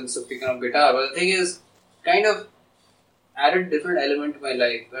 different reasons of picking up guitar. But the thing is, kind of added different element to my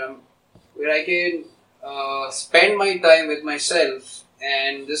life where I can spend my time with myself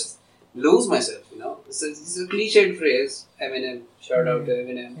and just lose myself, you know. It's a cliched phrase, Eminem, shout out to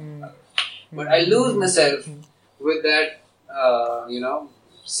Eminem. But I lose myself with that, you know,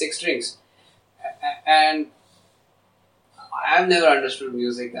 6 strings. And I've never understood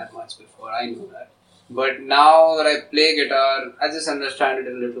music that much before, I know that. But now that I play guitar, I just understand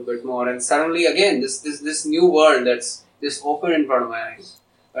it a little bit more. And suddenly, again, this new world that's just opened in front of my eyes.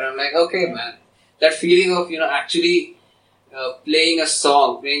 But I'm like, okay, man, that feeling of, you know, actually playing a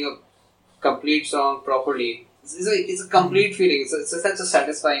complete song properly, it's a complete feeling. It's such a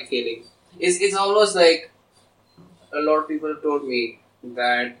satisfying feeling. It's almost like a lot of people have told me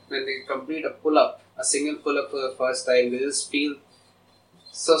that when they complete a single pull-up for the first time, they just feel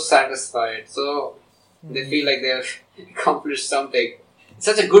so satisfied. So they feel like they've accomplished something. It's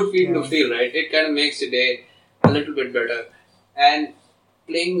such a good feeling to feel, right? It kind of makes your day a little bit better. And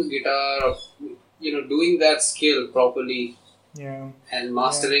playing guitar, or, you know, doing that skill properly and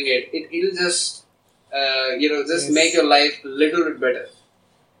mastering it'll just just Yes. make your life a little bit better.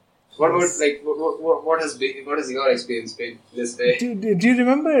 What Yes. what has your experience been this way? Do you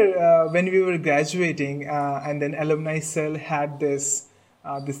remember when we were graduating and then alumni cell had this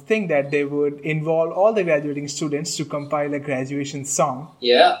thing that they would involve all the graduating students to compile a graduation song,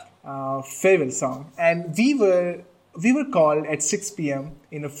 Yeah. farewell song, and we were called at 6 p.m.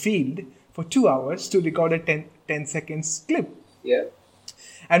 in a field for 2 hours to record a 10 seconds clip, Yeah.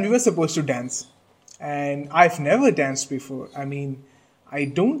 and we were supposed to dance. And I've never danced before. I mean, I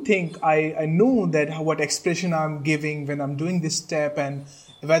don't think I know that what expression I'm giving when I'm doing this step, and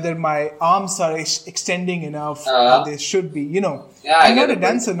whether my arms are extending enough how they should be. Yeah, I I'm get not a the point.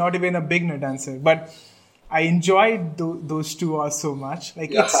 dancer, not even a beginner dancer, but I enjoyed those 2 hours so much.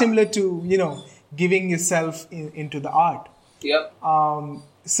 Like Yeah. it's similar to giving yourself into the art. Yep.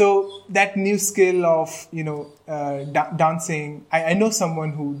 So that new skill of dancing, I know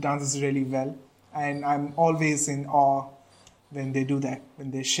someone who dances really well, and I'm always in awe when they do that,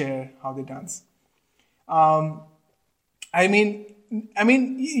 when they share how they dance. I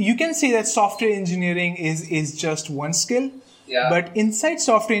mean, you can say that software engineering is just one skill, Yeah. but inside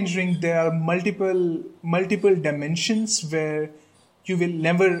software engineering there are multiple dimensions where you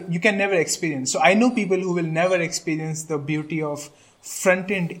can never experience. So I know people who will never experience the beauty of front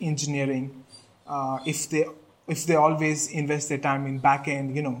end engineering if they always invest their time in back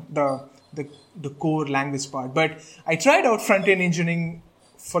end, the core language part. But I tried out front end engineering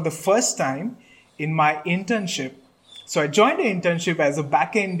for the first time in my internship. So I joined an internship as a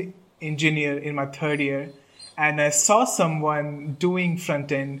back-end engineer in my third year, and I saw someone doing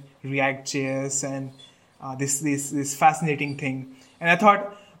front-end React.js and this fascinating thing. And I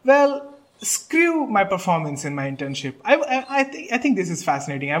thought, well, screw my performance in my internship. I think this is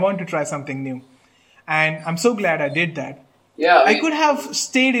fascinating. I want to try something new. And I'm so glad I did that. Yeah. I could have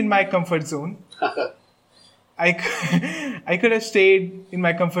stayed in my comfort zone. I could have stayed in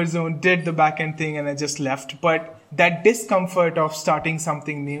my comfort zone, did the back end thing, and I just left. But that discomfort of starting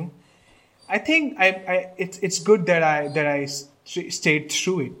something new, I think it's good that I stayed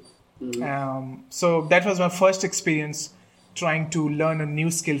through it. Mm-hmm. So that was my first experience trying to learn a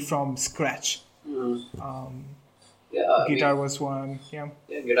new skill from scratch. Yeah. Guitar was one. Yeah.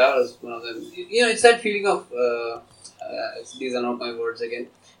 Yeah, guitar is one of them. It's that feeling of these are not my words again.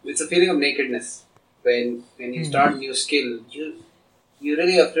 It's a feeling of nakedness when you start new skill. You're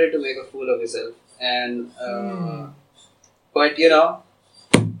really afraid to make a fool of yourself, and but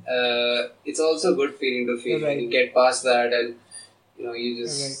it's also a good feeling to feel when you get past that, and you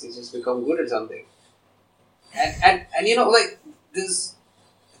just become good at something. And like this,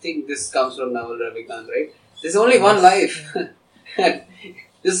 I think this comes from Naval Ravikant, right? There's only one life.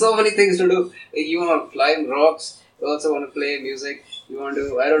 There's so many things to do. Like you want to climb rocks. You also want to play music. You want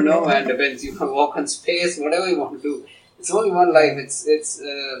to, I don't know, man. Depends. You want to walk on space. Whatever you want to do. It's only one life. It's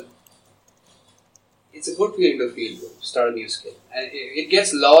a good feeling to feel. To start a new skill, and it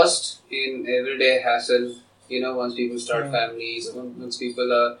gets lost in everyday hassle. Once people start families, once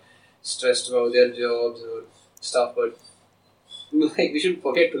people are stressed about their jobs or stuff. But we should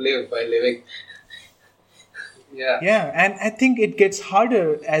forget to live by living. Yeah, and I think it gets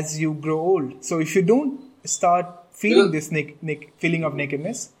harder as you grow old. So if you don't start feeling this feeling of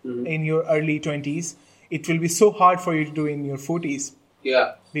nakedness in your early 20s, it will be so hard for you to do in your 40s.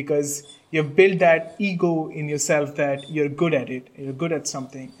 Yeah. Because you've built that ego in yourself that you're good at it, you're good at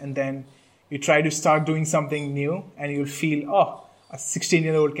something, and then you try to start doing something new, and you'll feel, oh, a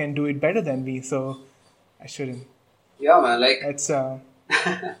 16-year-old can do it better than me, so I shouldn't. Yeah, man. Like That's yeah,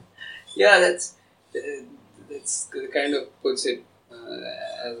 that's kind of puts it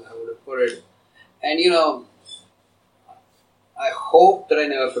as I would have put it. And I hope that I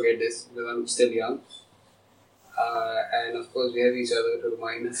never forget this because I'm still young. And of course, we have each other to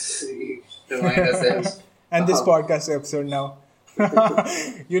remind ourselves. and this podcast episode now.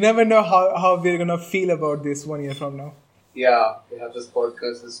 You never know how we're gonna feel about this 1 year from now. Yeah, we have this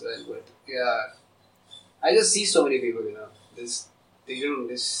podcast as well, but yeah, I just see so many people, they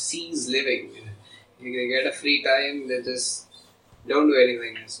seize living. They get a free time, they just don't do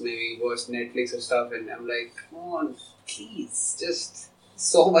anything. Just maybe watch Netflix or stuff, and I'm like, come on, please, just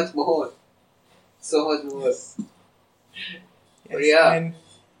so much more. So much more. Yes. But yeah. And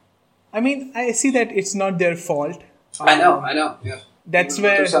I mean, I see that it's not their fault. I know, yeah. That's You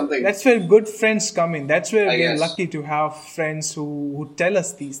do something. where good friends come in. That's where I we're guess. lucky to have friends who tell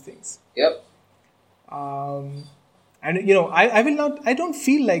us these things. Yep. And I don't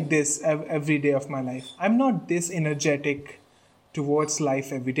feel like this every day of my life. I'm not this energetic towards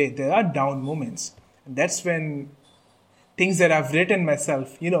life every day. There are down moments, and that's when things that I've written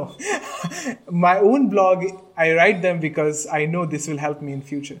myself. My own blog, I write them because I know this will help me in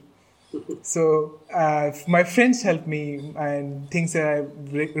future. So my friends help me, and things that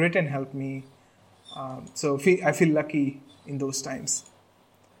I've written help me. So I feel lucky in those times.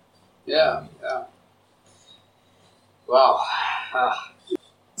 Yeah. Wow.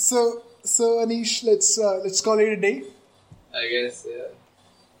 So Anish, let's call it a day. I guess, yeah.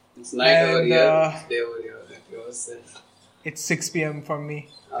 It's night over here, it's day over here at yourself. It's 6 p.m. for me.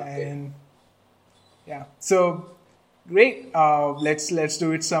 Okay. And yeah. So great. Let's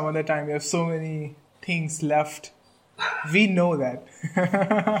do it some other time. We have so many things left. We know that.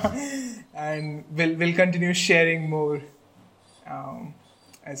 And we'll continue sharing more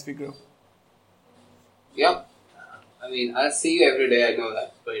as we grow. Yep. I mean, I'll see you every day, I know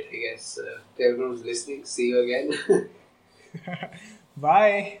that. But I guess to everyone who's listening, see you again.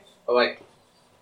 Bye. Bye-bye.